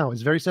right now.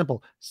 It's very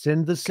simple.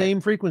 Send the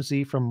same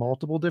frequency from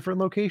multiple different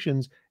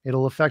locations.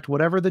 It'll affect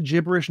whatever the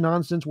gibberish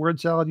nonsense word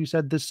salad you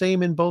said, the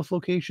same in both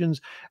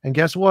locations. And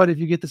guess what? If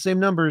you get the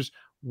same numbers,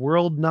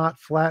 world not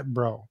flat,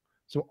 bro.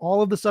 So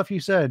all of the stuff you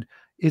said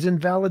is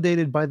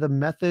invalidated by the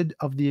method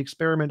of the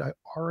experiment I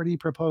already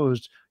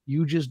proposed.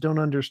 You just don't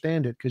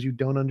understand it because you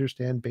don't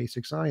understand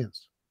basic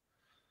science.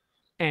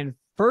 And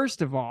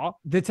first of all,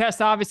 the test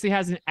obviously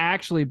hasn't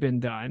actually been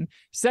done.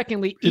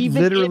 Secondly, it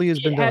literally has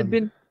been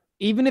done.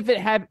 Even if it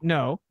had,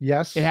 no,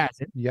 Yes. it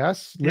hasn't.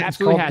 Yes. It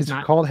absolutely has it's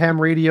not. called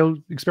ham radio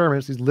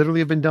experiments. These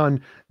literally have been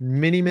done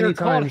many They're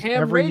called times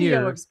ham every radio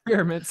year.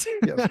 experiments.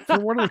 Yes. For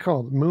what are they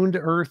called? Moon to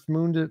Earth,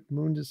 moon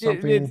to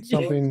something,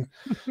 something.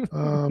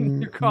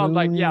 They're called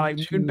like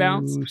moon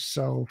bounce.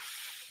 Self.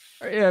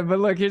 Yeah, but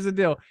look, here's the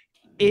deal.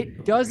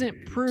 It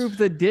doesn't prove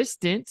the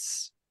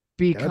distance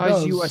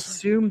because you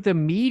assume the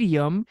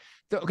medium.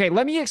 Okay,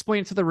 let me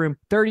explain it to the room.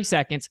 30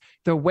 seconds.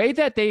 The way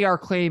that they are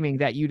claiming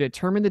that you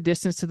determine the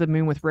distance to the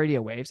moon with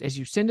radio waves is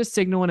you send a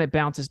signal and it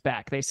bounces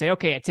back. They say,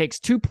 okay, it takes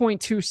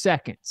 2.2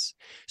 seconds.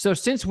 So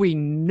since we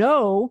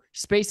know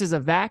space is a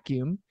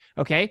vacuum,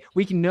 okay,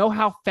 we can know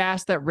how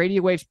fast that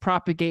radio waves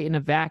propagate in a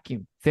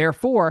vacuum.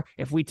 Therefore,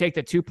 if we take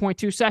the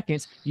 2.2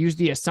 seconds, use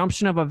the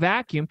assumption of a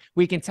vacuum,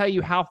 we can tell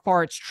you how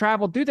far it's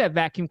traveled through that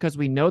vacuum because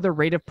we know the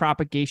rate of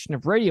propagation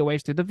of radio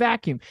waves through the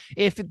vacuum.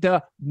 If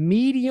the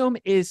medium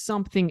is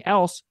something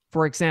else,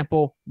 for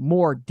example,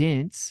 more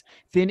dense,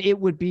 then it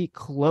would be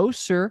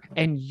closer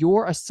and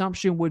your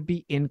assumption would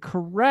be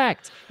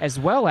incorrect, as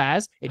well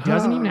as it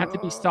doesn't even have to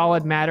be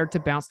solid matter to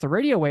bounce the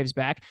radio waves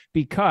back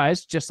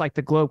because just like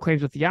the globe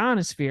claims with the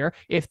ionosphere,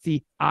 if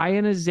the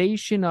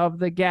ionization of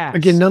the gas...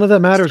 Again, none of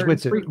that matters,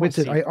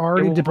 Witsit. I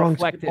already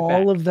debunked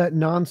all of that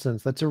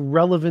nonsense. That's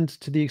irrelevant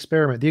to the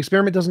experiment. The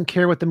experiment doesn't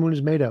care what the moon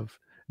is made of.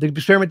 The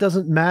experiment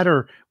doesn't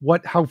matter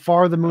how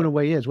far the moon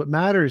away is. What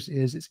matters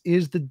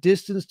is the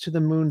distance to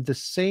the moon the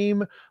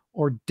same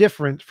or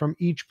different from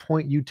each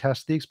point you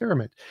test the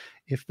experiment.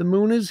 If the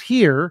moon is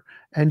here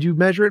and you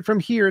measure it from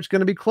here, it's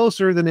going to be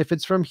closer than if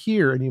it's from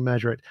here and you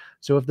measure it.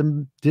 So if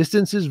the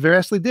distance is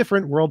vastly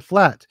different, world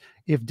flat.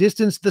 If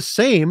distance the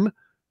same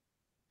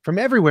from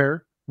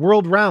everywhere,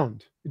 world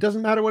round. It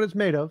doesn't matter what it's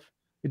made of.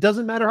 It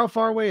doesn't matter how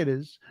far away it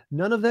is.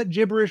 None of that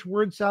gibberish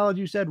word salad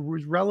you said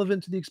was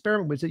relevant to the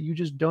experiment, was that you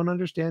just don't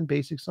understand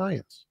basic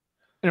science.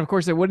 And of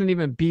course, it wouldn't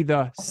even be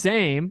the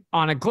same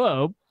on a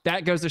globe.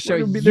 That goes to show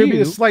you. There'd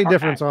be a slight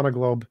difference on a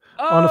globe.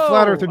 On a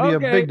flat Earth,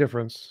 there'd be a big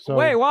difference. So.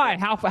 Wait, why?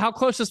 How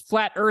close does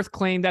flat Earth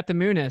claim that the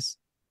moon is?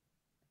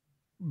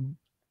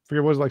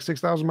 Forget what was it, like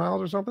 6,000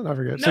 miles or something? I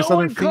forget. No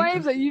one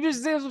claims that. You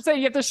just saying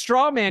you have to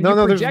straw man.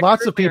 No, there's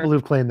lots of people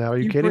who've claimed that. Are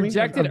you kidding me?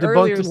 I've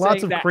debunked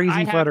lots of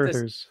crazy flat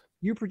earthers.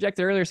 You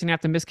projected earlier saying you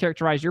have to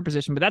mischaracterize your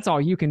position, but that's all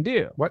you can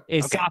do. What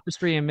is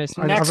sophistry and mis?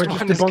 Next one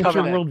is debunked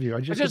your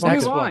worldview. Just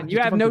move on. You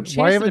have no chance.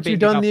 Why haven't you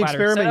done the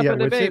experiment yet?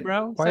 Debate,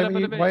 bro. Why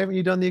haven't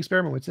you done the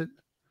experiment? What's it?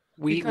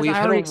 We've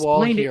hit a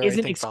wall here. It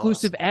isn't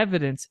exclusive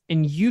evidence,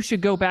 and you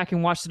should go back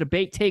and watch the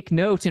debate, take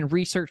notes, and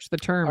research the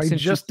terms. I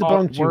just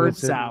debunked you. Word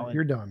salad.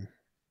 You're done.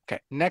 Okay,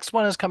 next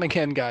one is coming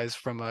in, guys,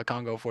 from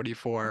Congo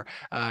 44.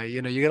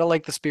 You gotta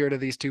like the spirit of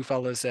these two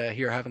fellas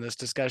here having this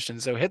discussion.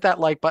 So hit that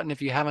like button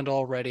if you haven't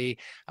already.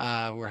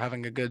 We're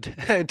having a good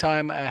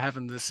time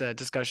having this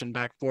discussion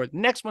back and forth.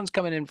 Next one's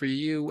coming in for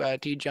you,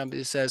 TJump.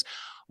 It says,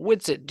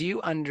 Witsit, do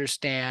you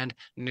understand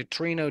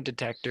neutrino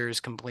detectors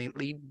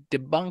completely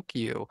debunk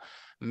you?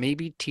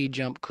 Maybe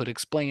TJump could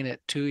explain it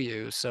to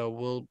you. So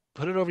we'll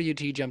put it over to you,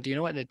 TJump. Do you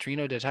know what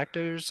neutrino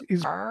detectors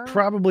are?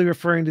 Probably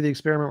referring to the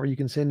experiment where you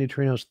can send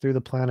neutrinos through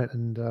the planet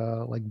and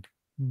like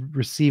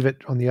receive it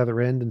on the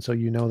other end, and so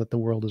you know that the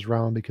world is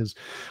round. Because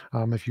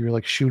if you're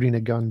like shooting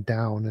a gun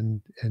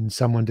down and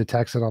someone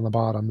detects it on the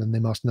bottom, then they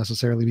must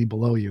necessarily be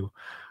below you,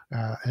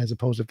 as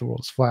opposed to if the world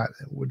is flat,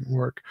 it wouldn't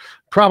work.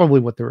 Probably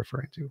what they're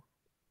referring to.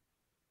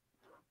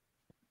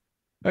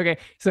 Okay,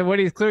 so what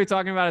he's clearly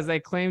talking about is they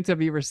claim to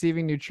be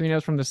receiving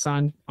neutrinos from the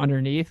sun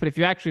underneath, but if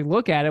you actually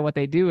look at it, what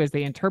they do is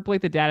they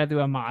interpolate the data through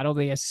a model,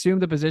 they assume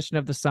the position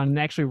of the sun, and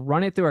actually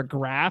run it through a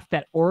graph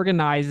that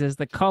organizes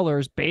the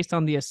colors based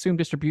on the assumed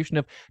distribution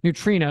of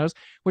neutrinos,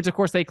 which of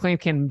course they claim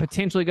can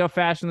potentially go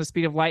faster than the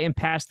speed of light and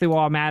pass through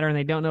all matter, and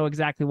they don't know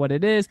exactly what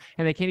it is,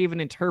 and they can't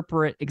even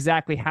interpret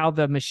exactly how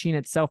the machine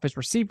itself is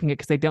receiving it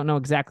because they don't know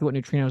exactly what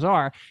neutrinos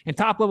are. And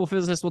top-level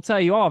physicists will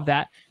tell you all of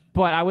that,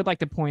 but I would like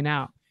to point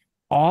out,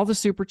 all the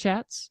super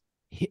chats,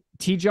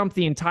 TJump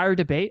the entire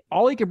debate,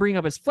 all he could bring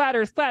up is flat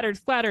earth, flat earth,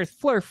 flat earth,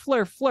 flurf,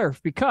 flurf,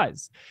 flurf,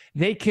 because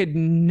they could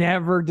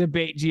never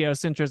debate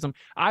geocentrism.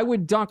 I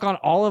would dunk on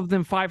all of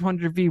them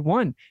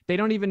 500v1. They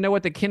don't even know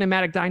what the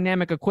kinematic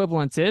dynamic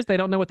equivalence is. They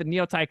don't know what the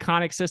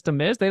neotychonic system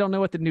is. They don't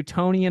know what the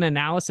Newtonian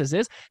analysis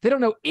is. They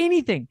don't know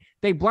anything.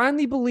 They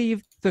blindly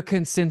believe the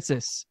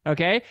consensus,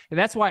 okay? And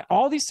that's why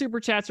all these super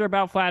chats are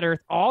about flat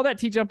earth. All that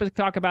TJump is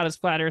talk about is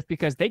flat earth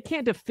because they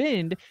can't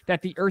defend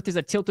that the earth is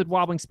a tilted,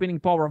 wobbling, spinning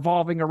ball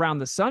revolving around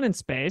the sun in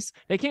space.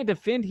 They can't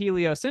defend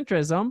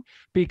heliocentrism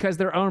because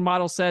their own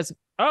model says,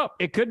 oh,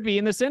 it could be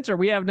in the center.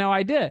 We have no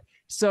idea.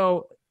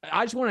 So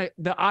I just want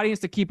the audience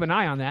to keep an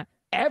eye on that.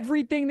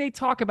 Everything they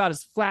talk about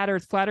is flat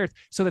earth,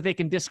 so that they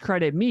can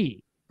discredit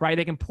me. Right?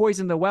 They can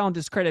poison the well and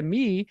discredit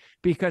me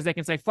because they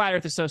can say flat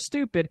earth is so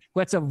stupid.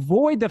 Let's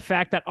avoid the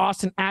fact that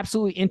Austin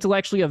absolutely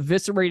intellectually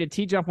eviscerated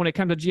TJump when it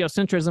comes to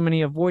geocentrism, and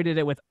he avoided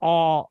it with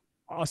all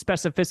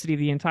specificity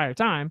the entire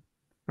time.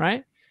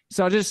 Right?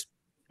 So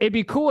it'd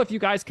be cool if you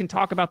guys can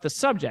talk about the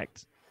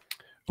subject.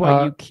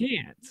 but you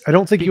can't. I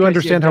don't think you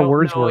understand how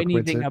words know work,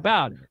 anything Witsit.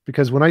 about it.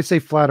 Because when I say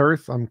flat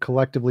Earth, I'm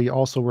collectively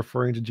also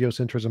referring to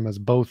geocentrism as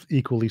both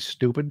equally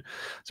stupid.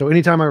 So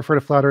anytime I refer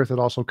to flat Earth, it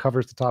also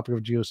covers the topic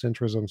of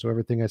geocentrism. So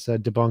everything I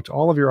said debunked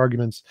all of your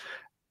arguments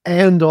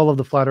and all of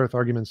the flat Earth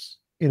arguments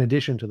in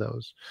addition to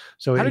those.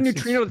 So How do it's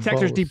neutrino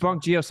detectors both.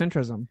 debunk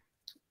geocentrism?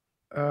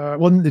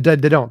 Well, they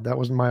don't. That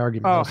wasn't my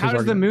argument. Oh, how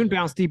does the moon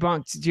bounce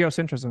debunk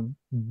geocentrism?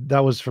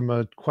 That was from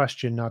a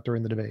question, not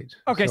during the debate.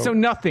 Okay, so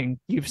nothing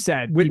you've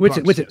said.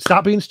 Witsit,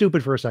 stop being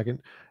stupid for a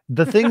second.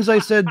 The things I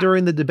said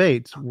during the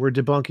debate were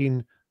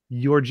debunking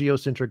your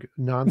geocentric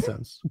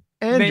nonsense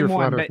and your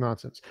flat Earth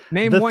nonsense.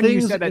 Name one you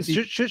said that.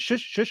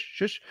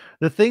 Shush.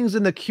 The things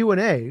in the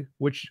Q&A,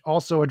 which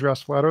also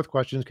address flat Earth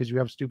questions because you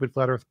have stupid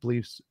flat Earth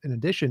beliefs in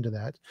addition to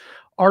that,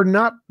 are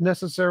not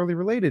necessarily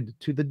related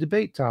to the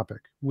debate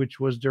topic, which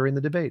was during the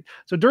debate.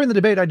 So during the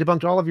debate, I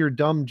debunked all of your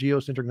dumb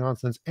geocentric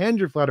nonsense and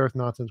your flat Earth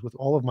nonsense with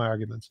all of my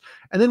arguments.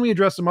 And then we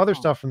addressed some other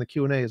stuff from the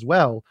Q&A as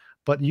well,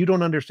 but you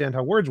don't understand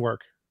how words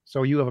work.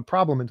 So you have a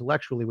problem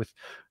intellectually with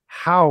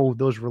how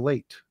those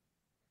relate.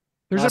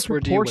 There's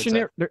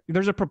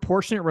a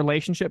proportionate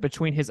relationship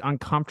between his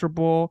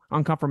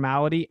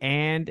uncomfortability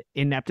and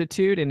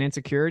ineptitude and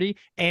insecurity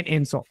and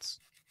insults.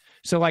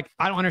 So like,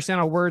 I don't understand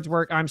how words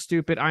work. I'm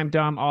stupid. I'm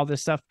dumb. All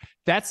this stuff.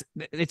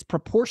 It's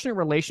proportionate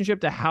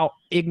relationship to how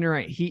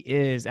ignorant he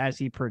is as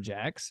he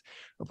projects.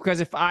 Because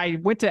if I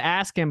went to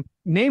ask him,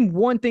 name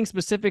one thing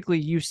specifically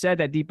you said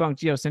that debunked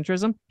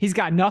geocentrism, he's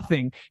got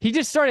nothing. He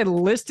just started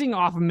listing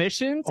off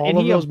missions. All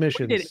of those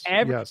missions.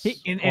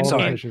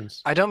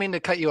 Missions. I don't mean to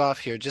cut you off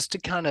here, just to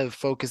kind of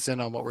focus in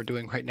on what we're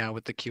doing right now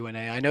with the Q&A.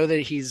 I know that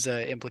he's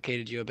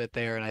implicated you a bit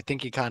there, and I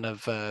think he kind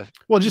of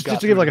well, just to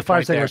give like a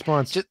 5-second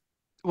response.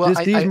 Well,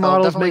 these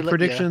models make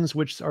predictions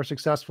which are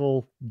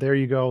successful. There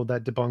you go.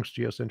 That debunks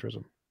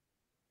geocentrism.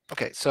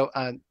 Okay, so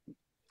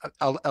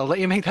I'll let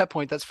you make that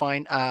point. That's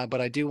fine. But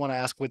I do want to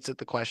ask Witsit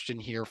the question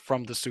here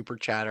from the super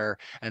chatter.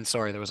 And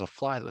sorry, there was a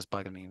fly that was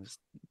bugging me. He was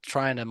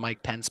trying to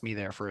Mike Pence me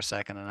there for a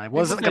second, and I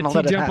wasn't going to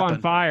let it happen. TJump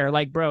on fire,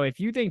 like, bro. If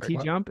you think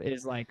TJump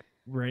is like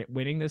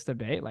winning this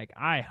debate, like,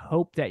 I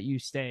hope that you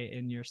stay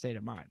in your state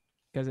of mind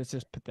because it's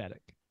just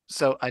pathetic.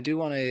 So I do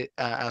want to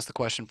ask the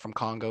question from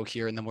Congo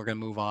here, and then we're going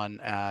to move on.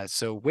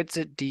 So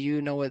Witsit, do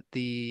you know what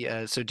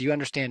so do you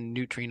understand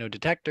neutrino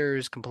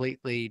detectors?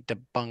 Completely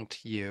debunked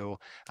you.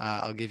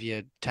 I'll give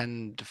you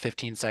 10 to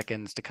 15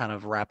 seconds to kind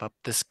of wrap up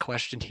this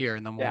question here,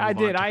 and then we'll move I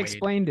did. on to I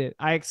explained it.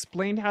 I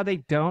explained how they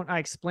don't. I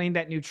explained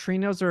that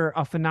neutrinos are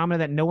a phenomenon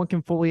that no one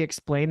can fully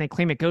explain. They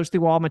claim it goes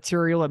through all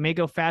material. It may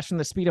go faster than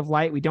the speed of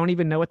light. We don't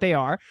even know what they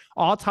are.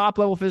 All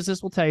top-level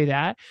physicists will tell you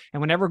that.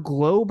 And whenever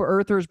globe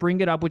earthers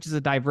bring it up, which is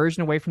a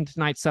diversion away from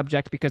tonight's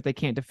subject because they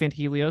can't defend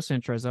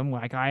heliocentrism,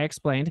 like I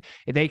explained,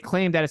 they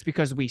claim that it's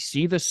because we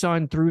see the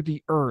sun through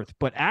the earth.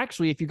 But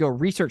actually, if you go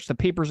research the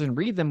papers and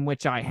read them,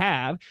 which I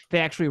have, they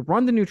actually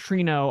run the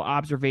neutrino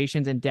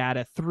observations and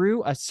data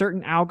through a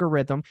certain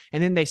algorithm,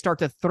 and then they start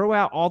to throw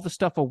out all the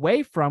stuff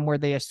away from where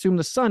they assume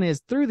the sun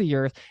is through the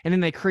earth, and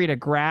then they create a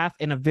graph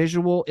and a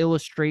visual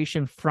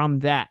illustration from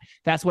that.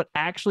 That's what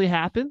actually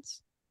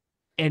happens,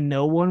 and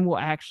no one will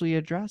actually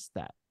address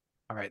that.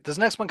 All right, this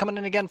next one coming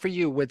in again for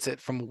you,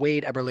 Witsit, from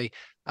Wade Eberly.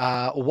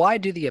 Why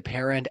do the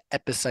apparent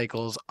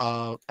epicycles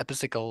of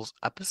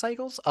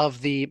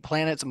the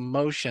planet's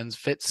motions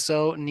fit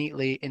so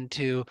neatly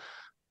into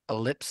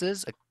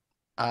ellipses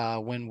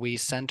when we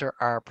center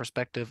our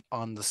perspective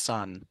on the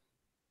sun?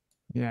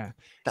 Yeah,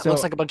 that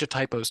looks like a bunch of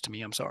typos to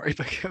me. I'm sorry.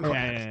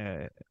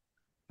 Yeah.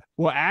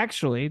 Well,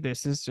 actually,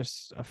 this is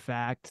just a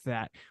fact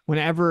that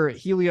whenever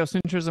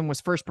heliocentrism was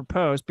first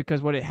proposed,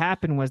 because what had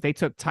happened was they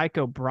took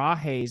Tycho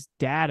Brahe's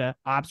data,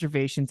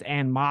 observations,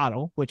 and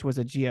model, which was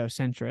a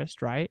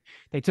geocentrist, right?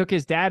 They took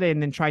his data and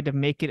then tried to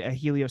make it a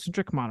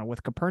heliocentric model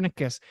with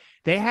Copernicus.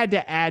 They had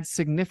to add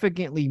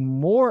significantly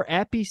more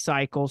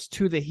epicycles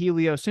to the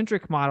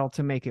heliocentric model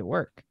to make it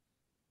work.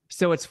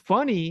 So it's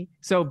funny.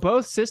 So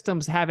both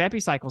systems have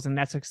epicycles, and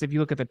that's because if you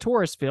look at the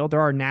torus field, there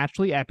are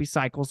naturally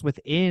epicycles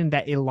within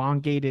that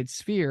elongated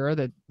sphere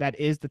that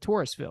is the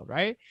torus field,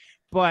 right?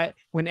 But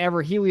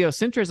whenever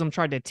heliocentrism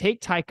tried to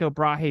take Tycho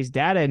Brahe's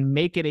data and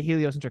make it a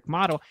heliocentric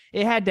model,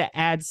 it had to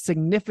add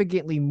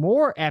significantly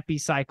more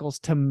epicycles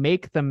to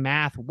make the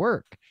math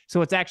work.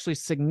 So it's actually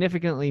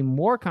significantly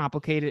more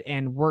complicated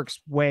and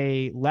works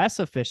way less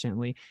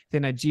efficiently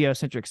than a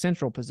geocentric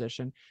central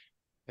position.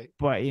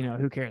 But,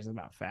 who cares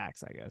about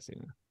facts, I guess,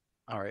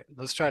 All right,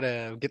 let's try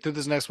to get through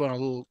this next one a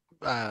little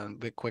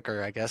bit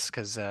quicker, I guess,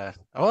 because,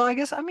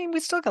 we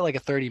still got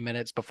like 30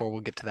 minutes before we'll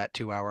get to that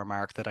 2-hour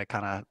mark that I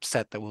kind of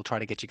set that we'll try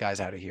to get you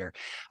guys out of here.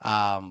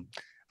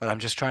 But I'm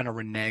just trying to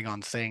renege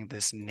on saying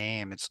this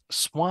name. It's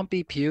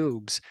Swampy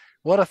Pubes.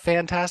 What a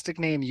fantastic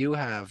name you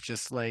have.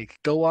 Just like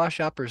go wash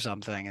up or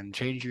something and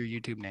change your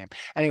YouTube name.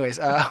 Anyways,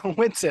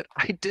 Witsit,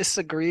 I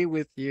disagree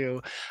with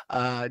you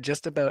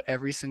just about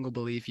every single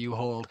belief you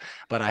hold,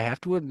 but I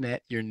have to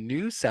admit your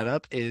new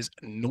setup is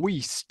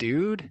nice,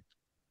 dude.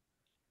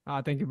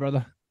 Thank you,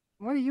 brother.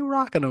 What are you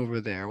rocking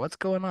over there? What's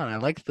going on? I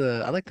like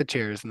the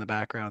chairs in the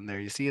background there.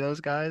 You see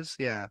those guys?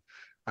 Yeah.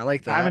 I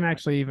like I haven't that.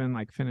 actually even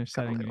like finished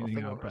Got a setting little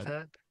anything thing up, over his but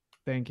head.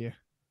 thank you.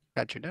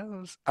 Got your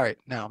nose. All right,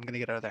 now I'm gonna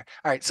get out of there.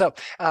 All right, so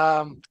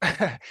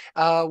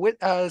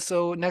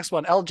so next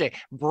one, LJ,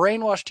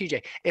 brainwash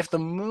TJ. If the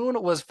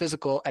moon was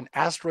physical and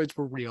asteroids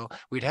were real,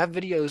 we'd have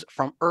videos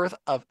from Earth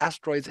of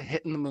asteroids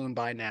hitting the moon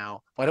by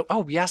now. Why don't, oh,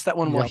 we asked that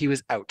one while Yep. he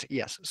was out.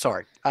 Yes,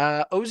 sorry.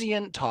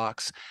 Ozian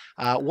talks.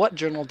 What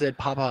journal did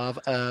Popov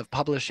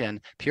publish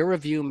in? Peer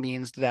review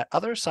means that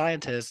other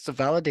scientists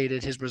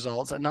validated his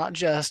results and not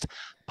just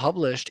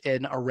published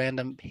in a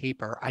random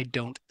paper. I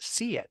don't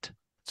see it.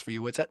 It's for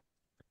you, Witsit.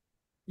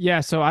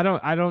 Yeah, so I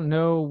don't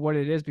know what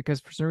it is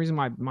because for some reason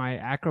my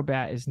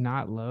Acrobat is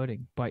not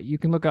loading. But you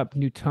can look up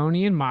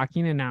Newtonian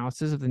Machine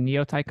analysis of the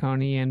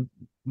Neo-Tychonian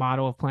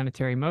model of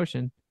planetary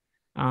motion.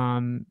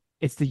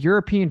 It's the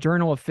European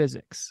Journal of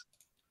Physics.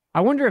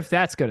 I wonder if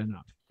that's good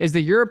enough. Is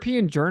the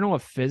European Journal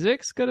of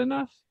Physics good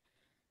enough?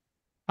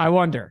 I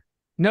wonder.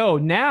 No,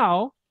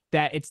 now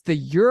that it's the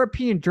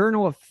European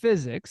Journal of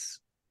Physics,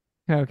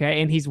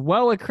 okay, and he's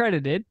well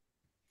accredited,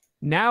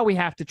 now we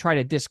have to try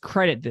to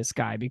discredit this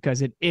guy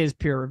because it is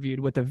peer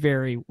reviewed with a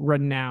very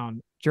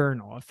renowned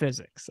journal of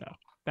physics. So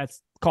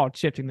that's called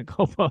shifting the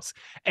goalposts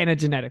and a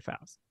genetic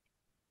fallacy.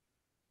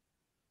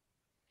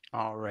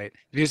 All right.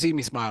 If you see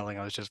me smiling,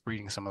 I was just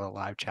reading some of the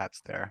live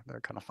chats there.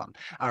 They're kind of fun.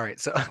 All right,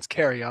 so let's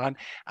carry on.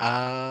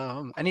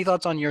 Any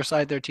thoughts on your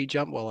side there,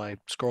 T-Jump, while I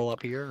scroll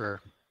up here,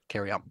 or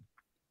carry on?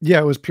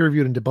 Yeah, it was peer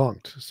reviewed and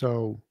debunked.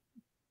 So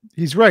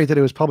he's right that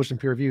it was published and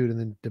peer reviewed and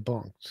then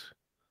debunked.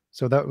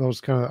 So that was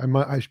kind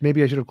of,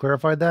 maybe I should have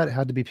clarified that. It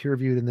had to be peer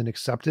reviewed and then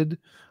accepted,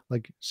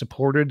 like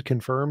supported,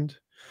 confirmed.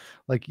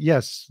 Like,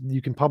 yes,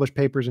 you can publish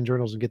papers in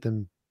journals and get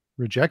them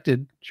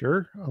rejected.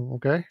 Sure. Oh,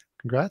 okay.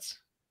 Congrats.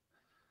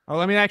 Oh,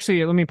 let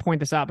me point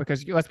this out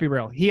because let's be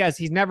real.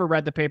 He's never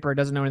read the paper,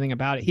 doesn't know anything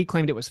about it. He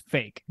claimed it was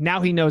fake. Now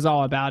he knows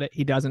all about it.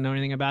 He doesn't know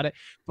anything about it,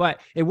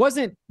 but it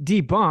wasn't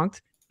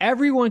debunked.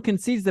 Everyone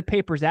concedes the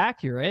paper's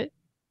accurate.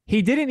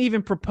 He didn't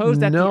even propose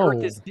that the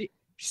Earth is.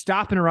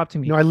 Stop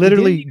interrupting me. No, I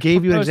literally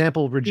gave you an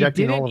example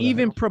rejecting all of that. He didn't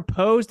even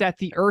propose that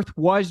the Earth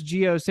was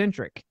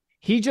geocentric.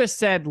 He just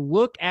said,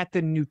 look at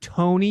the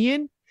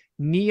Newtonian,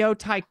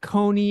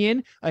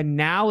 Neo-Tychonian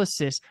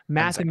analysis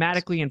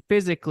mathematically and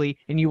physically,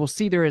 and you will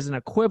see there is an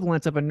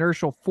equivalence of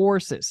inertial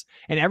forces.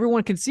 And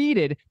everyone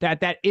conceded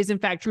that that is in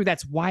fact true.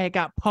 That's why it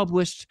got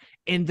published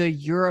in the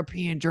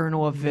European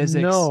Journal of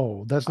Physics.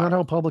 No, that's not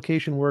how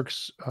publication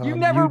works. You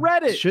never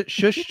read it.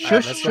 Shush.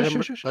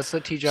 Let's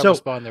let T-Jump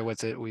respond there.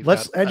 What's it?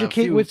 Let's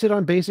educate Witsit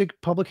on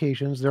basic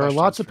publications. There are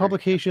lots of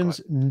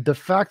publications. The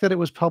fact that it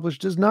was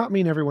published does not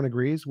mean everyone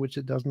agrees, which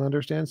it doesn't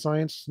understand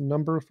science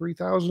number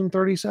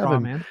 3037. Oh,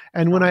 man.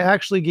 And when I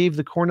actually gave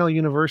the Cornell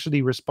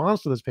University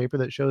response to this paper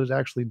that shows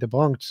actually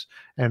debunked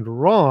and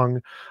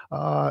wrong,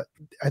 I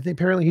think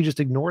apparently he just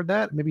ignored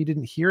that. Maybe he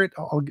didn't hear it.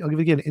 I'll give it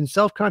again. In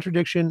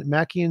Self-Contradiction,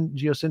 Machian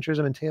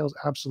Geocentrism Entails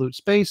Absolute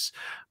Space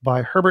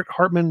by Herbert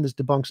Hartman. This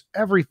debunks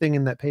everything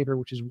in that paper,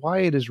 which is why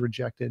it is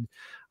rejected.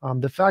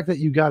 The fact that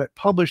you got it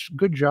published,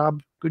 good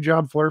job,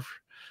 Flurf.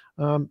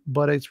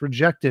 But it's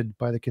rejected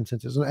by the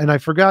consensus. And I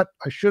forgot,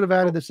 I should have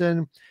added this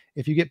in.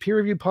 If you get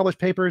peer-reviewed published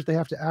papers, they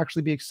have to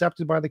actually be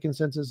accepted by the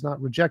consensus, not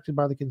rejected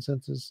by the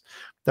consensus.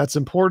 That's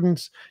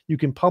important. You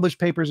can publish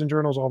papers in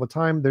journals all the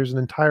time. There's an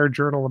entire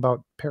journal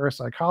about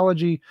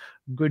parapsychology.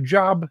 Good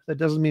job. That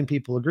doesn't mean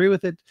people agree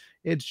with it.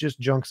 It's just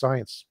junk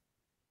science.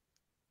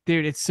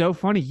 Dude, it's so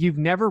funny. You've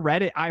never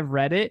read it. I've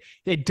read it.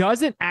 It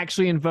doesn't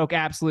actually invoke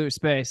absolute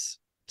space.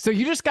 So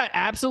you just got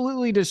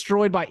absolutely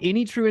destroyed by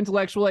any true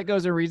intellectual that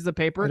goes and reads the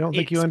paper. I don't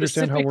think you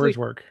understand how words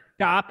work.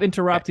 Stop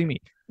interrupting me.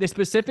 They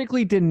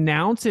specifically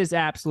denounces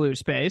absolute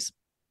space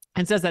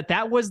and says that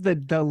that was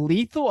the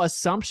lethal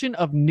assumption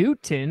of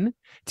Newton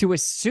to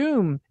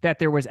assume that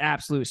there was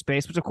absolute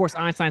space, which of course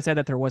Einstein said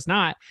that there was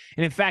not.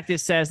 And in fact, it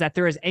says that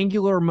there is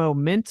angular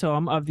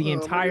momentum of the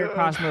entire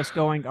cosmos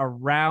going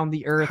around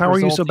the Earth. How are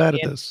you so bad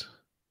at this?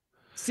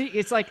 See,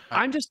 it's like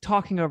I'm just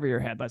talking over your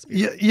head. Let's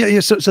be yeah.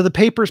 So the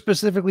paper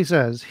specifically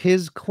says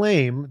his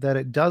claim that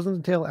it doesn't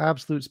entail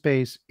absolute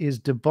space is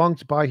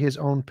debunked by his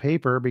own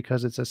paper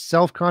because it's a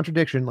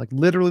self-contradiction, like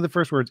literally the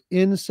first words,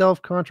 in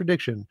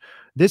self-contradiction.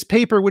 This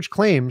paper, which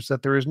claims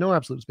that there is no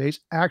absolute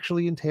space,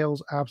 actually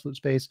entails absolute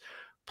space.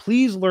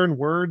 Please learn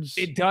words.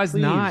 It does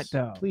not,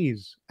 though.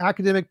 Please.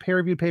 Academic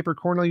peer-reviewed paper,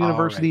 Cornell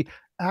University,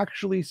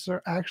 actually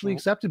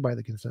accepted by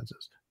the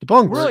consensus.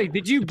 Debunked. Really?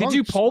 Did you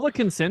poll the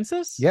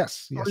consensus?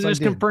 Yes. Or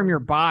just confirm your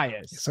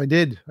bias? Yes, I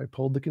did. I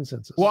polled the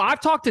consensus. Well,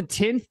 I've talked to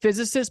 10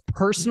 physicists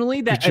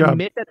personally that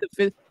admit that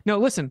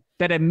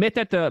that admit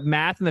that the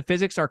math and the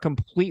physics are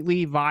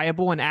completely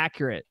viable and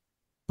accurate.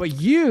 But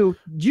you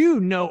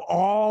know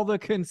all the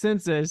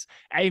consensus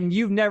and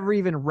you've never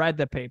even read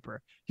the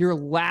paper. You're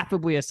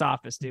laughably a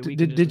sophist, dude.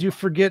 Did you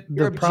forget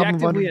You're the problem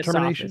of objectively a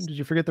underdetermination? sophist. Did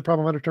you forget the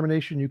problem of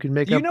underdetermination? You can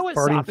make Do you up know what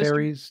farting sophistry-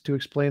 fairies to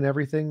explain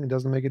everything. It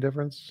doesn't make a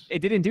difference. It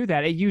didn't do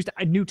that. It used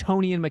a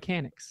Newtonian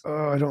mechanics.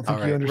 Oh, I don't All think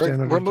you right,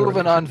 understand. we're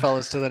moving on, underdetermination.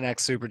 fellas, to the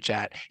next super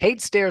chat.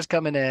 Hate stairs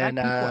coming Fact in.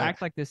 people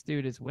act like this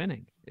dude is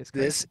winning. It's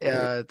crazy.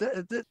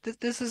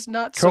 This is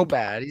not so Cope.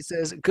 bad. He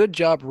says, "Good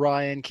job,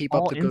 Ryan. Keep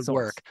up All the good insults.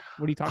 work."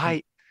 What are you talking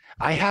about?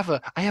 I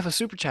have a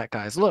super chat,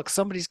 guys. Look,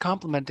 somebody's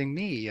complimenting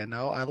me. You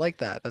know, I like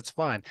that. That's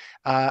fine.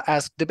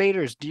 Ask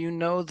debaters, do you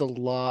know the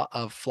law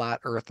of flat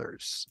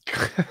earthers?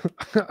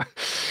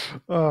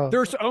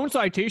 Their own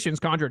citations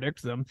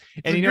contradict them.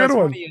 And a you know what's good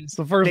one. funny is It's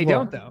the first they one.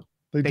 don't though.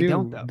 They They do.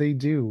 don't, though. They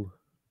do.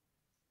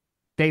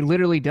 They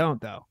literally don't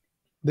though.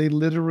 They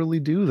literally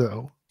do,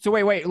 though. So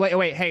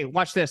wait. Hey,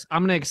 watch this.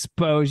 I'm gonna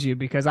expose you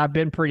because I've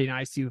been pretty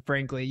nice to you,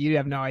 frankly. You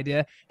have no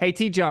idea. Hey,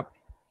 TJump.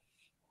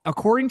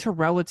 According to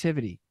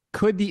relativity,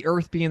 could the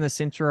Earth be in the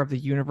center of the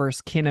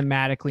universe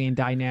kinematically and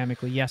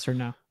dynamically? Yes or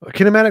no?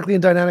 Kinematically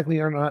and dynamically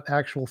are not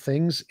actual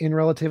things in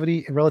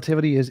relativity.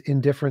 Relativity is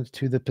indifferent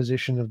to the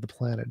position of the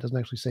planet. It doesn't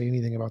actually say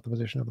anything about the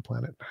position of the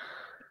planet.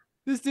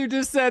 This dude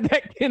just said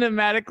that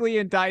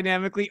kinematically and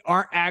dynamically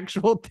aren't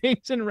actual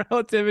things in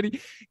relativity.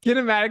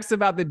 Kinematics is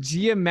about the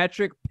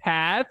geometric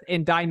path,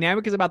 and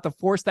dynamic is about the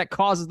force that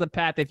causes the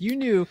path. If you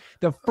knew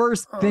the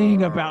first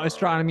thing about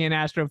astronomy and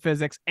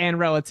astrophysics and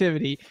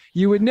relativity,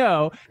 you would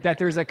know that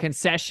there's a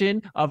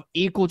concession of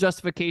equal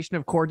justification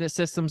of coordinate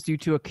systems due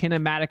to a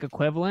kinematic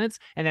equivalence,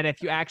 and that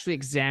if you actually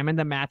examine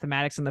the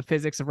mathematics and the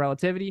physics of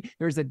relativity,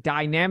 there's a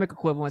dynamic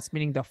equivalence,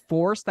 meaning the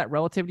force that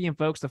relativity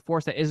invokes, the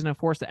force that isn't a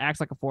force that acts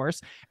like a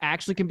force,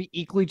 actually can be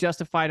equally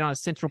justified on a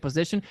central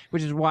position,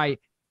 which is why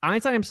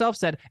Einstein himself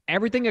said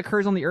everything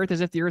occurs on the Earth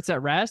as if the Earth's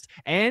at rest,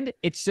 and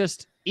it's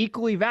just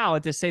equally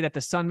valid to say that the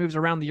sun moves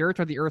around the Earth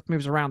or the Earth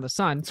moves around the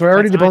sun. So I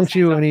already That's debunked Einstein's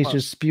you, own and he's quote.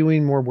 just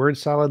spewing more word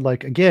salad.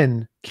 Like,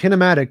 again,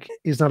 kinematic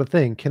is not a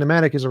thing.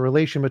 Kinematic is a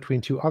relation between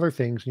two other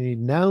things. You need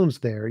nouns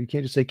there. You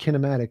can't just say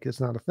kinematic. It's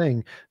not a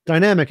thing.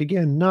 Dynamic,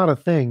 again, not a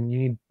thing. You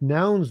need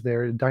nouns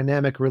there. A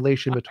dynamic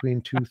relation between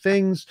two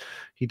things.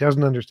 He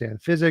doesn't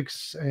understand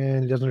physics,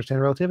 and he doesn't understand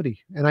relativity.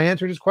 And I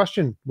answered his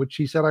question, which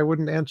he said I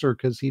wouldn't answer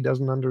because he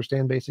doesn't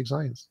understand basic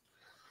science.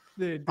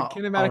 The Oh,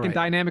 kinematic all and right.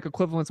 dynamic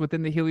equivalence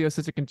within the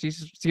heliocentric and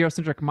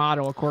geocentric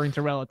model according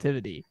to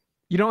relativity.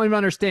 You don't even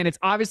understand. It's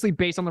obviously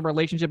based on the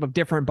relationship of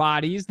different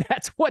bodies.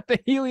 That's what the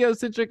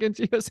heliocentric and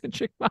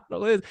geocentric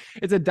model is.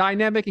 It's a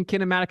dynamic and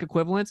kinematic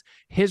equivalence.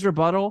 His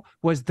rebuttal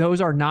was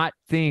those are not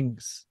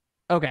things.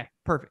 Okay,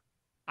 perfect.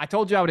 I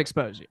told you I would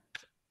expose you.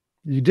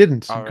 You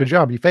didn't. All Good right.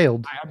 job. You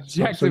failed. I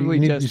So objectively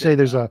you just say did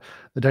there's that.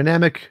 the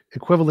dynamic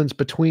equivalence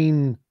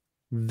between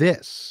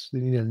this. You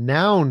need a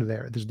noun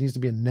there. There needs to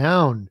be a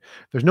noun.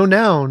 If there's no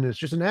noun, it's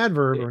just an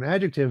adverb or an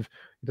adjective.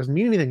 It doesn't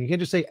mean anything. You can't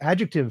just say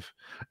adjective.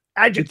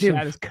 The Adjective.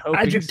 chat is coping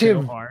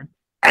Adjective. so hard.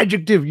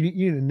 Adjective. You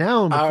need a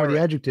noun All before the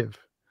right. adjective.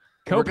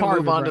 We're Cope going to hard,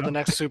 move on to bro. the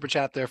next super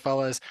chat there,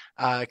 fellas.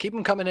 Keep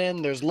them coming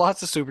in. There's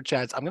lots of super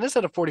chats. I'm going to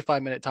set a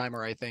 45-minute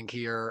timer, I think,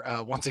 here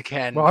once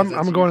again. Well, 'cause I'm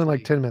that's going in like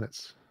usually- 10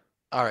 minutes.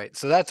 All right.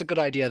 So that's a good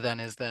idea then,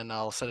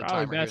 I'll set a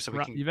Probably timer here best, so we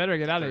bro. can You better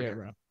get out of go here,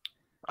 here.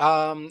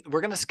 bro.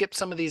 We're going to skip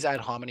some of these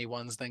ad hominem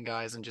ones then,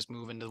 guys, and just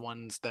move into the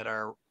ones that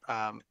are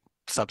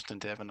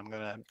substantive, and I'm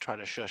going to try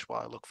to shush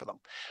while I look for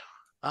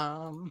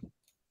them.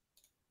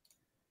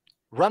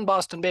 Run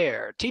Boston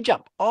Bear,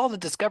 TJump. All the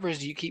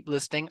discoveries you keep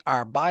listing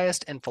are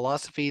biased in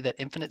philosophy that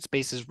infinite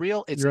space is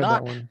real. It's You read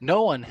not. that one.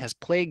 No one has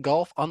played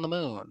golf on the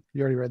moon.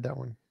 You already read that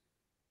one.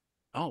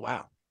 Oh,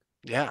 wow.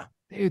 Yeah.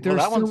 Dude, Well, there's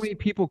that so one's- many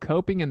people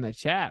coping in the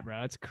chat,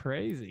 bro. It's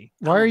crazy.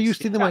 Why are you one's-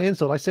 stealing my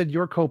insult? I said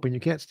you're coping. You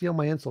can't steal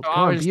my insult. Oh, Come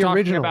I on, was be talking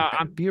original.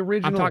 about- Be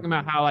original. I'm talking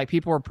about how like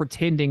people are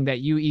pretending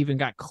that you even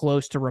got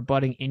close to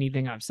rebutting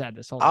anything I've said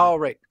this whole time. All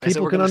right. I said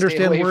People we're can gonna stay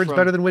understand away words from-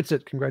 better than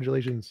Witsit.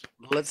 Congratulations.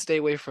 Let's stay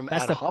away from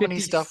That's ad the hominem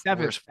stuff. We're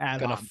 57th ad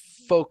going to hom.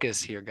 focus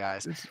here,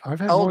 guys. I've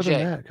had more than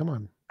LJ. that. Come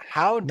on.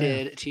 How Math.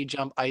 did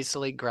TJump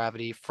isolate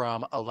gravity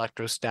from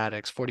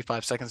electrostatics?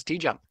 45 seconds,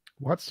 TJump.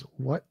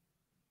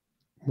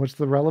 What's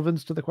the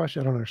relevance to the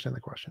question? I don't understand the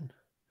question.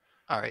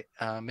 All right.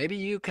 Maybe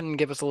you can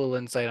give us a little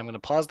insight. I'm going to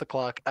pause the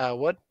clock.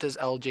 What does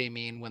LJ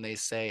mean when they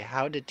say,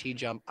 how did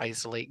TJump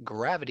isolate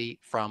gravity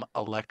from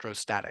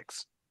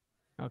electrostatics?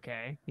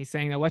 Okay. He's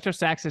saying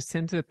electrostatics is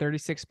 10 to the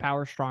 36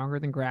 power stronger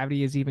than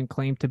gravity is even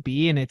claimed to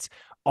be. And it's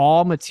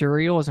all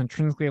material is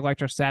intrinsically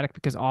electrostatic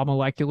because all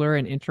molecular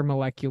and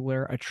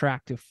intermolecular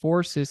attractive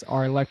forces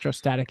are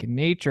electrostatic in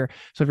nature.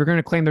 So if you're going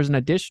to claim there's an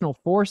additional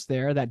force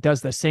there that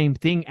does the same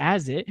thing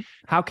as it,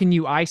 how can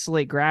you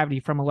isolate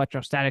gravity from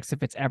electrostatics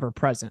if it's ever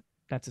present?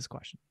 That's his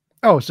question.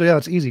 Oh, so yeah,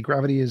 it's easy.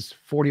 Gravity is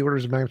 40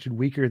 orders of magnitude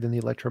weaker than the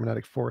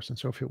electromagnetic force. And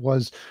so if it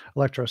was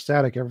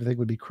electrostatic, everything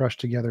would be crushed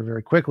together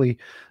very quickly.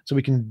 So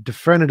we can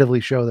definitively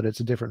show that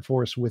it's a different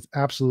force with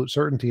absolute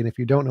certainty. And if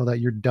you don't know that,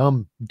 you're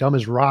dumb. Dumb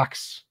as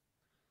rocks.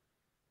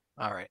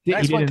 All right. You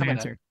Next one didn't coming in.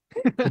 answer.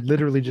 It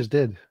literally just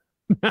did.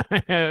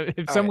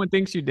 If All someone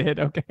thinks you did,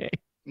 okay.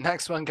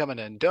 Next one coming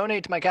in.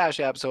 Donate to my Cash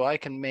App so I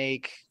can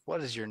make.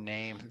 What is your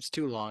name? It's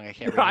too long. I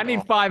can't read I it need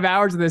all. 5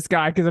 hours of this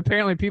guy because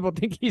apparently people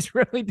think he's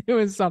really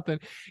doing something.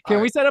 All Can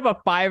we right. set up a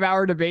 5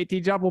 hour debate,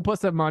 TJump? We'll put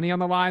some money on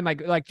the line,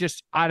 like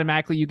just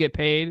automatically you get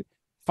paid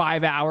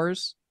 5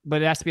 hours,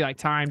 but it has to be like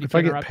timed. You If I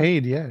can't get interrupt.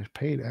 paid, yeah,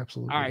 paid, All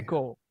absolutely. right,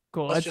 cool.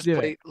 Let's Let's just do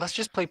play. it. Let's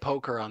just play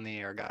poker on the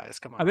air, guys.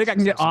 Come on. I think I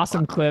Let's can just get have some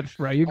awesome fun. clips,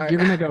 bro. You're All right.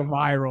 gonna go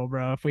viral,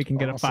 bro, if we can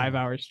get a Awesome. 5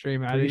 hour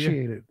stream out of you.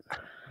 Appreciate it.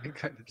 My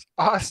goodness.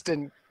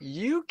 Austin,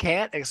 you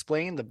can't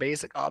explain the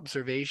basic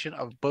observation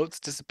of boats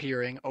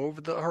disappearing over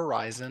the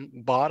horizon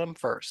bottom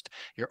first.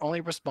 Your only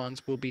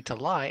response will be to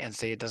lie and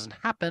say it doesn't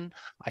happen.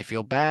 I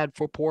feel bad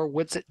for poor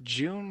Witsit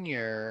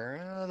Jr.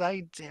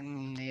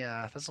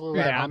 Yeah, that's a little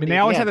ad Yeah, I mean, hominem they at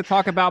the always have end. to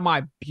talk about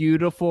my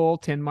beautiful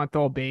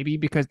 10-month-old baby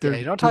because Yeah, they're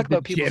you don't they're talk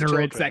about people's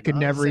degenerates children. that could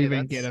I'll never say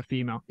even get that's. a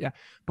female. Yeah,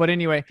 but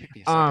anyway, Give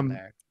me a second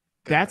there.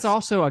 that's Goodness.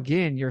 also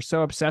again, you're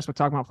so obsessed with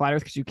talking about flat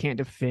Earth because you can't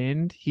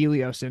defend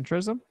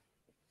heliocentrism.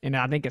 And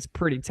I think it's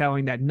pretty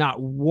telling that not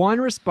one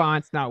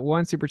response, not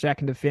one super chat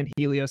can defend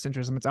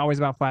heliocentrism. It's always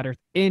about flat Earth.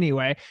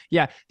 Anyway,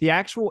 yeah, the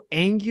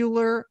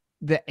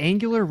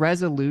angular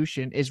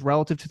resolution is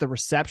relative to the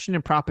reception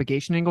and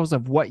propagation angles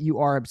of what you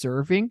are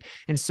observing.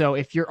 And so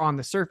if you're on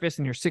the surface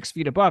and you're 6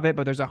 feet above it,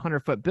 but there's a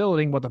 100-foot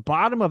building, well, the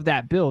bottom of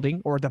that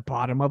building or the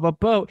bottom of a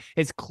boat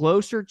is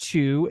closer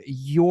to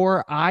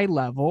your eye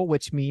level,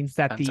 which means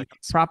that 10 the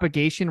seconds.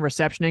 propagation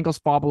reception angles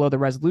fall below the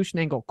resolution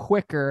angle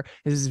quicker.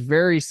 This is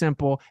very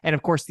simple. And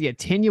of course, the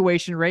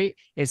attenuation rate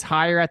is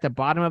higher at the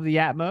bottom of the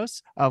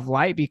atmos of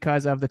light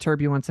because of the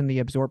turbulence and the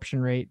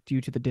absorption rate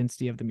due to the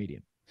density of the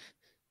medium.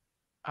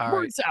 All Word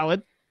right.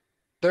 salad.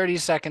 30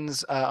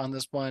 seconds on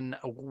this one.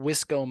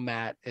 Wisco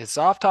Matt. It's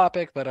off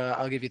topic, but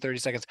I'll give you 30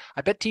 seconds.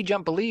 I bet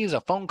TJump believes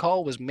a phone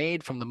call was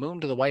made from the moon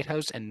to the White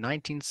House in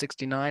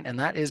 1969, and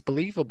that is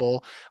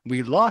believable.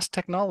 We lost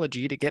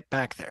technology to get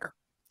back there.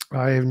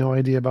 I have no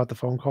idea about the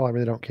phone call. I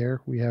really don't care.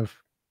 We have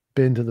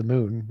been to the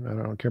moon. I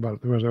don't care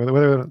about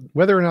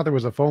whether or not there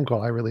was a phone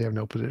call. I really have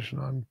no position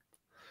on.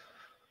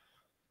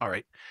 All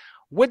right.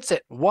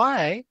 Witsit,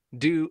 why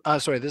do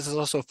sorry, this is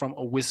also from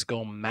a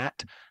Wisco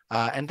Matt.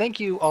 And thank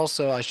you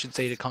also, I should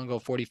say, to Congo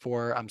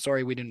 44. I'm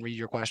sorry we didn't read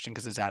your question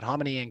because it's ad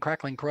hominy, and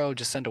Crackling Crow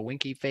just sent a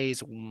winky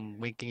face,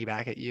 winking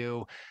back at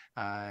you.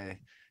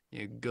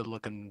 You good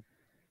looking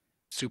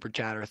super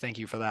chatter. Thank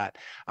you for that.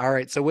 All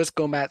right. So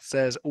Wisco Matt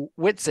says,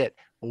 Witsit,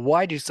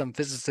 why do some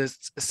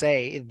physicists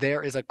say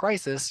there is a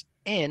crisis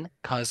in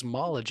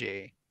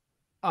cosmology?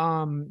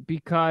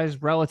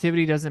 Because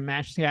relativity doesn't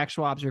match the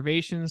actual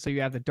observations. So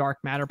you have the dark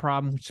matter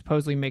problem, which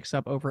supposedly makes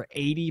up over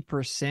 80%,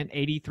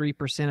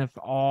 83% of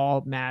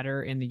all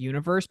matter in the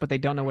universe, but they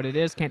don't know what it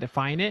is, can't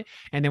define it.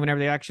 And then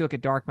whenever they actually look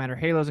at dark matter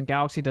halos and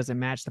galaxy, it doesn't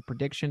match the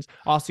predictions.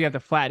 Also, you have the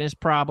flatness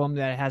problem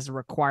that has to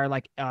require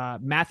like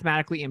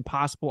mathematically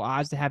impossible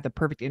odds to have the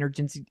perfect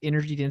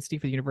energy density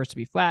for the universe to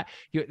be flat.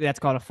 That's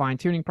called a fine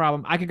tuning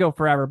problem. I could go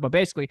forever, but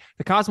basically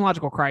the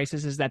cosmological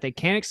crisis is that they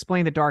can't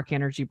explain the dark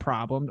energy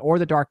problem or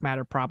the dark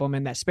matter problem,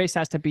 and that space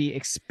has to be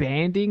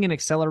expanding and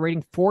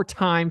accelerating 4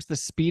 times the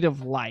speed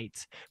of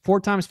light, 4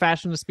 times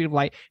faster than the speed of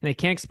light, and they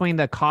can't explain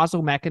the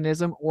causal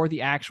mechanism or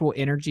the actual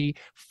energy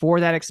for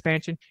that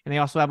expansion. And they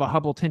also have a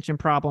Hubble tension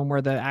problem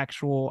where the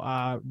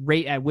actual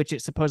rate at which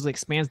it supposedly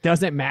expands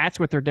doesn't match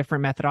with their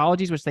different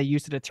methodologies, which they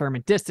use to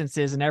determine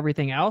distances and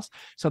everything else.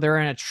 So they're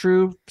in a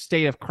true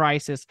state of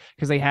crisis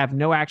because they have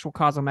no actual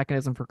causal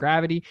mechanism for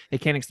gravity. They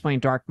can't explain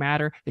dark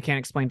matter. They can't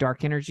explain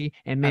dark energy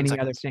and many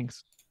other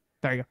things.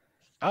 There you go.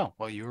 Oh,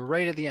 well, you were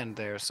right at the end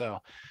there. So,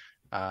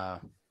 yeah,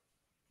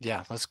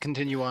 let's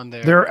continue on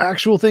there. There are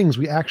actual things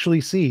we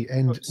actually see,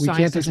 and we Science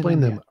can't explain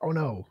doesn't know them. yet. Oh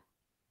no.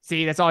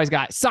 See, that's all he's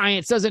got.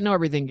 Science doesn't know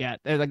everything yet.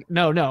 They're like,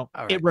 no, All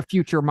right. it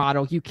refutes your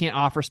model. You can't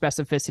offer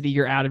specificity.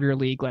 You're out of your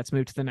league. Let's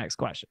move to the next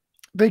question.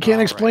 They can't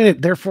All explain right.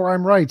 it, therefore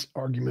I'm right.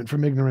 Argument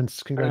from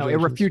ignorance. No,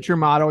 Congratulations. it refutes your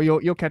model.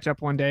 You'll catch up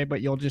one day,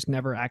 but you'll just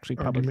never actually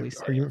publicly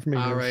say argument from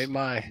All ignorance.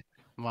 right,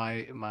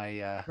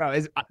 my Bro,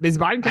 is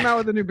Biden come out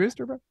with a new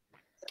booster, bro?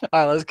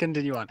 All right, let's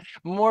continue on.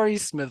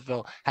 Maurice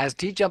Smithville, has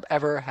TJump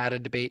ever had a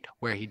debate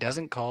where he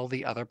doesn't call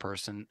the other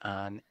person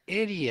an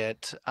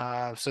idiot?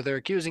 So they're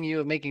accusing you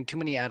of making too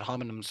many ad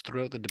hominems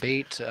throughout the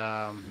debate.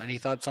 Any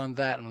thoughts on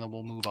that? And then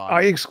we'll move on.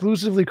 I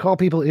exclusively call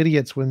people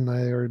idiots when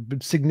they are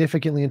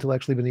significantly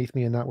intellectually beneath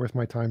me and not worth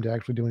my time to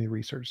actually do any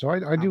research. So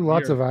I do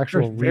lots of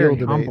actual real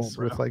debates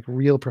with like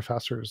real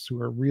professors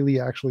who are really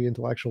actually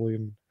intellectually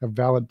and have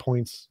valid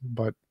points,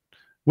 but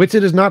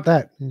Witsit is not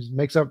that. He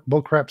makes up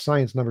bullcrap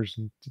science numbers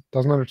and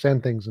doesn't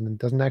understand things and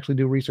doesn't actually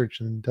do research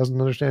and doesn't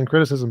understand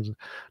criticisms.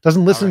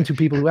 Doesn't listen to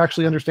people who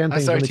actually understand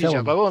things. I'm when sorry, they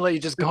tell TJump. him. I won't let you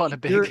just go on a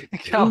big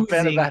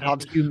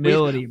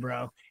humility,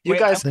 bro. You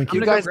guys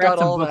got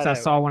all books. that I out.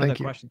 saw one of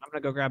the questions. I'm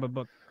gonna go grab a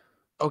book.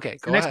 Okay,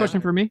 go the next ahead.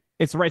 question for me.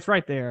 It's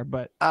right there,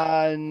 but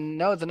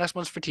no, the next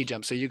one's for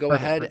TJump. So you go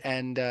ahead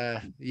and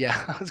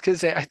yeah, I was gonna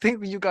say I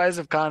think you guys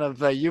have kind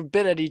of you've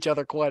been at each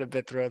other quite a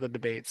bit throughout the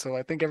debate. So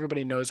I think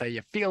everybody knows how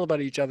you feel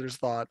about each other's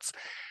thoughts.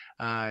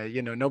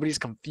 You know, nobody's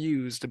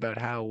confused about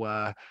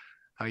how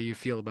how you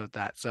feel about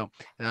that. So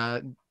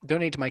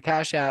donate to my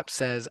Cash App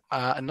says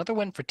another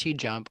win for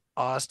TJump.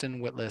 Austin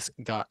Whitless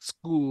got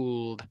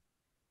schooled.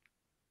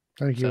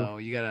 Thank you. So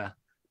you got a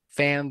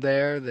fan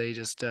there. They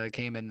just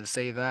came in to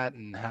say that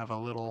and have a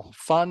little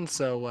fun.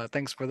 So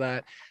thanks for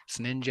that. It's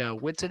Ninja.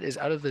 Witsit is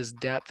out of his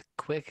depth.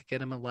 Quick,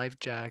 get him a life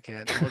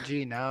jacket. Well,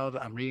 gee, now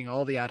that I'm reading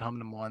all the ad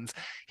hominem ones,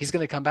 he's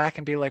gonna come back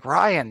and be like,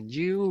 Ryan,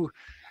 you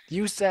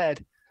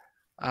said.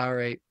 All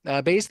right.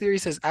 Base Theory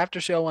says after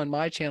show on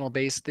my channel,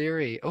 Base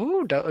Theory.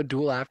 Oh,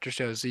 dual after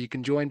shows. So you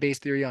can join Base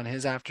Theory on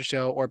his after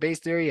show or Base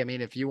Theory. I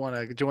mean, if you want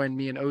to join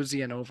me and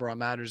Ozzy and over on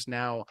Matters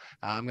Now,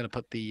 I'm going to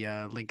put the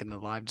link in the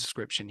live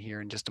description here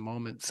in just a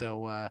moment.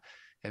 So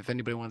if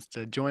anybody wants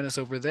to join us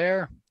over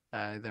there,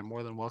 they're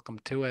more than welcome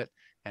to it.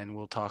 And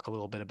we'll talk a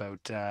little bit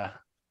about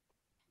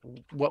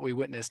what we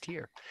witnessed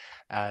here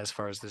as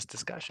far as this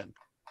discussion.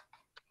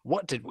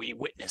 What did we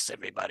witness,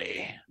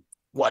 everybody?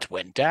 What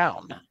went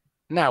down?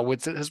 Now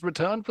Witsit has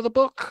returned for the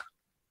book.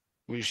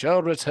 We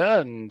shall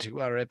return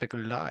to our epic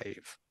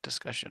live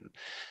discussion.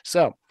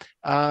 So,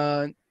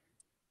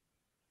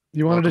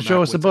 you wanted to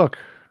show us a book.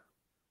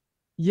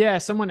 Yeah,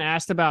 someone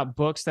asked about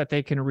books that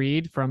they can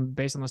read from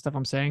based on the stuff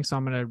I'm saying. So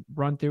I'm going to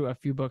run through a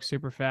few books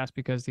super fast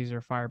because these are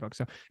fire books.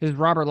 So this is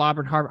Robert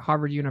Lauber,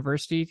 Harvard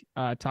University,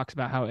 talks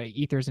about how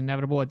ether is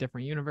inevitable, a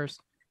different universe.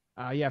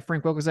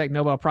 Frank Wilczek,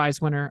 Nobel Prize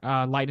winner,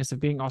 Lightness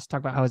of Being, also talk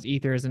about how his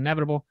ether is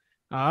inevitable.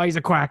 He's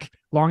a quack.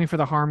 Longing for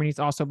the Harmonies,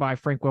 also by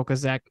Frank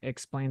Wilczek,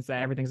 explains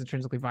that everything's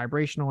intrinsically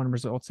vibrational and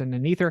results in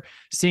an ether.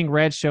 Seeing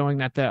Red, showing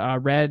that the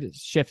red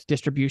shift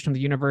distribution of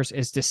the universe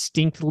is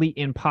distinctly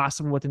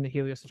impossible within the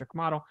heliocentric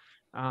model.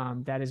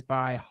 That is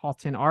by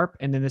Halton Arp.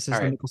 And then this is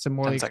the Nicholson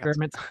Morley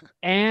experiments.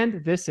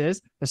 And this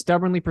is The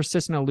Stubbornly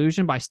Persistent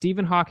Illusion by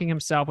Stephen Hawking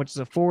himself, which is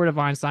a forward of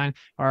Einstein,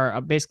 or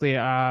basically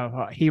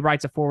he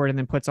writes a forward and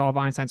then puts all of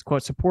Einstein's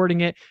quotes supporting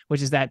it,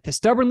 which is that the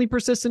stubbornly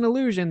persistent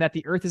illusion that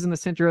the Earth is in the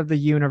center of the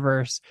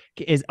universe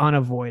is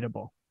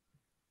unavoidable.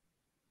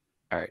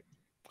 All right.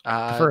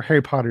 For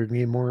Harry Potter, we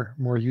need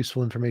more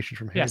useful information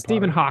from Harry Potter.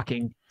 Stephen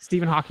Hawking.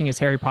 Stephen Hawking is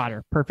Harry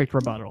Potter. Perfect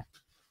rebuttal.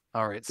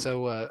 All right.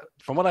 So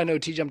from what I know,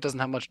 TJump doesn't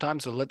have much time.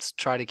 So let's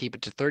try to keep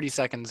it to 30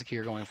 seconds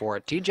here going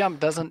forward. TJump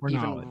doesn't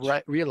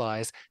even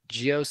realize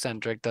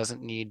geocentric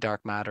doesn't need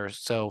dark matter.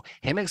 So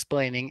him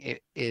explaining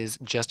it is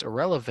just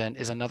irrelevant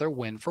is another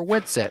win for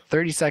Witsit.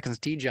 30 seconds,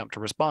 TJump,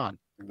 to respond.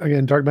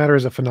 Again, dark matter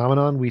is a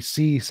phenomenon. We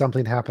see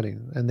something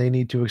happening and they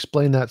need to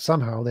explain that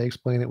somehow. They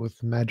explain it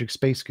with magic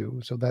space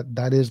goo. So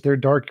that is their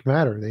dark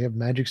matter. They have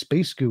magic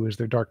space goo as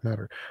their dark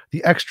matter.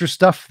 The extra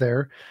stuff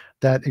there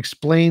that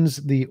explains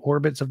the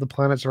orbits of the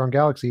planets around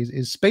galaxies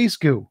is space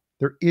goo.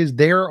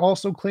 They're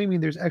also claiming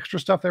there's extra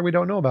stuff there we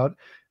don't know about,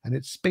 and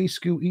it's space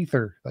goo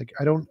ether. Like,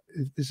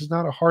 this is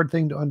not a hard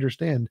thing to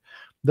understand.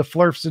 The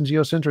flurfs and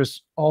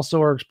geocentrists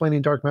also are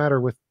explaining dark matter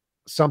with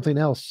something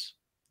else.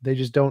 They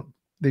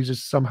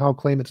just somehow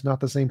claim it's not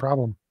the same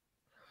problem.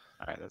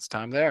 All right, that's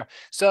time there.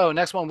 So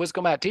next one,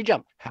 Wiscomat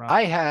TJump. Right.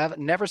 I have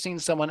never seen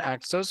someone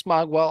act so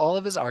smug while all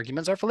of his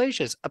arguments are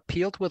fallacious.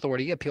 Appeal to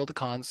authority, appeal to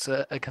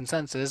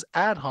consensus,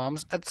 ad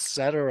homs,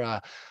 etc.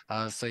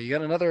 So you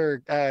got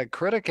another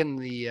critic in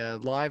the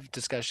live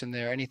discussion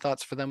there. Any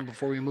thoughts for them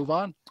before we move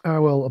on?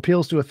 Well,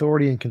 appeals to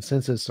authority and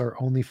consensus are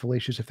only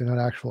fallacious if they're not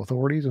actual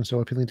authorities, and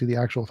so appealing to the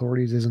actual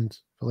authorities isn't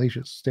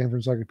fallacious. Stanford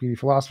Encyclopedia of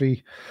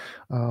Philosophy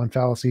on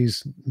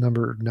fallacies,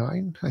 number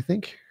 9, I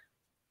think.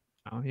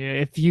 Yeah,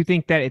 if you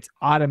think that it's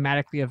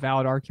automatically a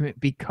valid argument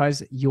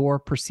because your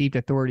perceived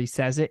authority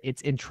says it,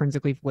 it's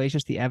intrinsically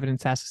fallacious. The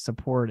evidence has to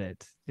support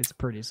it. It's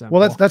pretty simple.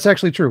 Well, that's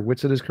actually true.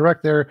 Witsit is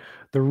correct there.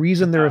 The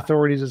reason they're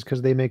authorities is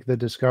because they make the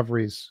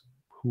discoveries,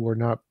 who are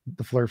not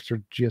the flirts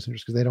or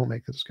geocentrists, because they don't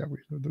make the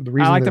discoveries. The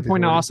reason I like to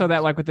point out also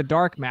that, like, with the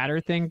dark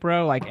matter thing,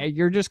 bro, like,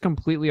 you're just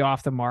completely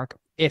off the mark.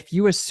 If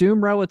you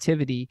assume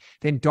relativity,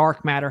 then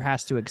dark matter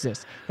has to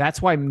exist.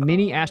 That's why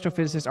many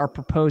astrophysicists are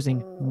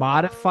proposing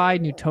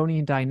modified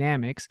Newtonian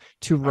dynamics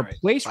to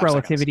replace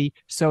relativity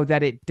so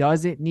that it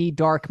doesn't need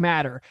dark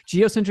matter.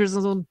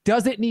 Geocentrism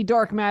doesn't need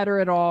dark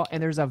matter at all,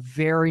 and there's a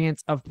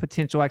variance of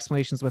potential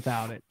explanations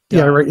without it.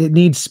 Yeah, right. It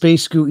needs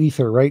space goo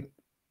ether, right?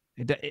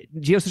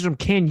 Geocentrism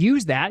can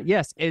use that,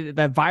 yes.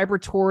 The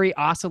vibratory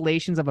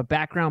oscillations of a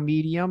background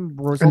medium,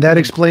 and that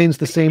explains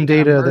the same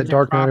data that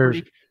dark matter.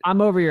 I'm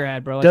over your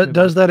head, bro.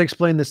 Does that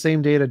explain the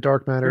same data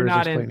dark matter is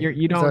explaining?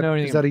 You don't know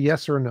anything. Is that a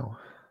yes or a no?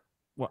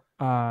 Well,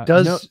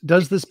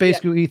 does the space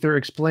goo ether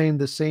explain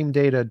the same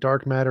data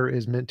dark matter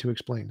is meant to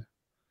explain?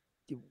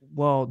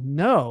 Well,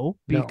 no,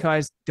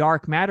 because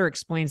dark matter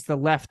explains the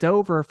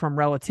leftover from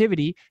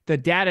relativity. The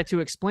data to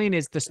explain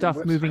is the stuff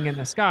moving in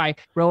the sky.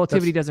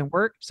 Relativity doesn't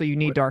work, so you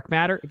need dark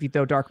matter. If you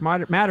throw dark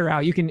matter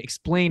out, you can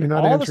explain. You're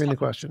not all answering the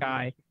question.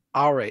 Sky.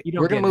 All right,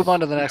 we're gonna move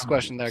on to the next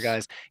question there,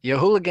 guys.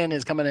 Yahooligan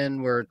is coming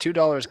in. We're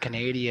 $2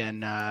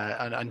 Canadian,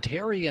 an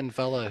Ontarian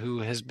fella who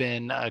has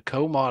been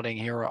co-modding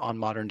here on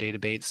Modern Day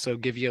Debates. So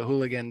give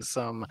Yahooligan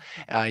some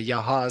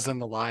yahas in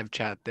the live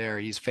chat there.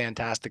 He's a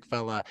fantastic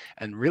fella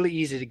and really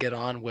easy to get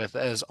on with,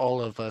 as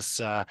all of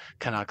us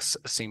Canucks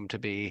seem to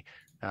be.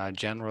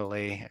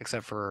 generally,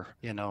 except for,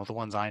 you know, the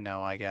ones I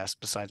know, I guess,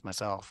 besides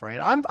myself, right?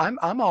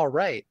 I'm all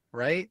right,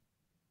 right?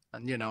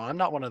 And, you know, I'm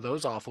not one of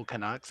those awful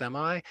Canucks, am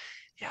I?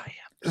 Yeah,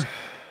 yeah.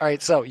 All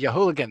right, so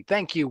Yahooligan,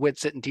 thank you,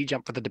 Witsit and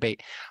TJump for the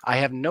debate. I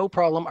have no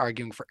problem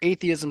arguing for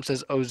atheism,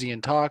 says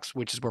Ozian Talks,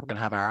 which is where we're going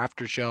to have our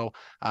after show.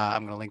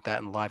 I'm going to link that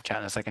in the live chat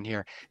in a second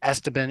here.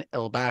 Esteban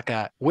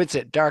Ilbaca,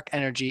 Witsit, dark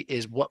energy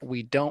is what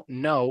we don't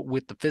know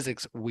with the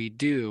physics we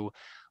do.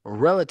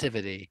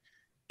 Relativity.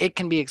 It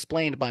can be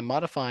explained by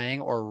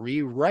modifying or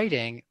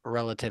rewriting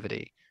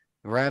relativity.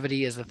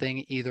 Gravity is the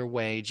thing either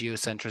way.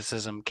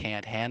 Geocentrism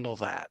can't handle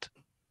that.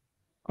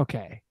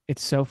 Okay.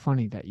 It's so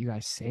funny that you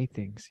guys say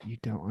things you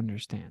don't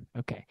understand.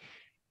 Okay.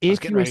 I was If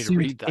getting you ready to assumed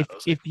read that.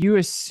 if you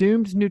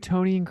assumed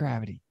Newtonian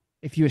gravity,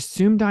 if you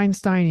assumed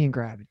Einsteinian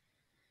gravity,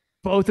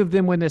 both of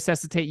them would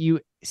necessitate you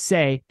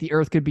say the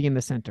Earth could be in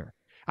the center.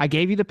 I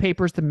gave you the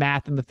papers, the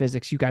math, and the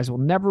physics. You guys will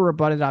never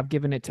rebut it. I've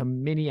given it to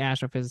many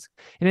astrophysics.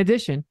 In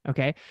addition,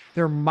 okay,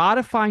 they're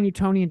modifying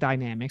Newtonian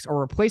dynamics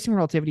or replacing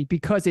relativity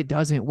because it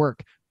doesn't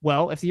work.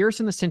 Well, if the Earth's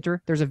in the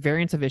center, there's a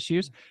variance of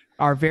issues,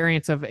 or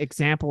variance of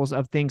examples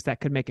of things that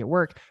could make it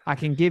work. I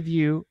can give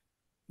you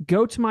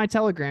go to my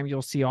Telegram.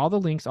 You'll see all the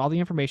links, all the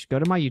information. Go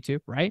to my YouTube,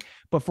 right?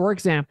 But for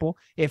example,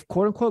 if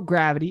quote unquote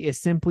gravity is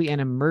simply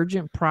an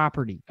emergent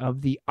property of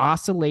the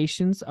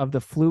oscillations of the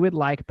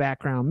fluid-like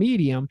background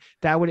medium,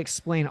 that would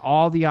explain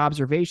all the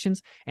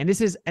observations. And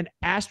this is an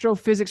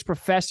astrophysics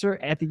professor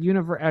at the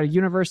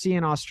university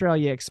in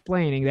Australia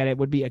explaining that it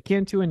would be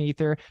akin to an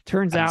ether.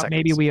 Turns out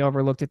maybe we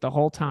overlooked it the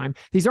whole time.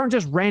 These aren't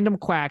just random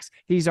quacks.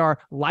 These are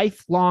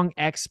lifelong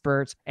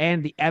experts,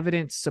 and the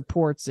evidence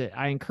supports it.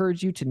 I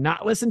encourage you to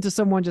not listen to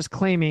someone just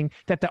claiming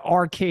that the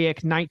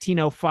archaic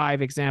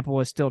 1905 example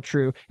is still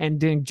true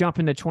and then jump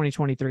into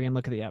 2023 and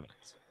look at the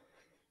evidence.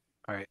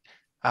 All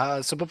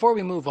right. So before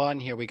we move on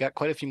here, we got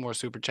quite a few more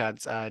super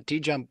chats.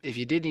 TJump, if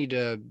you did need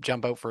to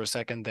jump out for a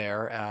second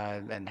there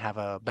and have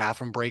a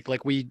bathroom break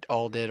like we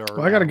all did, or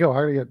Well, I gotta go.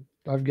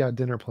 I've got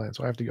dinner plans,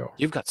 so I have to go.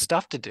 You've got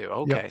stuff to do.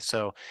 Okay, Yep.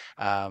 so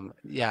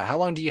yeah, how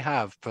long do you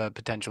have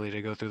potentially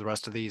to go through the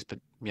rest of these? But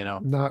you know,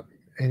 Not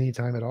any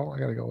time at all. I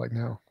gotta go like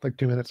now, like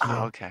 2 minutes.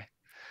 oh, okay.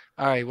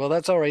 All right, well,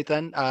 that's all right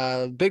then.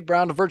 Big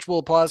round of virtual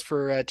applause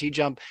for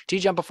TJump.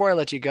 TJump, before I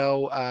let you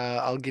go,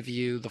 I'll give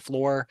you the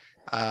floor.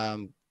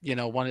 You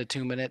know, 1 to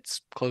 2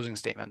 minutes closing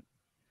statement.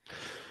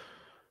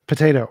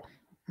 Potato.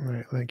 All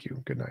right. Thank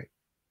you. Good night.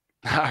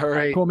 All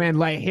right. Cool, man.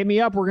 Like, hit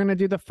me up. We're gonna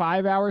do the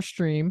 5-hour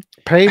stream.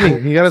 Pay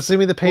me. You gotta send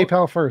me the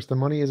PayPal first. The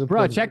money is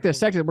Bro, important. check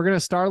this. We're gonna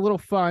start a little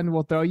fun.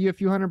 We'll throw you a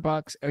few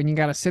 $100, and you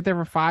gotta sit there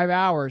for 5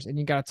 hours, and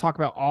you gotta talk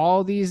about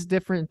all these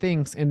different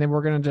things, and then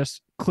we're gonna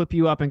just clip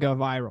you up and go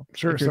viral.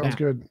 Sure, sounds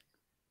good.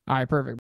 All right, perfect.